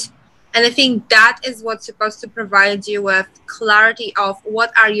abuse. And I think that is what's supposed to provide you with clarity of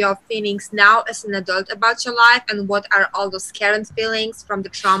what are your feelings now as an adult about your life, and what are all those current feelings from the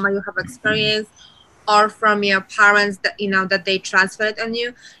trauma you have experienced or from your parents that, that they transferred on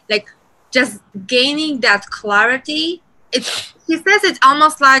you. Like, just gaining that clarity. She says it's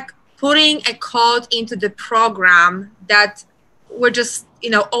almost like putting a code into the program that we're just,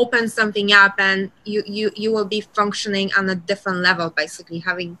 open something up, and you will be functioning on a different level, basically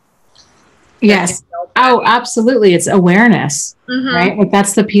having. Yes. Oh, absolutely. It's awareness, right? Like,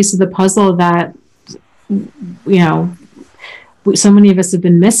 that's the piece of the puzzle that, so many of us have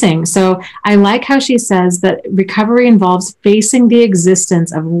been missing. So I like how she says that recovery involves facing the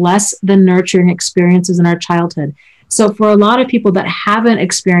existence of less than nurturing experiences in our childhood. So for a lot of people that haven't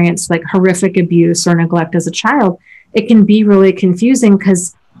experienced like horrific abuse or neglect as a child, it can be really confusing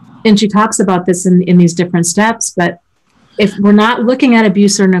and she talks about this in these different steps, but if we're not looking at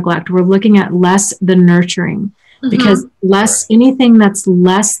abuse or neglect, we're looking at less than nurturing, because anything that's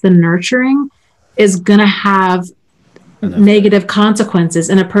less than nurturing is going to have negative consequences,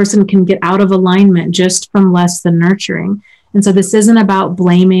 and a person can get out of alignment just from less than nurturing. And so this isn't about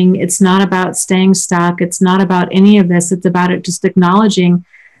blaming. It's not about staying stuck. It's not about any of this. It's about it just acknowledging,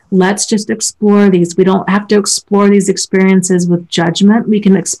 let's just explore these. We don't have to explore these experiences with judgment. We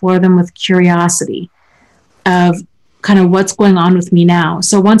can explore them with curiosity of kind of what's going on with me now.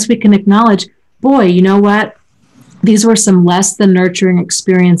 So once we can acknowledge, boy, you know what? These were some less than nurturing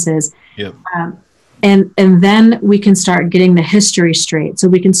experiences. Yep. And then we can start getting the history straight. So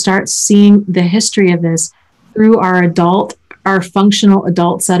we can start seeing the history of this through our functional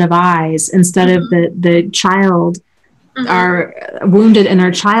adult set of eyes, instead of the child, our wounded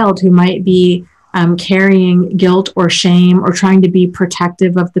inner child who might be carrying guilt or shame or trying to be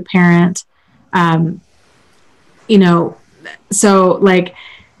protective of the parent. So like,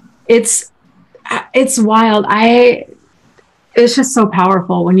 it's wild. It's just so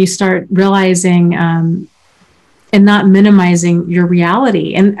powerful when you start realizing and not minimizing your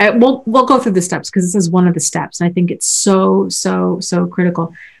reality. And we'll go through the steps, because this is one of the steps. And I think it's so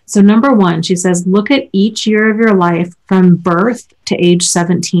critical. So number 1, she says, look at each year of your life from birth to age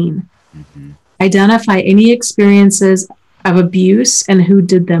 17. Identify any experiences of abuse and who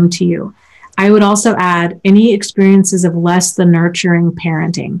did them to you. I would also add any experiences of less than nurturing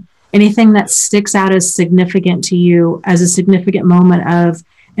parenting. Anything that sticks out as significant to you, as a significant moment of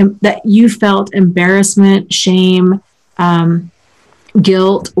that you felt embarrassment, shame,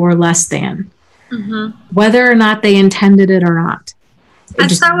 guilt, or less than, whether or not they intended it or not.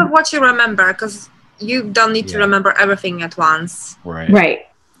 And start with what you remember, because you don't need to remember everything at once. Right.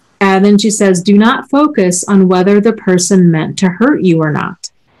 And then she says, do not focus on whether the person meant to hurt you or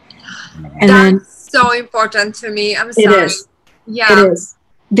not. And that's so important to me. I'm sorry. It is. Yeah. It is.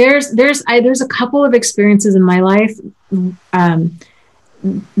 There's a couple of experiences in my life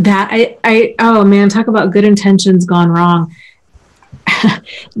that oh man, talk about good intentions gone wrong.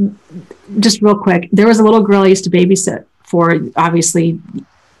 Just real quick, there was a little girl I used to babysit for, obviously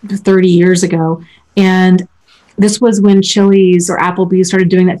 30 years ago, and this was when Chili's or Applebee's started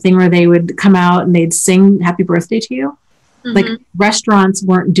doing that thing where they would come out and they'd sing happy birthday to you. Like, restaurants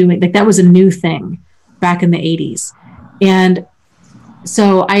weren't doing, like, that was a new thing back in the 80s. And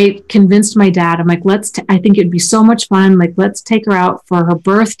so I convinced my dad, I'm like, I think it'd be so much fun. Like, let's take her out for her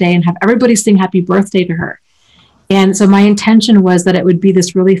birthday and have everybody sing happy birthday to her. And so my intention was that it would be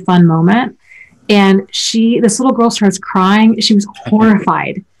this really fun moment. And this little girl starts crying. She was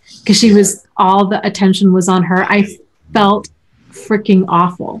horrified because all the attention was on her. I felt freaking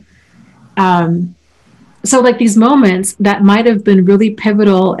awful. So like, these moments that might have been really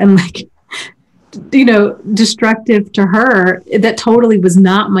pivotal and like, destructive to her, that totally was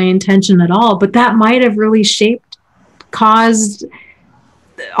not my intention at all, but that might have really caused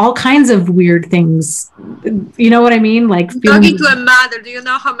all kinds of weird things. You know what I mean? Like, talking to a mother, do you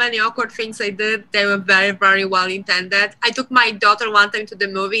know how many awkward things I did? They were very, very well intended. I took my daughter one time to the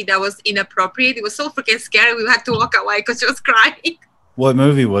movie that was inappropriate. It was so freaking scary. We had to walk away because she was crying. What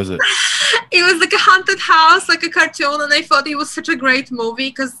movie was it? It was like a haunted house, like a cartoon, and I thought it was such a great movie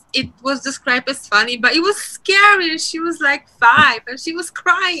because it was described as funny, but it was scary. She was like 5 and she was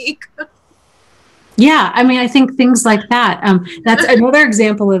crying. Yeah, I mean, I think things like that. That's another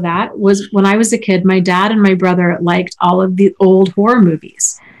example of that. Was when I was a kid, my dad and my brother liked all of the old horror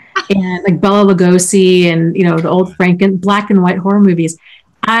movies, and like Bela Lugosi and the old black and white horror movies.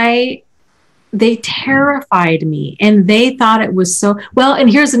 They terrified me, and they thought it was so well.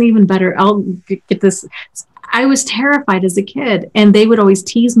 And here's an even better, I'll get this. I was terrified as a kid, and they would always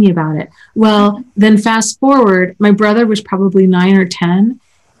tease me about it. Well, then fast forward, my brother was probably 9 or 10,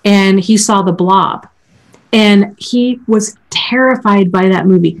 and he saw The Blob, and he was terrified by that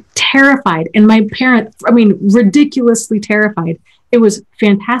movie, terrified. And my parents, ridiculously terrified. It was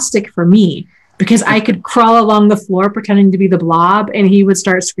fantastic for me, because I could crawl along the floor pretending to be the Blob, and he would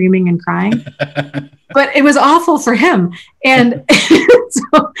start screaming and crying. But it was awful for him. And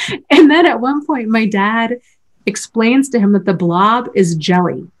and then at one point, my dad explains to him that the Blob is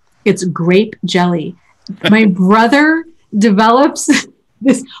jelly. It's grape jelly. My brother develops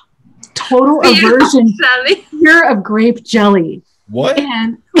this total aversion, fear of grape jelly. What?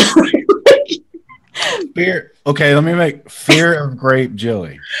 And fear. Okay, let me make fear of grape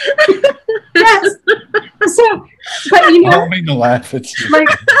jelly. Yes. So, but I don't mean to laugh. It's just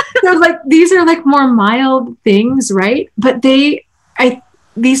these are like more mild things, right? But these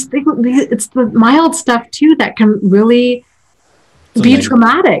things, it's the mild stuff too that can really be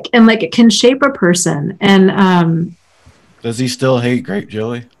traumatic, and like it can shape a person. And Does he still hate grape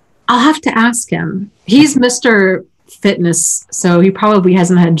jelly? I'll have to ask him. He's Mr. Fitness, so he probably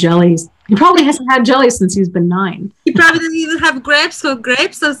hasn't had jellies. He probably hasn't had jelly since he's been 9. He probably doesn't even have grapes, so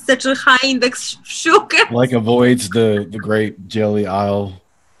grapes are such a high index sugar. Like avoids the grape jelly aisle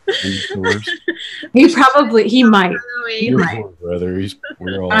in the stores. He might. Your poor brother.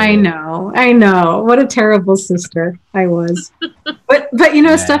 We're all I know. What a terrible sister I was. But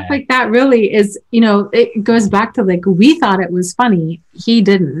stuff like that really is, it goes back to like, we thought it was funny. He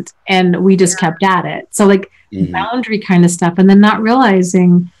didn't. And we just kept at it. So like boundary kind of stuff. And then not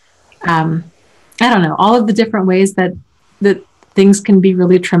realizing, I don't know, all of the different ways that things can be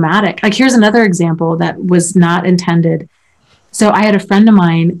really traumatic. Like here's another example that was not intended. So I had a friend of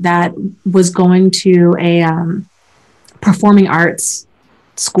mine that was going to a performing arts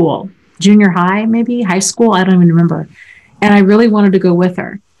school, junior high, maybe high school. I don't even remember. And I really wanted to go with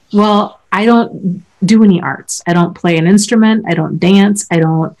her. Well, I don't do any arts. I don't play an instrument. I don't dance. I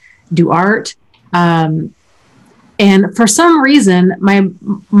don't do art. And for some reason, my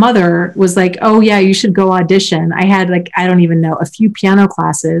mother was like, oh yeah, you should go audition. I had like, I don't even know, a few piano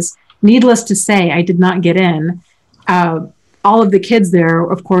classes. Needless to say, I did not get in. All of the kids there,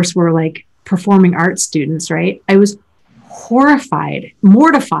 of course, were like performing arts students, right? I was horrified,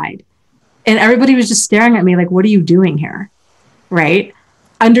 mortified. And everybody was just staring at me like, what are you doing here? Right?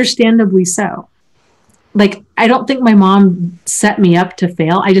 Understandably so. Like, I don't think my mom set me up to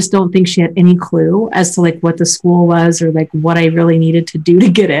fail. I just don't think she had any clue as to like what the school was or like what I really needed to do to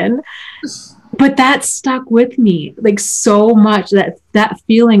get in. But that stuck with me like so much, that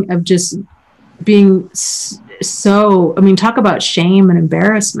feeling of just being so, I mean, talk about shame and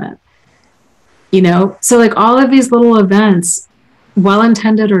embarrassment, So like all of these little events,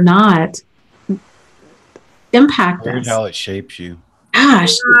 well-intended or not, impact us. How it shapes you.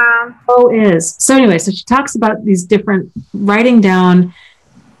 Gosh, So anyway, so she talks about these different, writing down,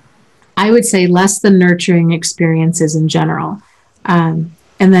 I would say, less than nurturing experiences in general. And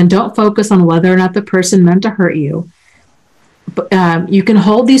then don't focus on whether or not the person meant to hurt you. But, you can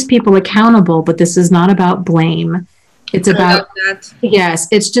hold these people accountable, but this is not about blame. It's about, yes,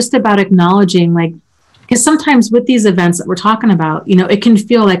 it's just about acknowledging, like, because sometimes with these events that we're talking about, it can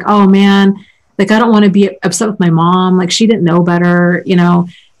feel like, oh man, like, I don't want to be upset with my mom. Like, she didn't know better,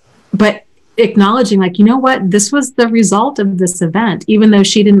 but acknowledging, like, you know what, this was the result of this event, even though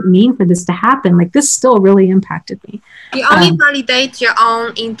she didn't mean for this to happen. Like, this still really impacted me. You only validate your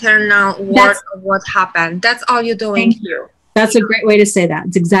own internal work of what happened. That's all you're doing here. That's a great way to say that.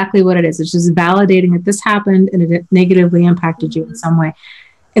 It's exactly what it is. It's just validating that this happened and it negatively impacted you in some way.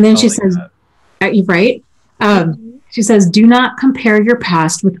 And then she says, right? She says, do not compare your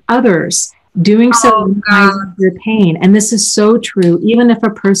past with others. Doing so minimizes your pain. And this is so true, even if a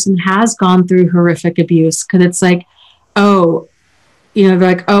person has gone through horrific abuse, because it's like, oh, they're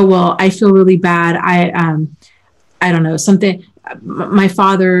like, oh, well, I feel really bad. I don't know, something. My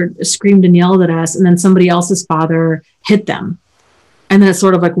father screamed and yelled at us, and then somebody else's father hit them. And then it's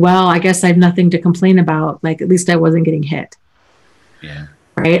sort of like, well, I guess I have nothing to complain about. Like, at least I wasn't getting hit. Yeah.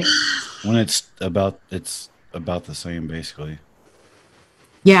 Right? When it's about the same, basically.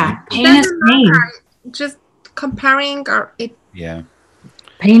 Yeah. Pain is pain. Just comparing Yeah.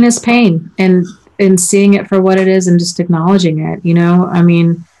 Pain is pain. And seeing it for what it is and just acknowledging it, I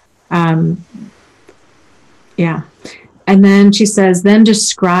mean, yeah. And then she says, then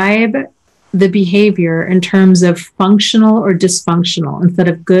describe the behavior in terms of functional or dysfunctional instead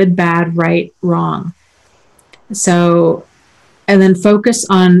of good, bad, right, wrong. So, and then focus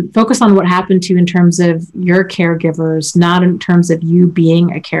on what happened to you in terms of your caregivers, not in terms of you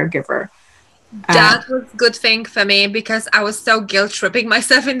being a caregiver. That was a good thing for me because I was so guilt tripping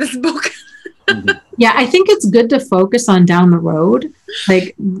myself in this book. Yeah, I think it's good to focus on down the road,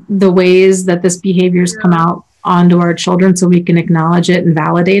 like the ways that this behavior has come out onto our children so we can acknowledge it and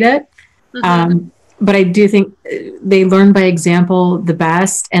validate it. But I do think they learn by example the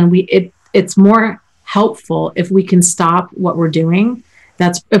best, and it's more helpful if we can stop what we're doing.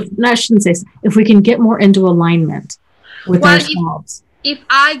 If we can get more into alignment with ourselves. If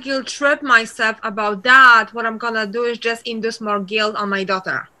I guilt trip myself about that, what I'm gonna do is just induce more guilt on my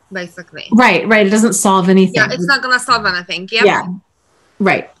daughter, basically. Right. It doesn't solve anything. Yeah, it's not gonna solve anything. Yep. Yeah.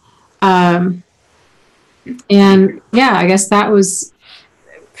 Right. And yeah, I guess that was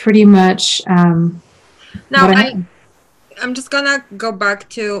pretty much now I'm just gonna go back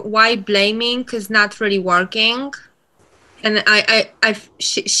to why blaming is not really working. And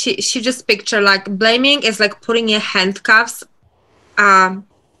she just picture like blaming is like putting your handcuffs.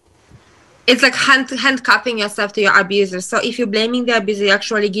 It's like handcuffing yourself to your abuser. So if you're blaming the abuser, you're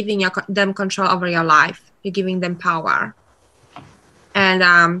actually giving them control over your life. You're giving them power.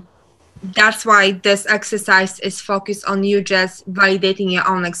 And that's why this exercise is focused on you just validating your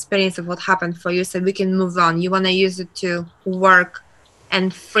own experience of what happened for you, so we can move on. You want to use it to work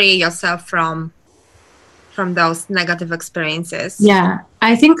and free yourself from those negative experiences. Yeah,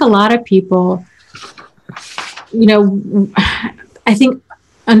 I think a lot of people, you know, I think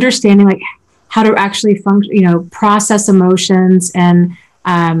understanding like how to actually function, you know, process emotions and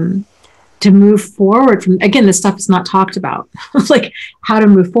to move forward from, again, this stuff is not talked about, like how to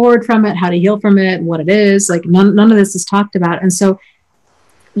move forward from it, how to heal from it, what it is, like none of this is talked about. And so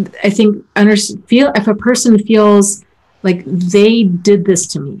I think if a person feels like they did this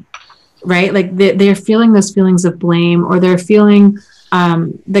to me, right? Like they're feeling those feelings of blame, or they're feeling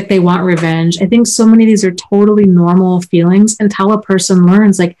like they want revenge. I think so many of these are totally normal feelings until a person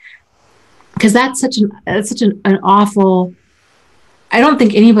learns, like, because that's such an awful, I don't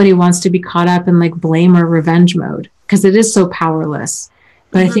think anybody wants to be caught up in like blame or revenge mode, because it is so powerless.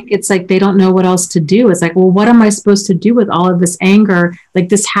 But I think it's like they don't know what else to do. It's like, well, what am I supposed to do with all of this anger? Like,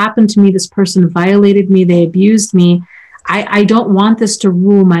 this happened to me. This person violated me. They abused me. I don't want this to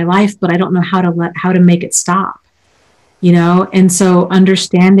rule my life, but I don't know how to make it stop, you know? And so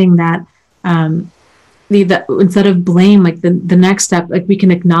understanding that instead of blame, like the next step, like we can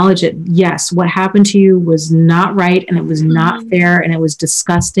acknowledge it. Yes, what happened to you was not right, and it was not fair, and it was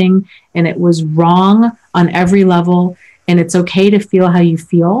disgusting, and it was wrong on every level. And it's okay to feel how you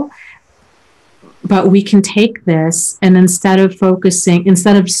feel. But we can take this, and instead of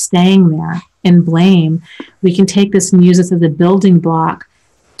staying there in blame, we can take this and use this as a building block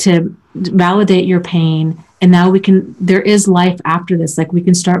to validate your pain. And now there is life after this. Like, we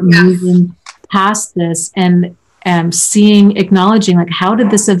can start moving past this and acknowledging, like, how did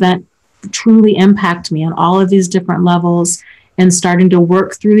this event truly impact me on all of these different levels, and starting to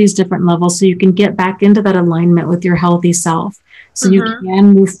work through these different levels so you can get back into that alignment with your healthy self, so you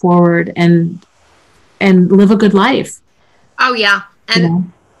can move forward and live a good life. Oh yeah.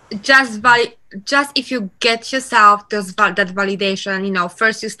 And just if you get yourself that validation, you know,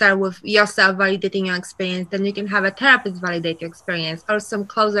 first you start with yourself validating your experience, then you can have a therapist validate your experience, or some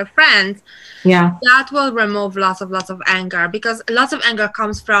closer friends. Yeah, that will remove lots of anger, because lots of anger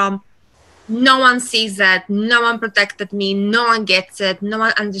comes from no one sees it, no one protected me, no one gets it, no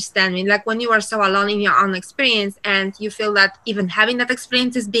one understands me. Like when you are so alone in your own experience, and you feel that even having that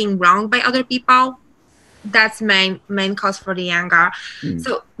experience is being wronged by other people, that's main cause for the anger.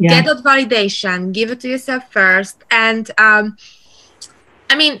 So get that validation, give it to yourself first. And I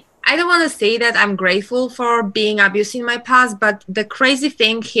mean, I don't want to say that I'm grateful for being abused in my past, but the crazy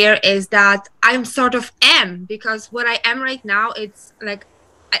thing here is that I'm sort of am, because what I am right now, it's like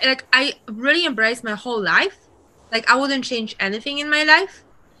I really embrace my whole life. Like, I wouldn't change anything in my life.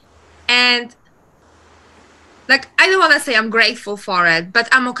 And like, I don't want to say I'm grateful for it, but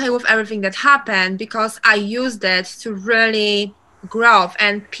I'm okay with everything that happened, because I used it to really grow.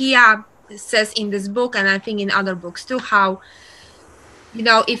 And Pia says in this book, and I think in other books too, how, you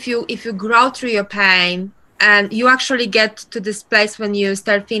know, if you grow through your pain, and you actually get to this place when you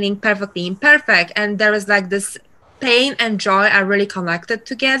start feeling perfectly imperfect, and there is like this pain and joy are really connected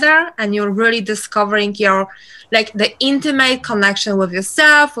together, and you're really discovering your, like, the intimate connection with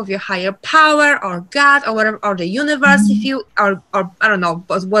yourself, with your higher power, or God, or whatever, or the universe, if you, or I don't know,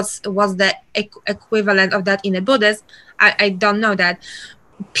 what's the equivalent of that in a Buddhist, I don't know that.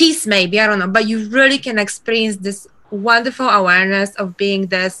 Peace, maybe, I don't know, but you really can experience this wonderful awareness of being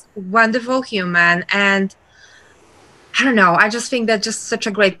this wonderful human. And I don't know, I just think that's just such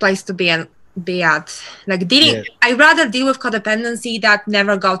a great place to be at. Like, I rather deal with codependency that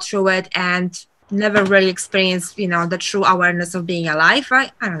never go through it and never really experience, you know, the true awareness of being alive.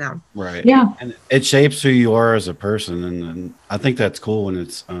 I don't know. Right. Yeah. And it shapes who you are as a person, and I think that's cool, and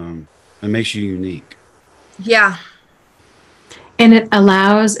it makes you unique. Yeah. And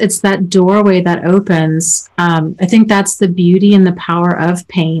it's that doorway that opens. I think that's the beauty and the power of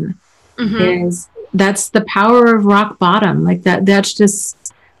pain. Is that's the power of rock bottom. Like that's just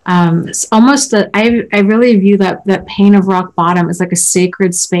it's almost I really view that pain of rock bottom as like a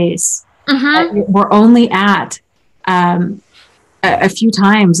sacred space that we're only at a few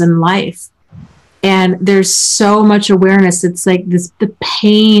times in life, and there's so much awareness. It's like the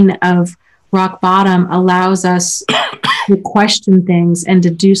pain of rock bottom allows us to question things and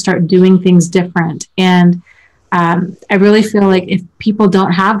to start doing things different. And I really feel like if people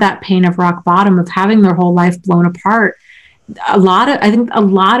don't have that pain of rock bottom, of having their whole life blown apart, I think a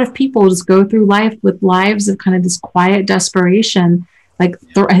lot of people just go through life with lives of kind of this quiet desperation. Like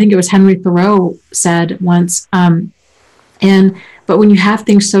I think it was Henry Thoreau said once, but when you have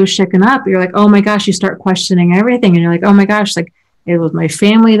things so shaken up, you're like, oh my gosh, you start questioning everything. And you're like, oh my gosh, like It was my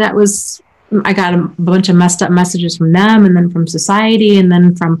family that was, I got a bunch of messed up messages from them, and then from society, and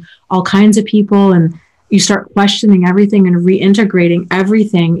then from all kinds of people. And you start questioning everything and reintegrating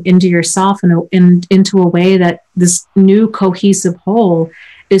everything into yourself and into a way that this new cohesive whole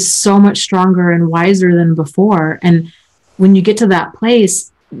is so much stronger and wiser than before. And when you get to that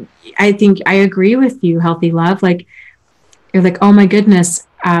place, I think I agree with you, Healthy Love. Like, you're like, oh my goodness,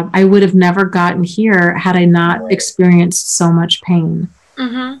 I would have never gotten here had I not experienced so much pain.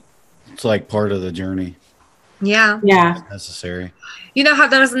 Mm-hmm. It's like part of the journey. Yeah. Yeah. It's necessary. You know how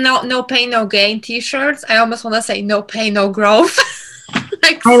there's no pain, no gain t-shirts? I almost want to say no pain, no growth.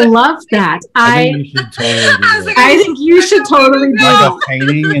 Like, I love that. I think you should totally do that. Like, I think you should totally do that. Like a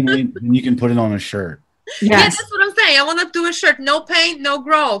painting, and then you can put it on a shirt. Yes. Yeah, that's what I'm saying. I want to do a shirt. No pain, no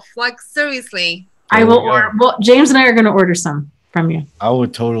growth. Like, seriously. I will order. Well, James and I are going to order some from you. I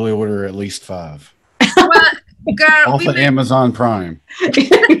would totally order at least 5. Well, girl, off of Amazon Prime.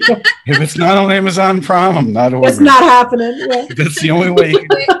 If it's not on Amazon Prime, I'm not ordering. It's not happening. Yeah. That's the only way.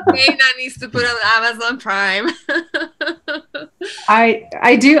 Dave needs to put on Amazon Prime.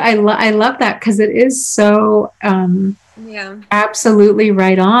 I do. I love that because it is so absolutely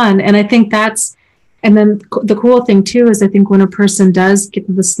right on. And I think that's, and then the cool thing too is I think when a person does get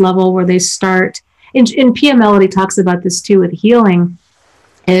to this level where they start, and Pia Melody talks about this too with healing,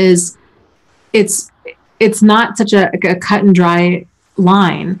 is it's not such a cut and dry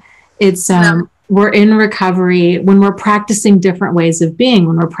line. It's we're in recovery when we're practicing different ways of being,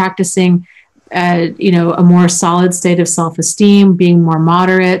 when we're practicing a more solid state of self-esteem, being more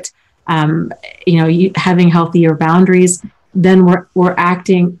moderate, having healthier boundaries. Then we're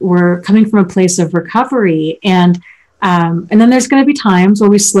coming from a place of recovery, and then there's going to be times where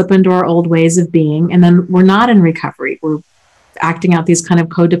we slip into our old ways of being, and then we're not in recovery. We're acting out these kind of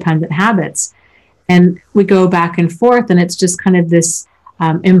codependent habits, and we go back and forth, and it's just kind of this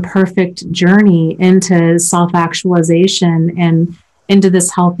imperfect journey into self-actualization and into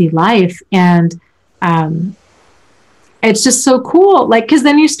this healthy life. And it's just so cool. Like, cause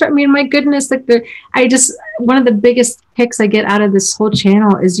then you start, I mean, my goodness, like one of the biggest kicks I get out of this whole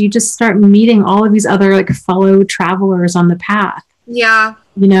channel is you just start meeting all of these other like fellow travelers on the path. Yeah.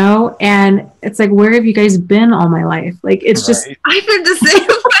 And it's like, where have you guys been all my life? Like, it's just, I feel the same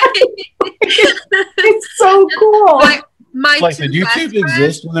way. It's so cool. Like, did YouTube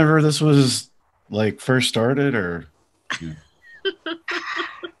exist whenever this was like first started, or? Yeah.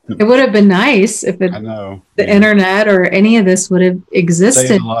 It would have been nice if the internet or any of this would have existed.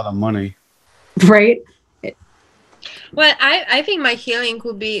 Saved a lot of money, right? Well, I think my healing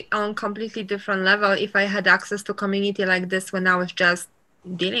would be on a completely different level if I had access to community like this when I was just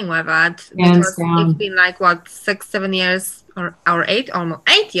dealing with it. Because it's been like 6-7 years or almost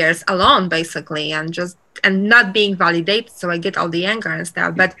 8 years alone, basically, and not being validated. So I get all the anger and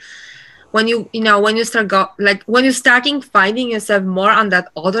stuff, but. When you when you're starting finding yourself more on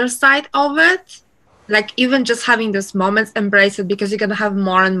that other side of it, like even just having those moments, embrace it, because you're gonna have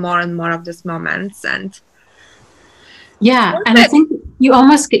more and more and more of those moments. And and I think you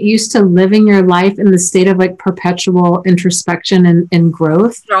almost get used to living your life in the state of like perpetual introspection and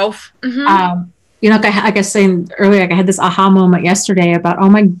growth. Mm-hmm. Like I was saying earlier, like I had this aha moment yesterday about, oh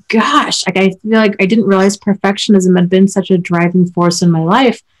my gosh, like I feel like I didn't realize perfectionism had been such a driving force in my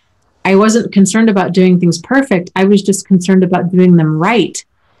life. I wasn't concerned about doing things perfect. I was just concerned about doing them right.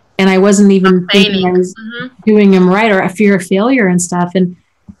 And I wasn't even thinking I was doing them right, or a fear of failure and stuff. And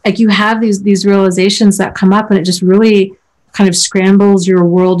like you have these realizations that come up, and it just really kind of scrambles your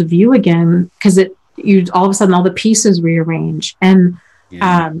worldview again, because you all of a sudden all the pieces rearrange. And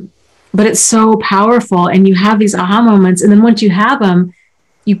but it's so powerful, and you have these aha moments, and then once you have them,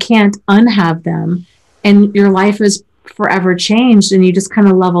 you can't unhave them, and your life is forever changed, and you just kind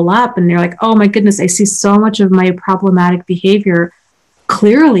of level up, and you're like, oh my goodness, I see so much of my problematic behavior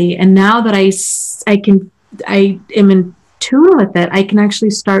clearly, and now that I am in tune with it, I can actually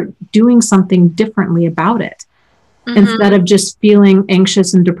start doing something differently about it, instead of just feeling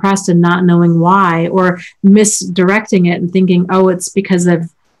anxious and depressed and not knowing why, or misdirecting it and thinking, oh, it's because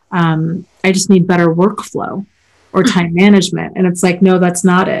of I just need better workflow or time management. And it's like, no, that's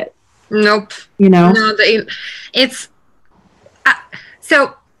not it. Nope. No, it's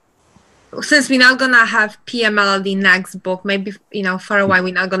so since we're not gonna have Pia Melody next book, maybe for a while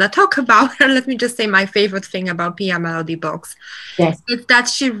we're not gonna talk about her. Let me just say my favorite thing about Pia Melody books. Yes. It's that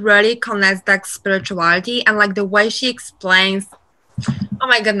she really connects that spirituality, and like the way she explains Oh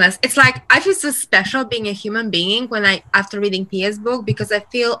my goodness. It's like I feel so special being a human being after reading Pia's book, because I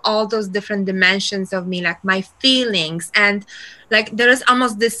feel all those different dimensions of me, like my feelings, and like there is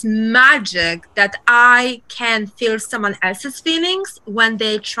almost this magic that I can feel someone else's feelings when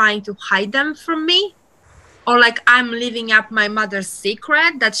they're trying to hide them from me, or like I'm living up my mother's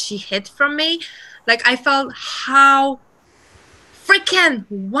secret that she hid from me. Like I felt how freaking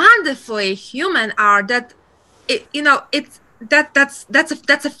wonderfully human are that that's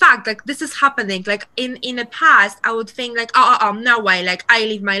a fact. Like this is happening. Like in the past I would think like, no way, like I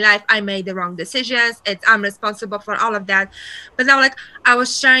live my life, I made the wrong decisions, I'm responsible for all of that. But now, like I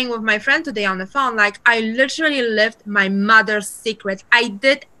was sharing with my friend today on the phone, like I literally lived my mother's secret. I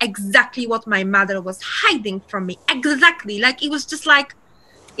did exactly what my mother was hiding from me, exactly. Like it was just like,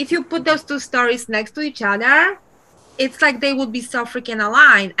 if you put those two stories next to each other, it's like they would be so freaking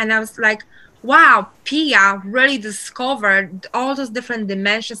aligned. And I was like, wow, Pia really discovered all those different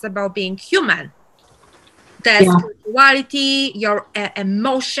dimensions about being human. The spirituality, your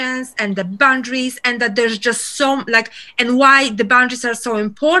emotions, and the boundaries, and that there's just so like, and why the boundaries are so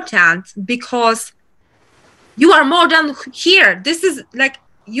important, because you are more than here. This is like,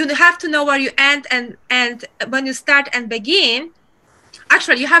 you have to know where you end, and when you start and begin,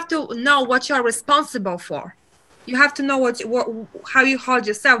 actually you have to know what you're responsible for. You have to know how you hold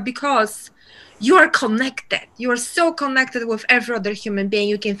yourself, because you are connected. You are so connected with every other human being.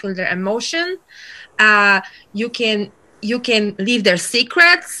 You can feel their emotion. You can leave their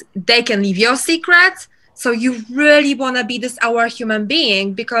secrets. They can leave your secrets. So you really want to be this our human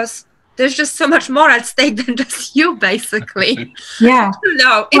being, because there's just so much more at stake than just you, basically. Yeah.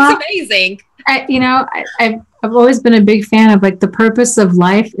 No, it's amazing. I've always been a big fan of like the purpose of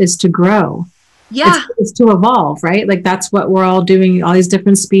life is to grow. Yeah. It's to evolve, right? Like that's what we're all doing. All these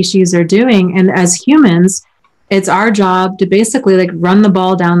different species are doing. And as humans, it's our job to basically like run the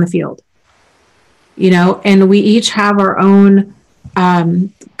ball down the field, and we each have our own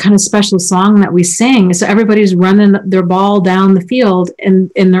kind of special song that we sing. So everybody's running their ball down the field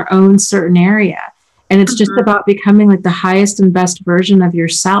in their own certain area. And it's just about becoming like the highest and best version of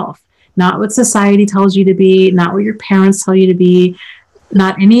yourself, not what society tells you to be, not what your parents tell you to be,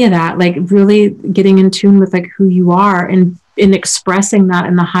 not any of that. Like really getting in tune with like who you are and expressing that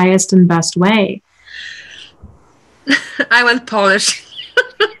in the highest and best way. I went Polish.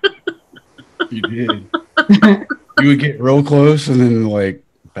 You did. You would get real close and then like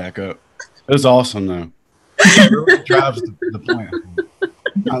back up. It was awesome though. It really drives the point.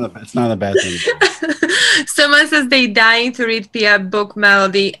 It's not a bad thing. Someone says they dying to read Pia book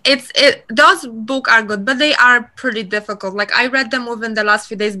Melody. Those books are good, but they are pretty difficult. Like I read them within the last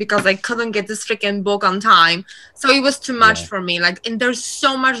few days because I couldn't get this freaking book on time. So it was too much for me. Like, and there's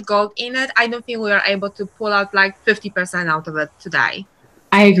so much gold in it. I don't think we are able to pull out like 50% out of it today.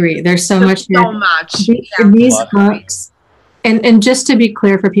 I agree. There's so much. So much. These books, and just to be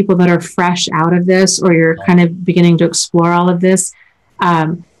clear for people that are fresh out of this, or you're kind of beginning to explore all of this,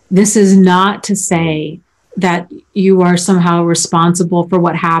 this is not to say that you are somehow responsible for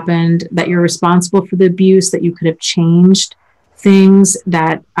what happened, that you're responsible for the abuse, that you could have changed things,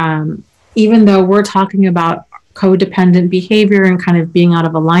 that even though we're talking about codependent behavior and kind of being out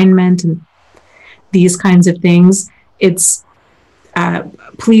of alignment and these kinds of things, it's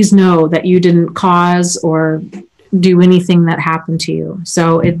please know that you didn't cause or do anything that happened to you.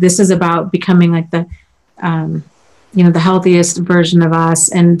 So this is about becoming like the the healthiest version of us,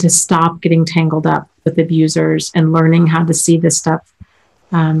 and to stop getting tangled up with abusers and learning how to see this stuff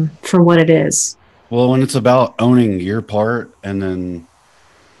for what it is. Well, when it's about owning your part and then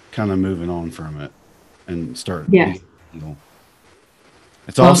kind of moving on from it and start. Yeah.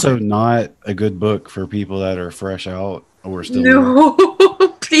 It's also not a good book for people that are fresh out or still. No,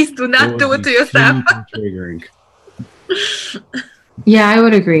 please do not do it to yourself. Triggering. Yeah, I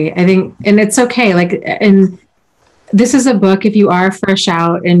would agree. I think, and it's okay. Like, and this is a book, if you are fresh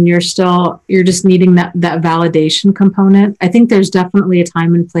out and you're just needing that validation component. I think there's definitely a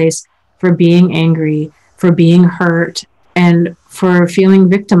time and place for being angry, for being hurt, and for feeling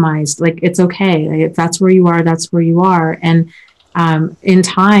victimized. Like, it's okay. Like, if that's where you are, that's where you are. And in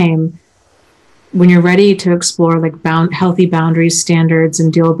time, when you're ready to explore like healthy boundaries, standards,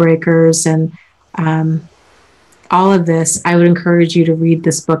 and deal breakers, and all of this, I would encourage you to read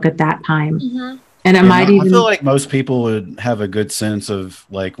this book at that time. Mm-hmm. And it might even. I feel like most people would have a good sense of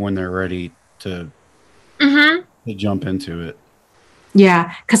like when they're ready to jump into it.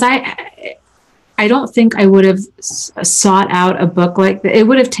 Yeah, because I don't think I would have sought out a book like that. It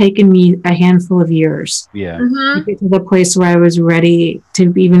would have taken me a handful of years. Yeah. To get to the place where I was ready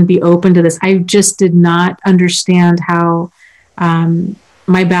to even be open to this. I just did not understand how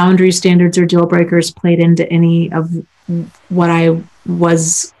my boundary standards or deal breakers played into any of what I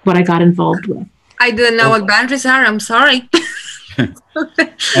got involved with. I didn't know what boundaries are. I'm sorry.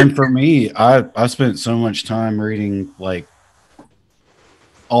 And for me, I spent so much time reading like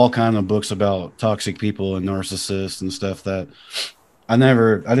all kind of books about toxic people and narcissists and stuff that I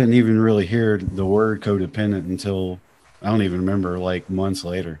didn't even really hear the word codependent until I don't even remember, like months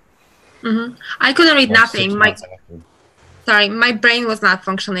later. I couldn't read nothing. My brain was not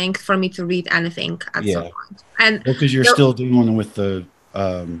functioning for me to read anything at some point. And because you're still dealing with the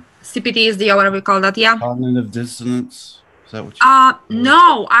CPTSD or whatever we call that, cognitive dissonance. Is that what you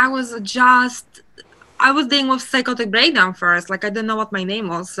no, I was dealing with psychotic breakdown first. Like I didn't know what my name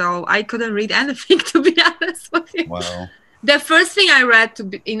was, so I couldn't read anything, to be honest with you. Wow. The first thing I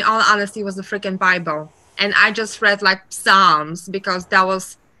read, in all honesty, was the freaking Bible. And I just read like Psalms because that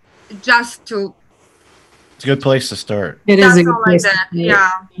was just to... It's a good place to start. It is a good place. Yeah.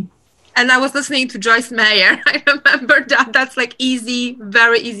 And I was listening to Joyce Meyer. I remember that. That's like easy,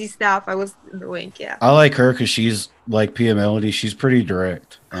 very easy stuff I was doing. Yeah. I like her because she's like Pia Melody. She's pretty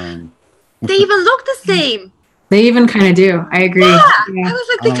direct. They even look the same. They even kind of do. I agree. Yeah. I was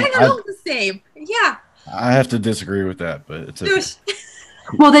like, they kind of look the same. Yeah. I have to disagree with that, but it's okay.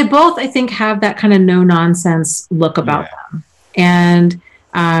 Well, they both, I think, have that kind of no nonsense look about them. And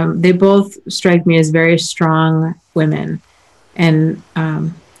they both strike me as very strong women. And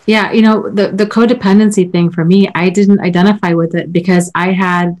the codependency thing for me, I didn't identify with it because I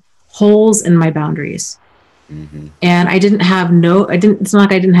had holes in my boundaries. And I didn't have it's not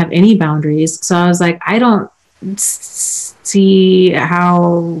like I didn't have any boundaries. So I was like, I don't see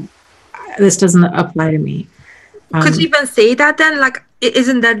how this doesn't apply to me. Could you even say that then? Like,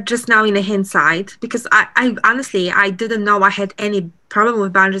 isn't that just now in the hindsight? Because I honestly, I didn't know I had any problem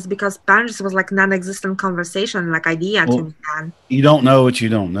with boundaries because boundaries was like non-existent conversation, like idea to me. You don't know what you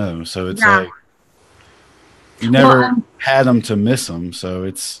don't know. So it's like, you never had them to miss them. So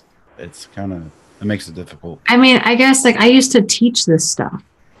it's kind of, it makes it difficult. I mean, I guess like I used to teach this stuff.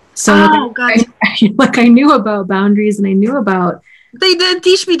 So I knew about boundaries and I knew about... They didn't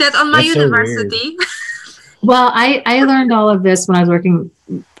teach me that on my university. So well, I learned all of this when I was working.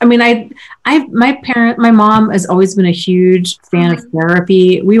 I mean, my mom has always been a huge fan of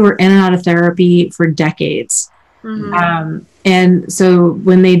therapy. We were in and out of therapy for decades. And so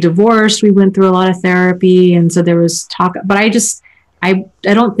when they divorced, we went through a lot of therapy. And so there was talk, but I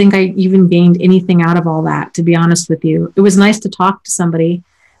don't think I even gained anything out of all that, to be honest with you. It was nice to talk to somebody,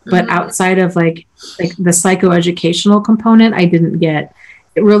 but outside of like the psychoeducational component, I didn't get.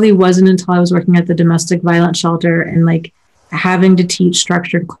 It really wasn't until I was working at the domestic violence shelter and like having to teach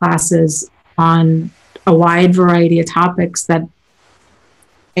structured classes on a wide variety of topics that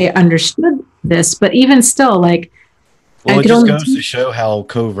I understood this. But even still, like, it just goes to show how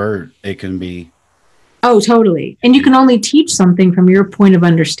covert it can be. Oh, totally. And you can only teach something from your point of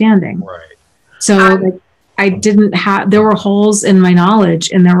understanding. Right. So I didn't have, there were holes in my knowledge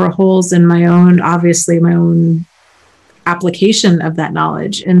and there were holes in my own application of that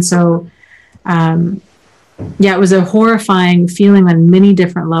knowledge. And so, it was a horrifying feeling on many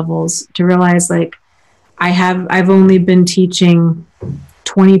different levels to realize like I've only been teaching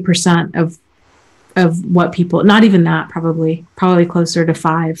 20% of what people, not even that, probably closer to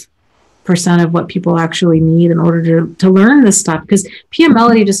 5% of what people actually need in order to learn this stuff. Because Pia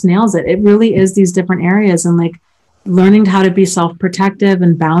Melody just nails it. It really is these different areas and like learning how to be self-protective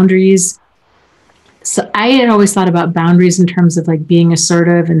and boundaries. So I had always thought about boundaries in terms of like being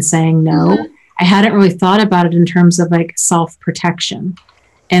assertive and saying no. I hadn't really thought about it in terms of like self-protection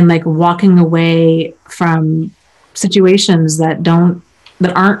and like walking away from situations that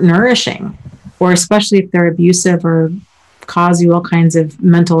aren't nourishing, or especially if they're abusive or cause you all kinds of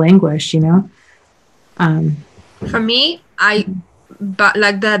mental anguish, For me, but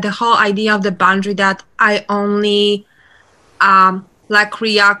like the whole idea of the boundary that I only like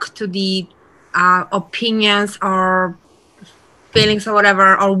react to the opinions or feelings or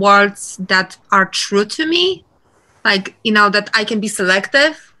whatever, or words that are true to me, like, that I can be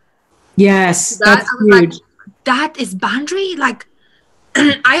selective. Yes, that's huge. Like, that is boundary. Like,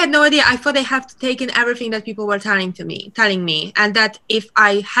 I had no idea. I thought I have to take in everything that people were telling me, and that if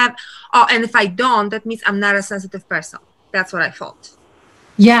I have, and if I don't, that means I'm not a sensitive person. That's what I thought.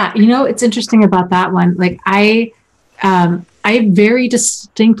 Yeah, it's interesting about that one. Like I very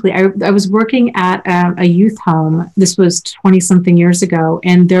distinctly, I was working at a youth home. This was 20 something years ago.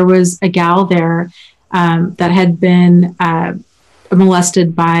 And there was a gal there that had been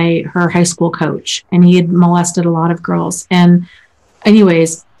molested by her high school coach. And he had molested a lot of girls. And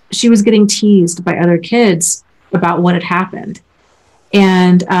anyways, she was getting teased by other kids about what had happened.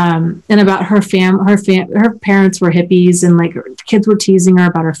 and about her parents were hippies, and like her kids were teasing her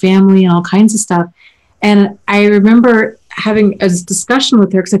about her family and all kinds of stuff. And I remember having a discussion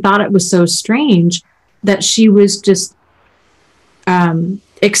with her because I thought it was so strange that she was just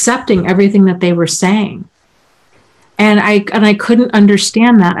accepting everything that they were saying. And I couldn't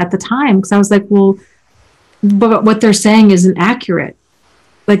understand that at the time, because I was like, well, but what they're saying isn't accurate.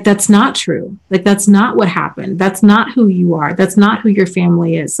 Like, that's not true. Like, that's not what happened. That's not who you are. That's not who your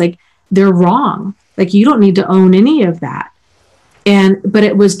family is. Like, they're wrong. Like, you don't need to own any of that. But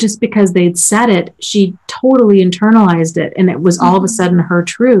it was just because they'd said it, she totally internalized it. And it was all of a sudden her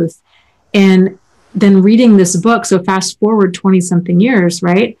truth. And then reading this book, so fast forward 20 something years,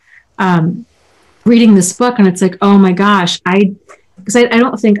 right? Reading this book, and it's like, oh my gosh, because I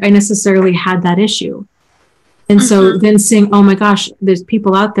don't think I necessarily had that issue. And so then seeing, oh my gosh, there's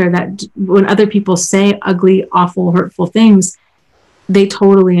people out there that when other people say ugly, awful, hurtful things, they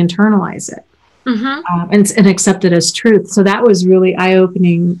totally internalize it and accept it as truth. So that was really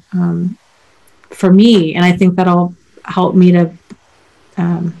eye-opening for me. And I think that'll help me to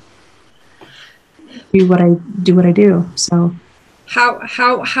do what I do. So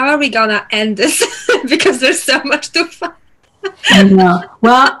how are we gonna end this? Because there's so much to find. I know.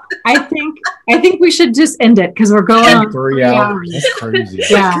 Well, I think we should just end it, because we're going on 3 hours. That's crazy.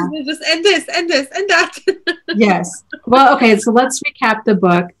 Yeah. Just end this, end that. Yes. Well, okay. So let's recap the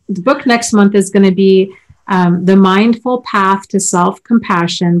book. The book next month is going to be The Mindful Path to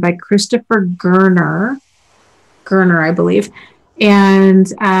Self-Compassion by Christopher Gerner, I believe. And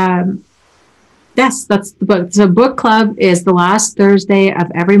yes, that's the book. So book club is the last Thursday of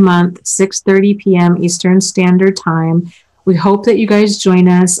every month, 6:30 p.m. Eastern Standard Time. We hope that you guys join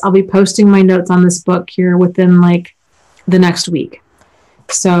us. I'll be posting my notes on this book here within like the next week.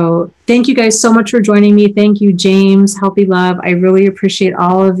 So thank you guys so much for joining me. Thank you, James, Healthy Love. I really appreciate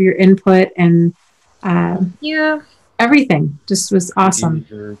all of your input and everything. Just was awesome.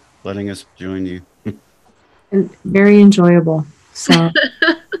 Thank you for letting us join you. And very enjoyable. So okay,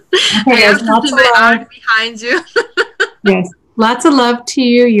 I have to see my art behind you. Yes. Lots of love to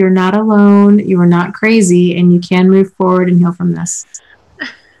you. You're not alone. You are not crazy, and you can move forward and heal from this.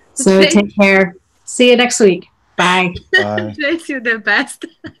 So take care. See you next week. Bye. Bye. Makes you the best.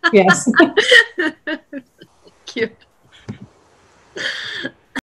 Yes. Cute.